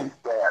 Hold and on. it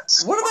made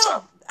sense. What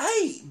about,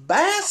 hey,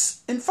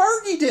 Bass and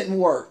Fergie didn't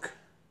work.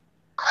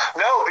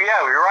 No,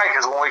 yeah, you're right,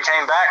 because when we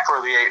came back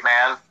for the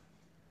 8-man,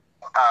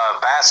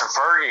 Bass and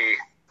Fergie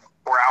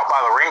were out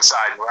by the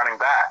ringside and running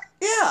back.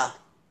 Yeah.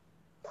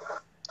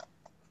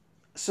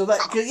 So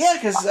that,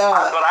 because... but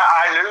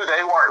I knew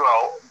they weren't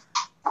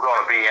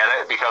going to be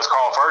in it because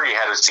Carl Fergie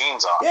had his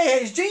jeans on. Yeah, he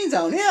had his jeans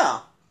on,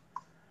 yeah.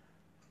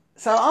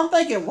 So I'm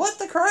thinking, what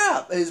the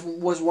crap?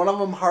 Was one of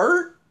them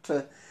hurt?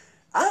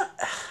 I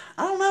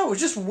don't know. It was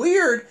just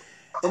weird.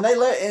 And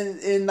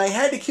they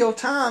had to kill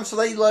time, so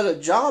they let a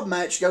job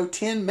match go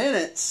 10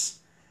 minutes.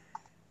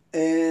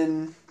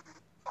 And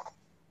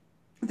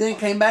then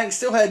came back and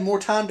still had more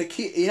time to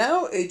kill. You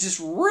know, it's just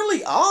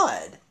really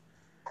odd.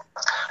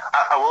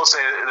 I will say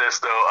this,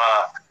 though.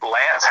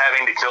 Lance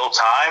having to kill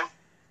time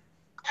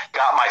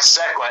got my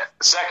second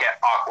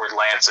awkward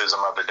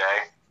Lanceism of the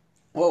day.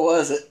 What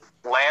was it?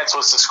 Lance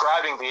was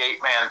describing the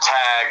 8-man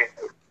tag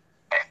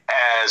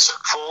as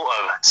full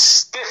of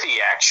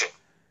stiffy action.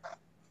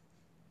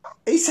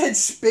 He said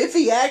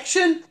spiffy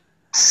action?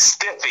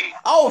 Stiffy.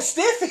 Oh,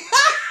 stiffy.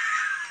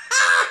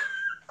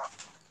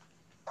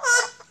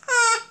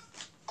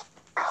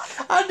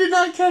 I did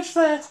not catch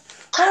that.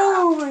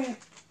 Oh, man.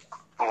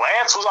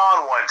 Lance was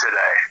on one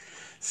today.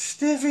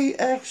 Stiffy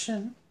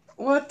action.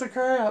 What the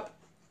crap?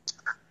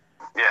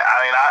 Yeah,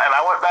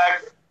 I went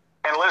back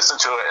and listened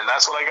to it, and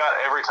that's what I got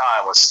every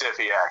time was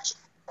stiffy action.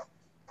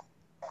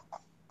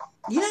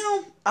 You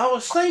know, I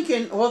was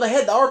thinking, well, they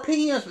had the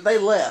RPMs, but they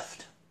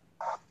left.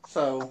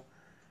 So,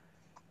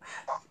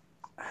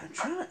 I'm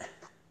trying.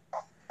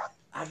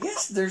 I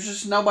guess there's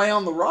just nobody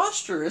on the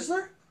roster, is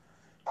there?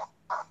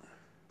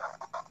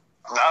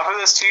 Not for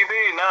this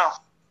TV, no.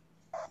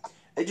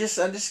 I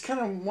just kind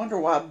of wonder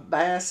why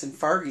Bass and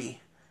Fergie.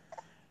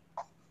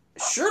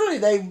 Surely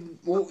there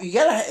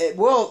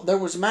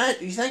was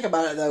match. You think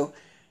about it though.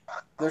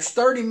 There's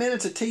 30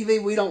 minutes of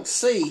TV we don't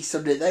see.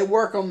 So did they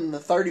work on the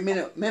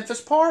 30-minute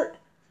Memphis part?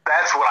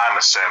 That's what I'm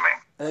assuming.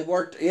 They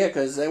worked,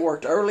 because they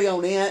worked early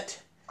on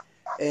it,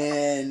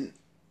 and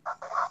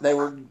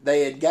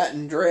they had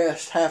gotten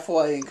dressed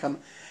halfway and come.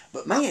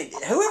 But man,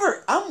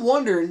 I'm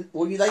wondering.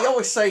 Well, they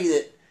always say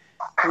that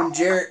when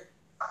Jarrett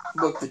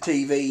booked the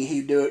TV,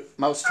 he'd do it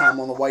most of the time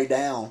on the way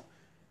down.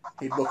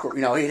 He'd book,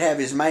 he'd have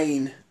his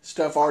main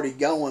stuff already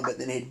going, but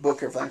then he'd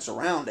book everything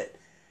around it.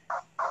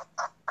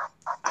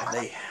 I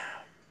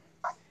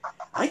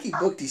think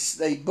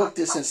they booked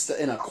this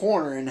in a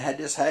corner and had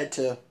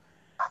to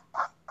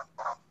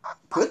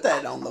put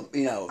that on the,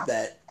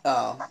 that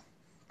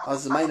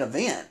was the main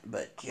event.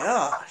 But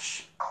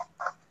gosh.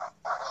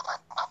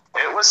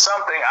 It was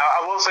something.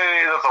 I will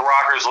say that the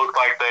Rockers look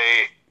like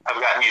they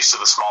have gotten used to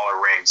the smaller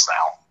rings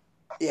now.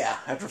 Yeah,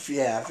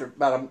 after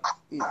about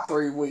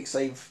 3 weeks,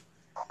 I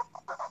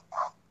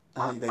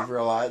think they've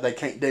realized they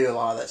can't do a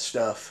lot of that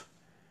stuff.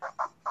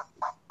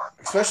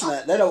 Especially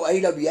that old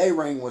AWA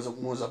ring was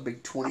a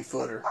big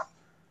 20-footer.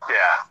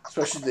 Yeah.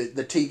 Especially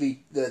the TV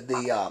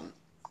the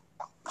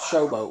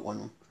Showboat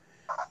one,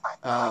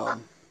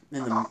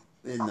 in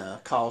the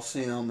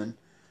Coliseum, and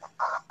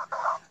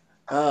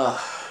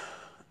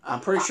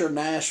I'm pretty sure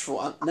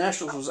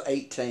Nashville's was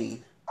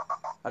 18,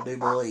 I do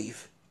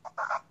believe.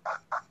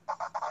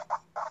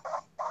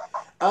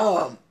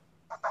 Do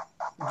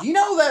you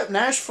know that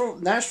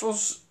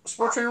Nashville's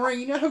sports ring?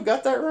 You know who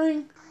got that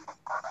ring?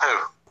 Who?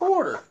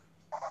 Porter.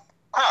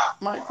 Huh.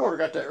 Mike Porter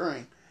got that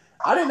ring.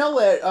 I didn't know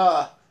that.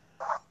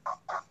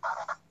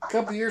 A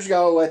couple years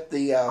ago at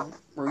the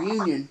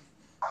reunion,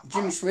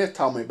 Jimmy Smith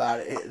told me about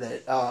it.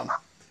 That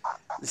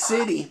the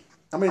state,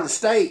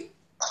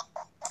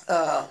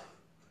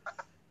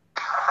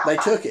 they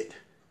took it.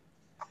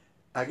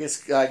 I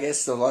guess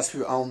the last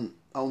people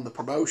on the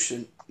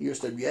promotion,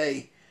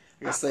 USWA,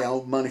 I guess they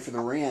owed money for the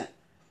rent,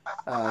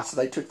 so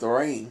they took the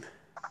ring.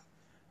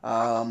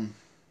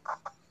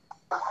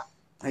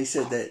 He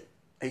said that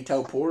he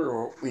told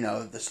Porter,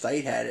 the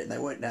state had it, and they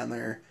went down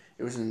there.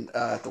 It was in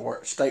at the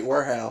state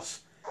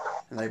warehouse,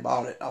 and they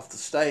bought it off the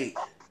state.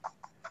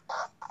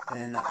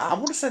 And I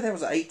want to say that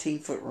was an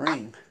 18-foot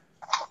ring.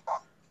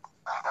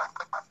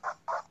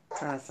 I'm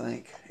trying to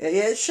think. Yeah,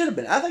 it should have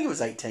been. I think it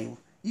was 18.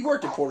 You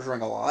worked at Porter's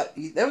ring a lot.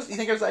 You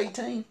think it was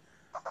 18?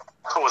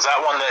 Was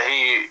that one that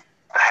he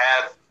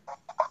had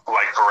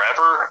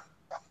forever?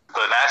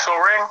 The Nashville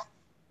ring?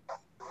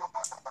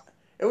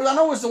 I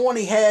know it was the one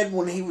he had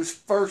when he was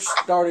first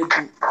started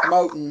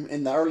promoting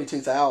in the early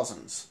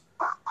 2000s.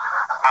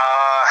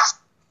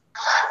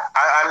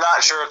 I'm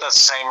not sure if that's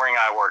the same ring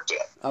I worked in.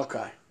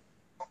 Okay.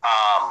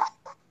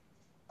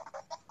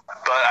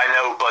 But I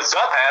know Buzz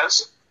Up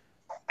has,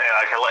 and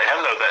I can let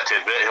him know that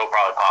tidbit. He'll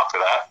probably pop for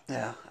that.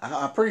 Yeah,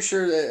 I'm pretty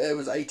sure that it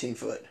was 18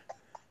 foot.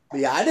 But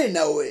yeah, I didn't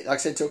know it, like I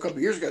said, until a couple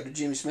years ago that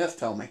Jimmy Smith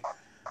told me.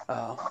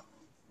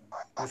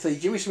 See,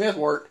 Jimmy Smith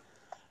worked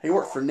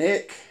for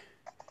Nick,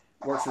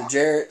 worked for the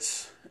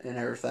Jarretts and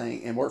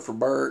everything, and worked for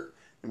Bert,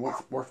 and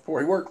worked for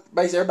Porter. He worked,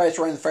 basically everybody that's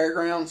around the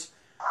fairgrounds,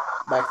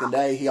 back in the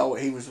day, he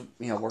was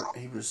he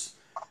was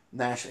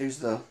national. He was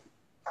the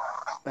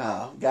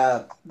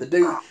guy, the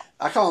dude.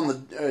 I call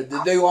him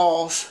the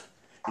do-alls.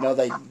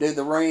 They do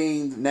the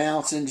ring,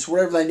 announcing, just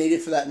whatever they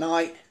needed for that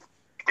night.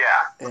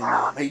 Yeah.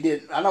 And he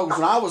did. I know, because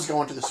when I was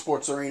going to the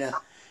sports arena,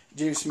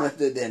 Jimmy Smith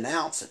did the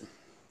announcing,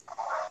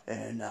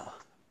 and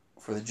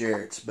for the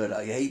Jarretts.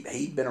 But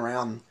he'd been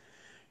around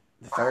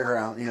the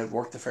fairground,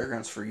 worked the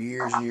fairgrounds for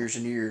years and years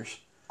and years.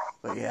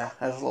 But yeah,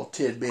 that's a little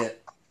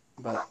tidbit.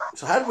 But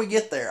so how did we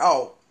get there?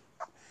 Oh,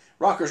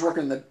 Rocker's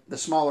working the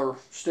smaller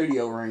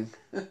studio ring.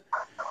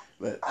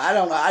 But I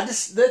don't know. I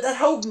just that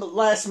whole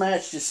last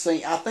match just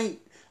seemed. I think,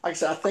 like I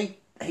said, I think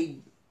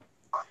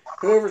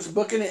whoever's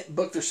booking it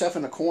booked herself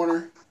in a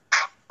corner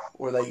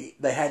where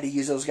they had to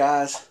use those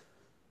guys.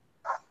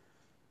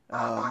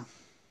 Like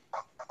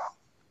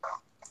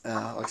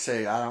I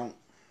say, I don't.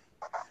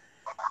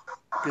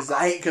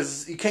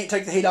 Because you can't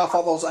take the heat off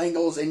all those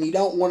angles, and you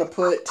don't want to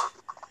put.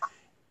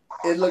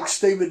 It looks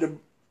stupid to.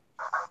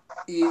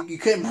 You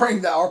couldn't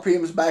bring the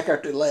RPMs back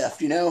after they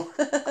left,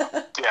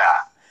 Yeah.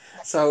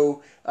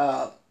 So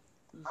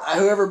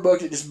whoever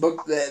booked it just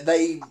booked that.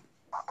 They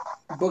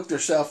booked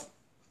themselves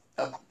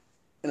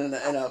in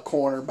a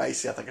corner.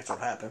 Basically, I think that's what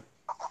happened.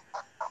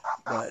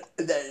 But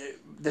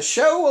the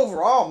show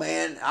overall,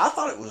 man, I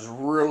thought it was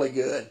really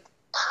good.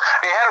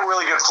 It had a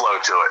really good flow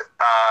to it.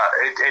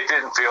 It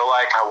didn't feel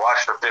like I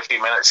watched a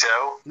 50-minute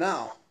show.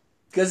 No.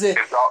 Because it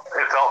felt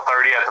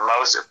 30 at the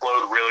most. It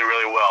flowed really,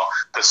 really well.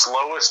 The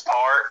slowest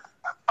part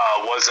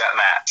was that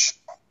match.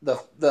 The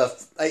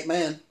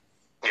 8-man?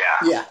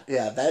 Yeah.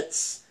 Yeah.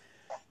 That's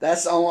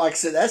the only, like I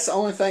said, that's the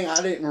only thing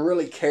I didn't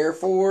really care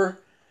for.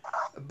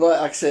 But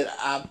like I said,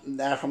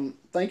 if I'm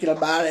thinking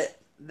about it,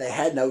 they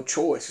had no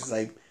choice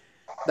because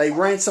they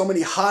ran so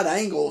many hot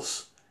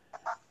angles.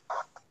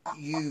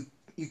 You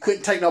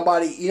couldn't take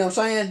nobody. You know what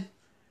I'm saying?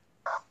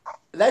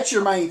 That's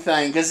your main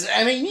thing. Because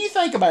I mean, you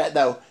think about it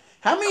though.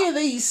 How many of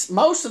these?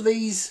 Most of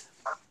these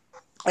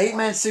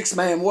 8-man,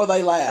 6-man, will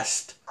they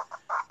last?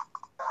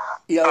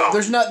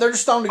 There's not. They're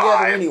just thrown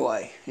together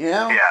anyway.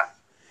 Yeah.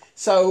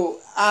 So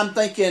I'm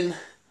thinking,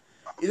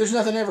 there's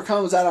nothing ever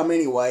comes out of them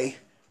anyway,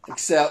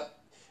 except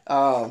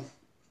you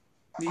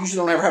usually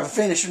don't ever have a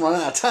finish and run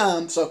out of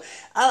time. So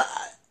like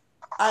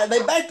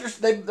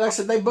I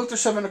said, they booked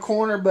themselves in a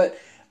corner, but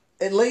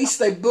at least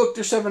they booked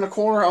themselves in a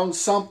corner on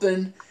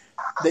something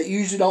that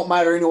usually don't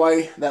matter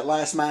anyway. That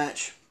last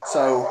match.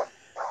 So,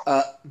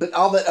 but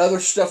all that other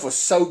stuff was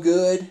so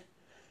good.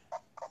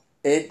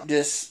 It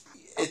just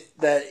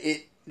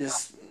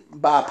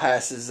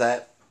bypasses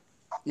that,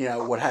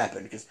 what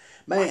happened. Because,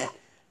 man,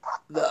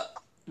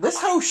 this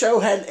whole show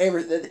had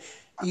everything.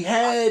 You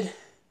had,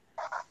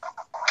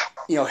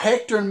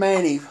 Hector and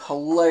Manny,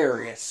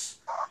 hilarious.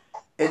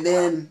 And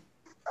then,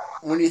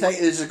 when you think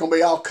this is going to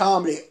be all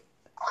comedy,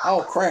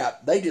 oh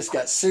crap, they just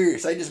got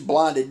serious. They just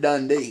blinded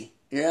Dundee,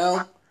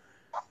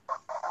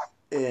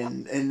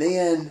 And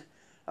then,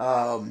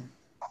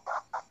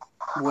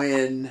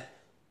 when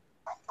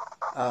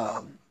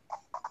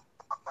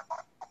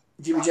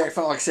Jimmy Jack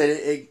felt, like I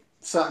said,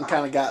 something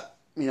kind of got,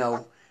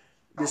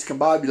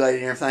 discombobulated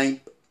and everything,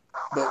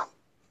 but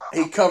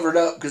he covered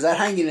up, because that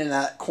hanging in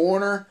that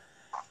corner,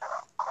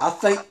 I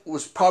think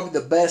was probably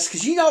the best,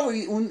 because you ever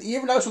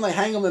notice when they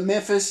hang them in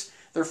Memphis,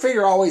 their feet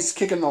are always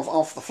kicking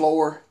off the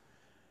floor.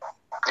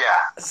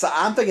 Yeah. So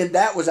I'm thinking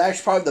that was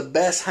actually probably the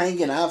best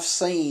hanging I've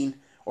seen,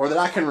 or that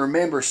I can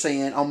remember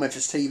seeing on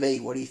Memphis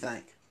TV. What do you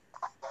think?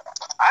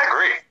 I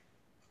agree.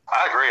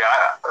 I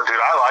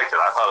liked it.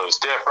 I thought it was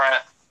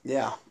different.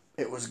 Yeah,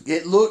 it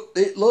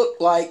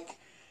looked like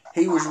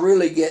he was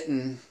really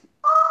getting,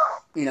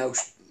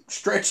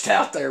 stretched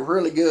out there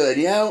really good.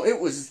 It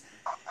was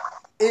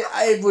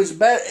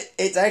better.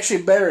 It's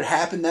actually better it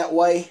happened that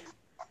way,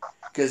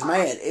 because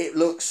man, it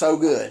looked so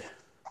good.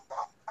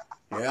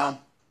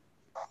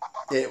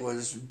 It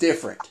was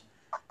different.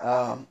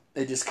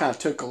 It just kind of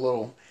took a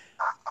little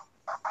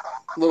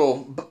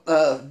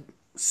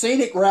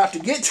scenic route to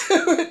get to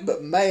it,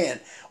 but man,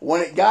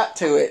 when it got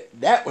to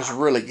it, that was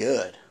really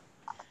good.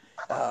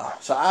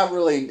 So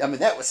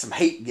that was some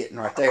heat getting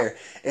right there.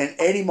 And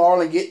Eddie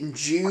Marlin getting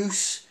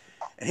juice,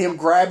 and him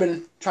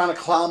grabbing, trying to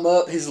climb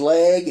up his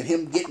leg, and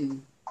him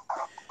getting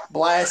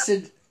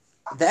blasted.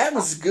 That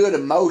was good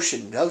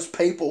emotion. Those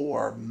people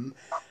were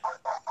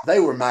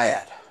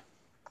mad.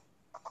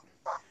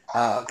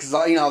 Because,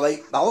 all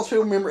those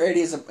people remember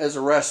Eddie as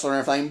a wrestler and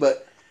everything,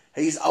 but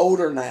he's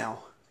older now,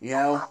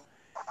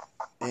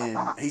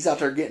 and he's out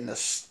there getting the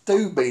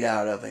stew beat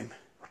out of him.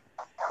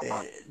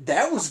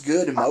 That was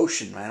good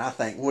emotion, man, I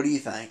think. What do you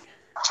think?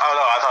 Oh, no,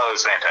 I thought it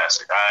was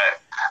fantastic.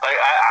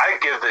 I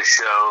give this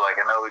show, I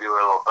know we do a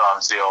little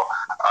thumbs deal.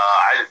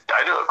 I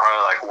do it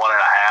probably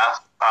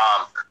 1.5.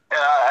 And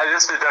I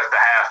just deduct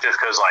the half just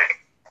because,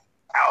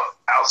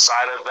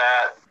 outside of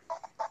that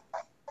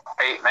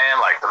 8-man,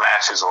 the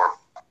matches were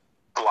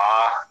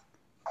blah.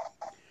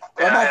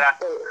 And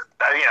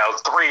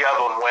three of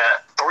them went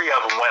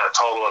a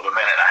total of 1.5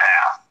 minutes.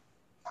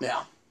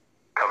 Yeah.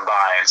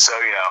 Combined. So,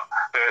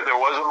 there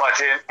wasn't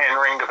much in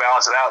ring to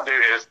balance it out,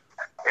 dude.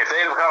 If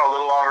they'd have gone a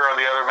little longer on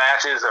the other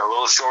matches and a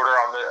little shorter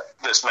on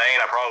this main,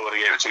 I probably would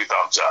have gave it 2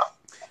 thumbs up.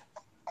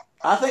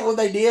 I think what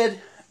they did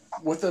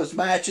with those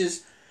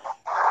matches,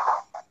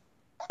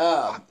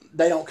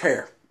 they don't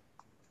care.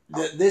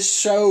 This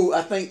show,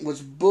 I think,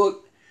 was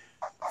booked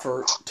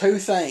for 2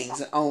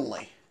 things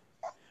only.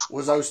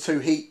 Was those 2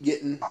 heat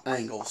getting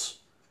angles.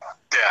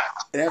 Yeah.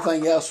 And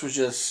everything else was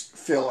just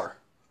filler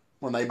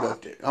when they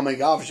booked it. I mean,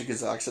 obviously,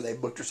 because like I said, they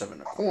booked herself in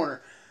the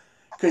corner.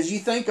 Because you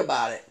think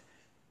about it,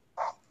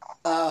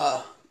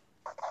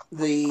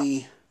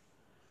 the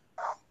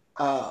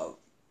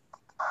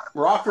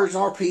Rockers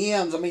and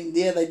RPMs, I mean,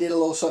 yeah, they did a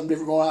little something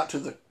different going out to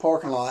the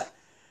parking lot.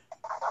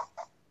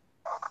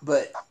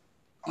 But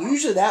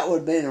usually that would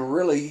have been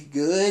really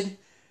good.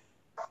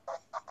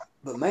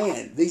 But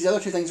man, these other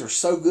 2 things are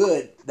so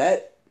good,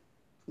 that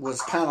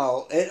was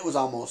it was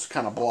almost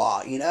kind of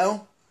blah, you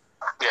know?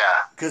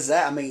 Yeah. Because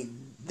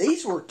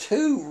these were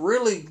 2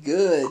 really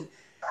good,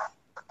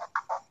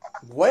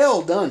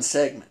 well done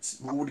segments.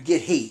 Would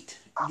get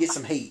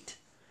some heat,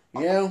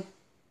 you know?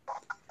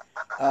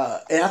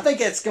 And I think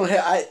that's going to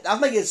help. I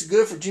think it's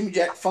good for Jimmy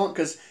Jack Funk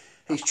because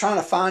he's trying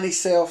to find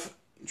himself,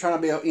 trying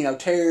to be,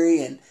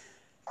 Terry, and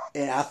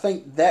I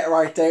think that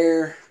right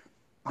there,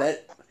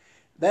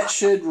 that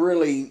should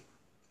really,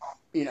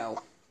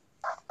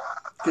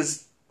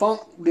 because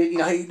Funk did,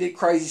 he did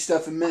crazy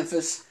stuff in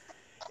Memphis,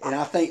 and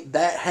I think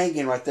that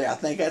hanging right there, I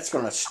think that's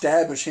going to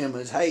establish him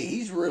as, hey,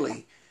 he's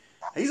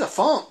a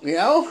Funk,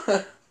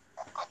 even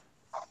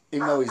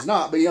though he's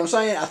not. But you know what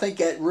I'm saying? I think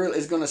that really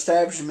is going to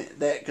establish him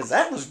that, because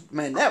that was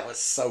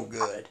so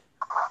good.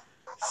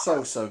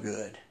 So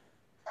good.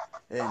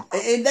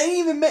 And they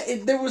even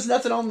there was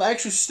nothing on the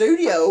actual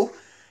studio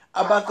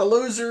about the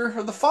loser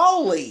of the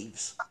fall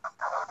leaves.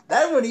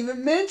 That wasn't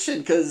even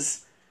mentioned,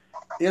 because,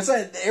 you know what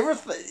I'm saying?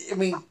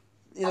 Everything,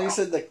 you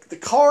said the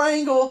car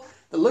angle,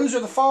 the loser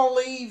of the fall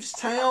leaves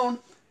town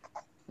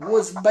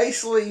was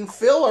basically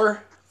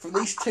filler for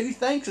these 2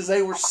 things, because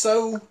they were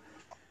so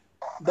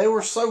good,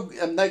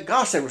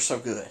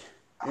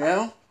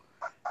 Yeah,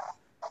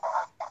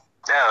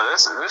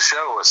 this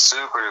show was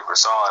super duper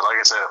solid. Like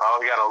I said, if I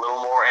would have got a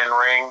little more in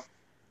ring,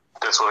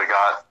 this would have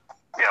got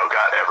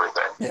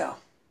everything. Yeah,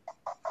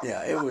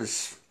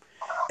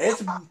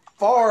 it's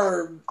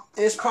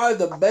probably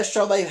the best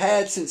show they've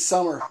had since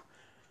summer.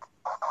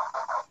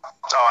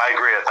 Oh, I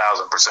agree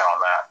 1,000%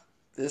 on that.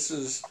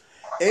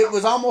 It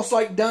was almost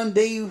like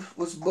Dundee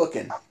was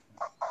booking.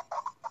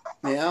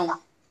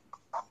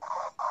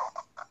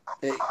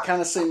 It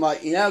kind of seemed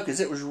like, because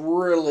it was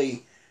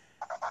really...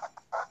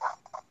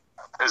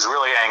 It's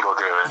really angle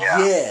driven, yeah.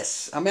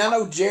 Yes. I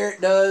know Jarrett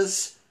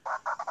does.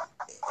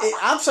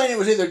 I'm saying it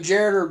was either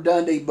Jarrett or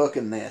Dundee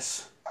booking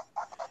this.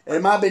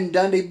 It might have been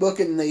Dundee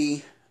booking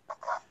the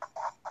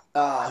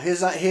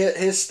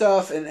his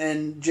stuff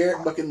and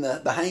Jarrett booking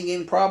the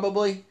hanging,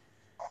 probably.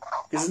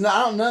 Because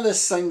none of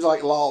this seems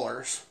like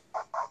Lawler's.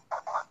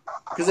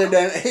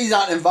 Because he's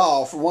not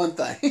involved, for one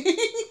thing.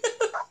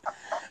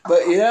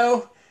 But,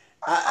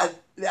 I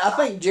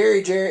think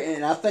Jarrett,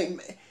 and I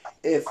think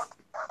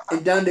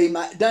Dundee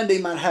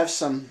might have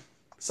some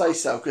say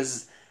so,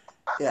 because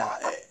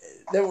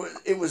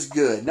it was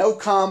good. No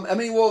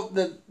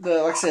the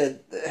like I said,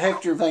 the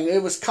Hector thing,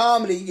 it was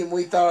comedy, and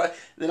we thought,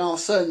 then all of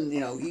a sudden,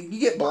 you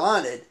get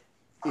blinded,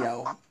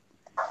 by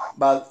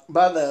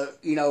the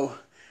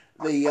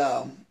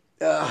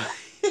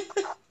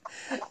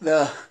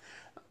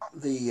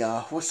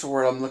the what's the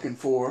word I'm looking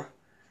for?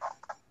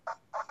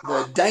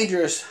 The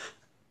dangerous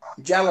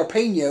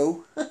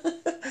jalapeno. But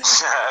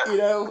you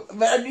know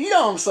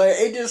what I'm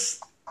saying?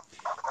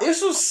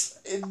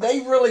 They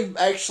really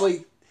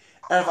actually,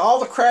 out of all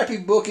the crappy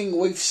booking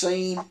we've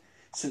seen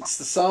since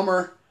the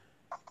summer,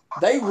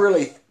 they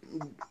really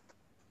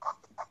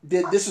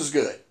did, this was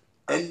good.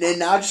 And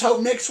then I just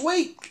hope next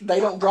week they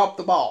don't drop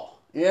the ball.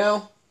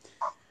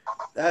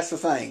 That's the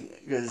thing.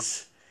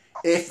 Because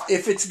if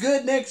it's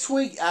good next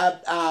week,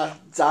 I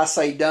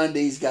say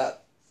Dundee's got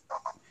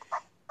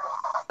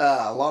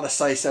a lot of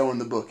say-so in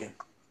the booking.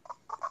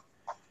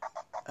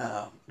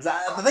 I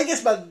think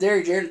it's about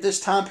Derek Jarrett at this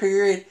time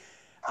period.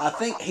 I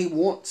think he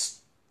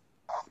wants,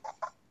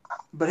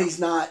 but he's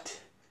not.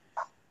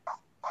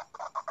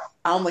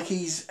 I don't think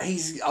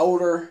he's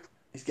older.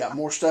 He's got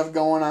more stuff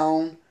going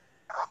on.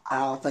 I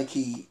don't think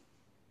he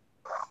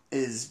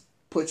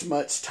puts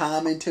much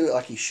time into it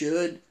like he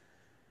should.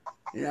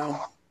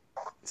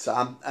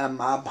 So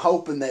I'm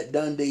hoping that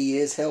Dundee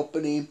is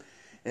helping him,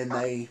 and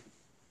they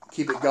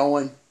keep it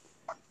going.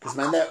 Because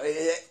man,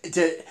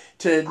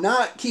 to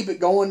not keep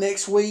it going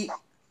next week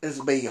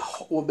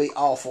will be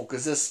awful.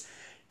 Because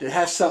to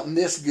have something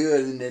this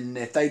good, and then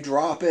if they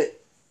drop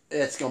it,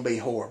 it's going to be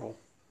horrible.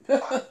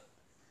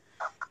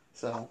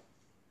 So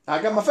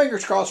I got my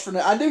fingers crossed for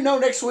that. I do know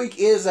next week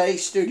is a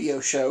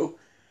studio show,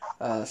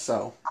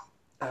 so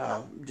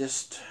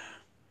just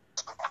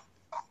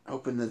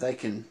hoping that they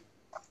can.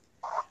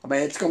 I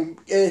mean, it's gonna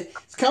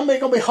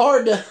be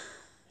hard to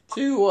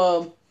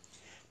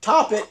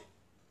top it,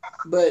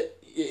 but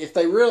if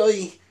they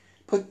really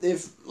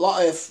if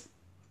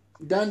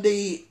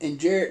Dundee and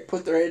Jarrett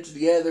put their heads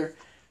together,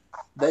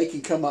 they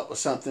can come up with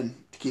something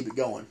to keep it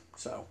going.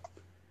 So,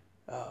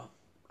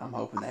 I'm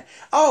hoping that.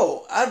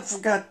 Oh, I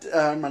forgot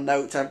my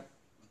notes. I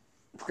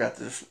forgot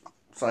to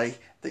say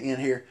at the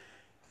end here.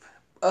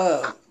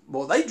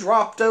 Well, they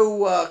dropped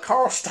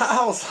Carl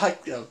Styles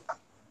like a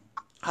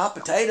hot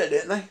potato,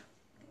 didn't they?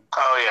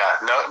 Oh yeah,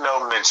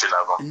 no mention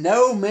of them.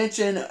 No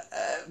mention,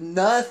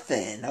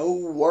 nothing, no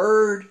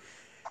word.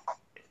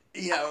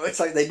 It's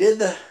like they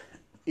did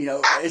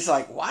it's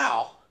like,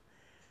 wow,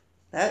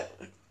 that,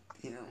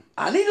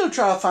 I need to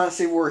try to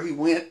see where he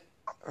went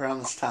around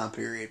this time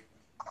period.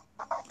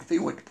 If he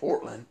went to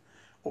Portland,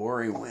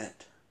 or he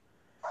went,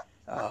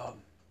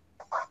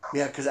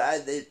 because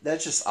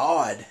that's just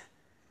odd.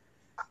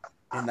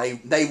 And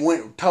they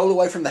went totally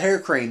away from the hair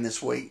cream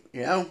this week,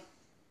 Well,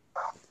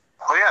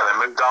 yeah, they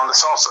moved on to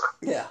salsa.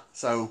 Yeah,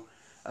 so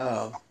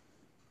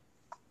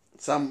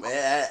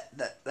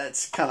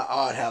that's kind of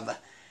odd how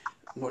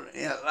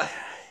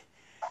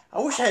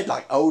I wish I had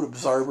like old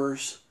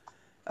observers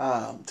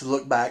to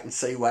look back and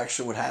see what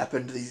actually would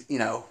happen to these.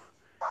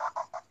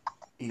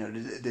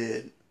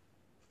 Did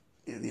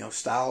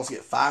Styles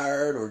get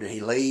fired, or did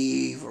he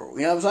leave, or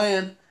you know what I'm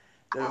saying?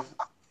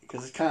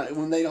 Because it's kind of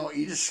when they don't,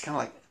 you just kind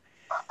of like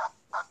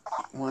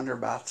wonder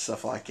about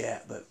stuff like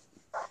that. But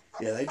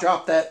yeah, they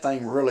dropped that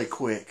thing really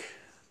quick.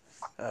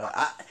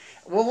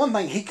 One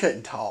thing, he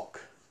couldn't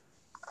talk.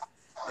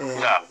 And no,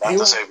 not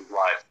to save his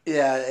life.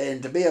 Yeah,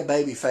 and to be a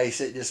baby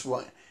face, it just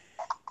wasn't.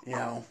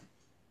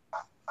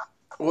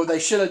 What they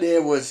should have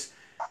did was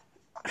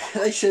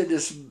they should have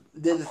just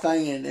did the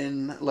thing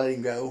and let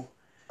him go.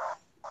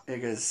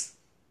 Because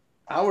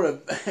I would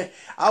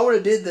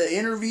have did the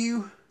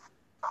interview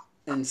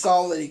and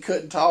saw that he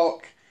couldn't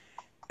talk,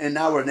 and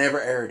I would have never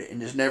aired it and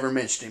just never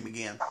mentioned him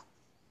again.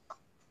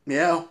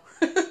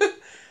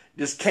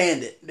 Just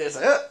canned it.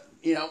 Just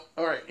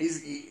all right,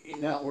 he's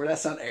where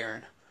that's not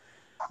airing.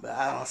 But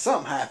I don't know,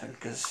 something happened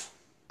because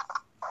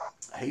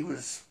they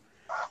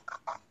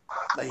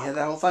had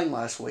that whole thing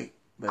last week.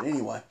 But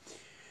anyway,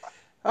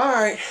 all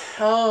right.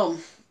 I'm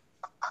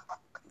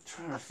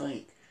trying to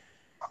think.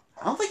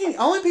 I don't think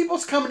only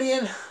people's coming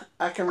in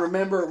I can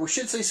remember. We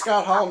should see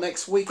Scott Hall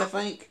next week, I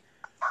think,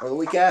 or the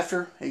week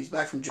after. He's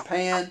back from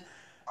Japan,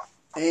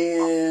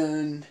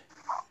 and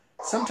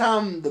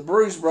sometime the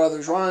Bruise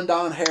Brothers, Ron and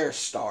Don Harris,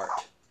 start.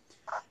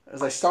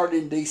 As they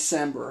started in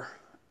December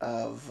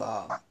of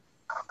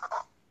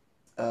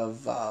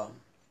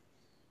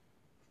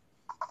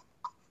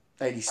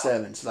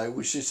 87, so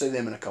we should see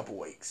them in a couple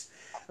weeks.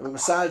 But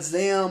besides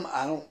them,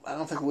 I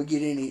don't think we'll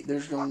get any.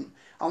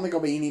 I don't think there'll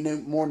be any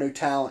more new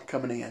talent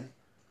coming in.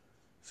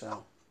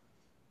 So,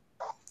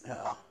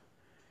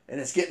 and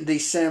it's getting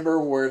December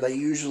where they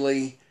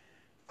usually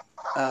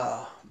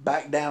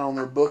back down on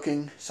their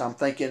booking. So I'm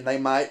thinking they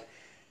might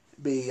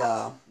be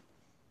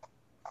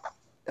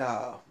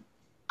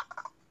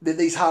did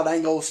these hot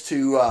angles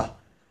to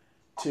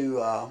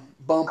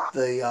bump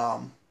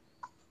the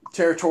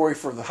territory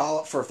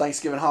for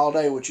Thanksgiving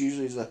holiday, which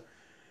usually is a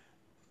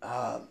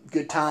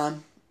good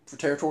time for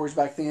territories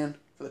back then,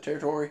 for the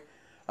territory.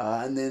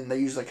 And then they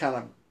usually kind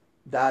of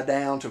die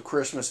down till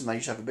Christmas, and they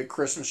usually have a big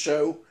Christmas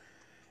show.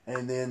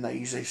 And then they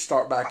usually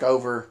start back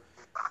over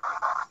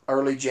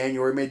early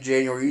January,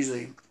 mid-January,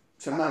 usually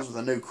sometimes with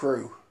a new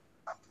crew.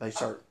 They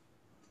start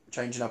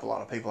changing up a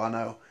lot of people, I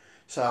know.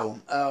 So,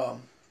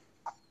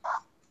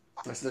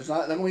 there's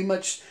not going to be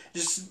much,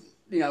 just,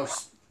 they'll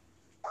just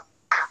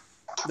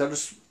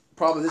this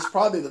is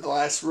probably the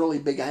last really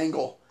big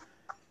angle,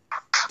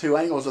 2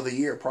 angles of the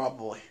year,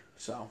 probably.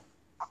 So,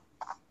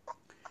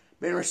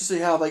 be interested to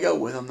see how they go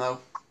with them, though.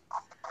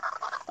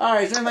 All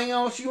right, is there anything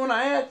else you want to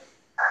add?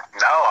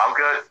 No, I'm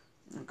good.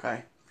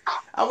 Okay.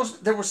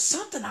 There was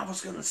something I was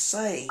going to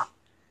say.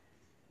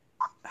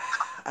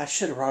 I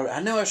should have wrote it.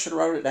 I know I should have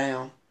wrote it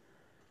down.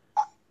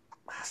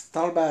 I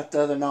thought about it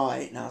the other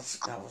night, and I was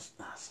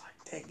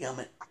like,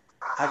 dadgummit,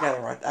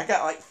 I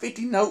got like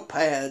 50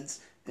 notepads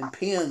and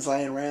pens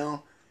laying around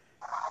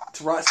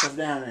to write stuff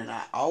down, and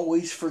I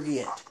always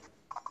forget.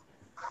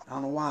 I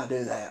don't know why I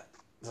do that.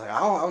 It's like, I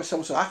always tell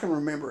myself I can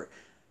remember it.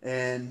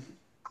 And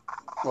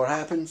what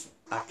happens?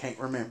 I can't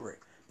remember it.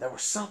 There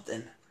was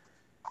something.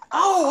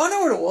 Oh, I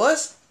know what it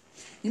was.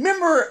 You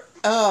remember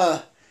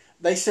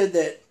they said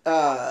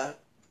that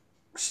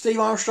Steve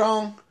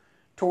Armstrong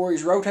tore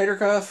his rotator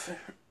cuff?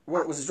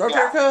 What was his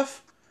rotator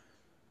cuff?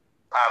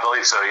 I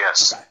believe so,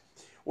 yes. Okay.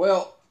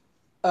 Well,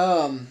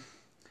 and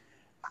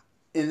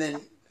then,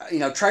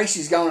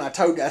 Tracy's gone. I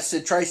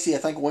said Tracy, I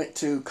think, went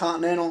to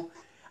Continental.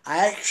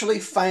 I actually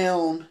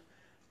found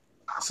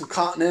some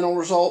Continental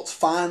results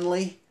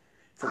finally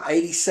from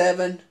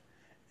 87.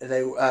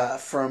 They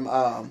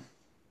from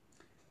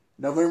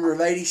November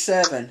of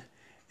 87,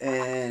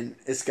 and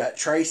it's got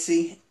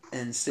Tracy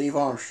and Steve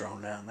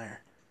Armstrong down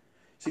there.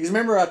 So, because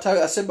remember I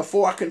said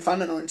before I couldn't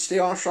find it on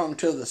Steve Armstrong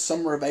until the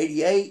summer of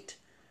 88.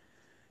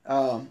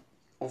 Well,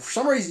 for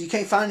some reason you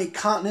can't find any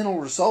Continental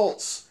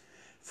results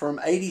from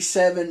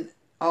 87.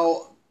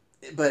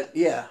 But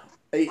yeah,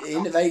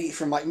 end of 80,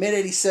 from like mid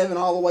 87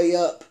 all the way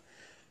up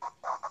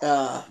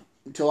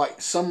until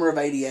like summer of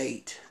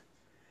 '88,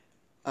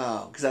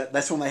 because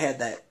that's when they had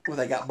that when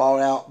they got bought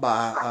out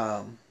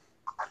by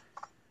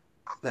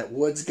that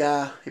Woods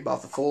guy. He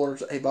bought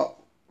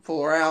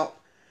Fuller out.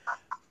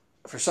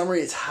 For some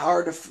reason, it's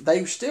hard to.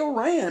 They still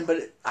ran,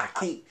 but I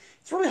can't.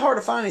 It's really hard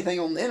to find anything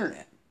on the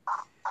internet,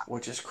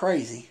 which is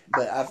crazy.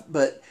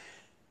 But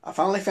I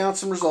finally found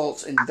some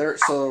results, and there.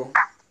 So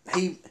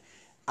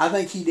I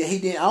think he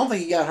did. I don't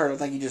think he got hurt. I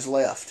think he just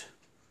left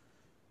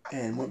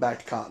and went back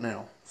to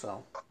Continental.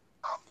 So,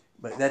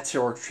 but that's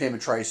where him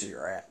and Tracy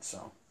are at.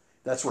 So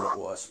that's what it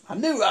was. I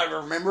knew I'd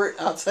remember it.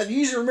 I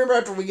usually remember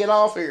after we get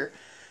off here.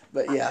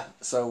 But yeah,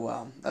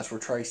 so that's where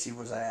Tracy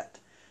was at,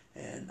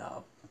 and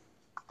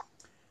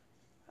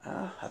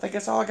I think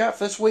that's all I got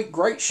for this week.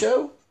 Great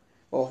show.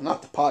 Well,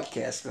 not the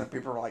podcast, because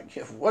people are like,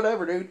 yeah,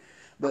 whatever, dude.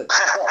 But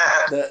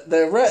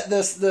the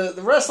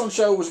wrestling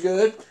show was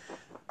good.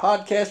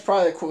 Podcast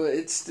probably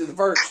it's the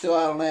verdict's still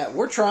out on that.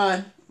 We're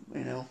trying,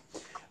 you know.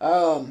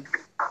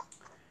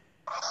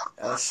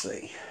 Let's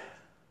see.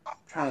 I'm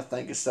trying to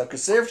think of stuff,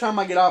 because every time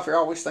I get off here, I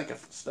always think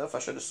of stuff I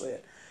should have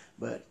said.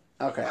 But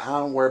okay, I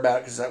don't worry about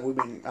it, because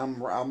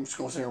I'm just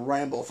gonna sit and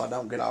ramble if I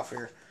don't get off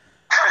here.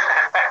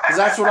 Because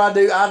that's what I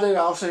do.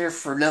 I'll sit here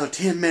for another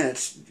 10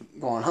 minutes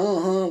going,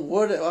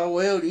 what, oh,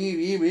 well,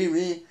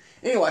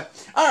 anyway,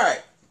 all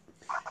right.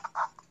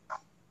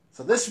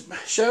 So this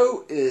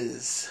show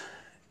is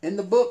in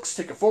the books.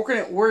 Stick a fork in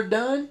it. We're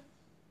done.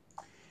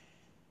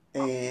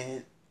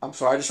 And I'm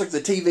sorry, I just looked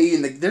at the TV,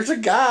 and there's a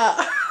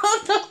guy,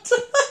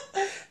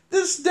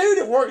 this dude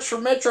that works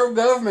for Metro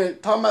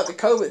government talking about the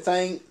COVID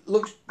thing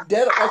looks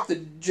dead like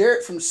the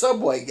Jarrett from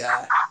Subway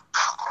guy.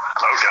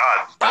 Oh,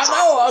 God. I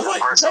know. I was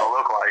like,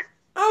 look like.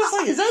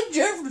 is that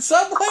Jarrett from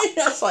Subway?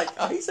 I was like,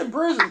 oh, he's in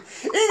prison.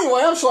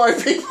 Anyway, I'm sorry,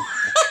 people.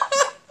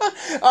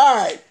 All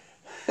right.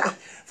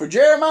 For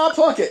Jeremiah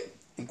Plunkett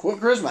and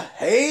Quentin Charisma,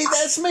 hey,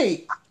 that's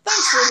me.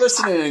 Thanks for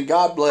listening, and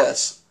God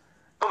bless.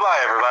 Bye-bye,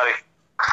 everybody.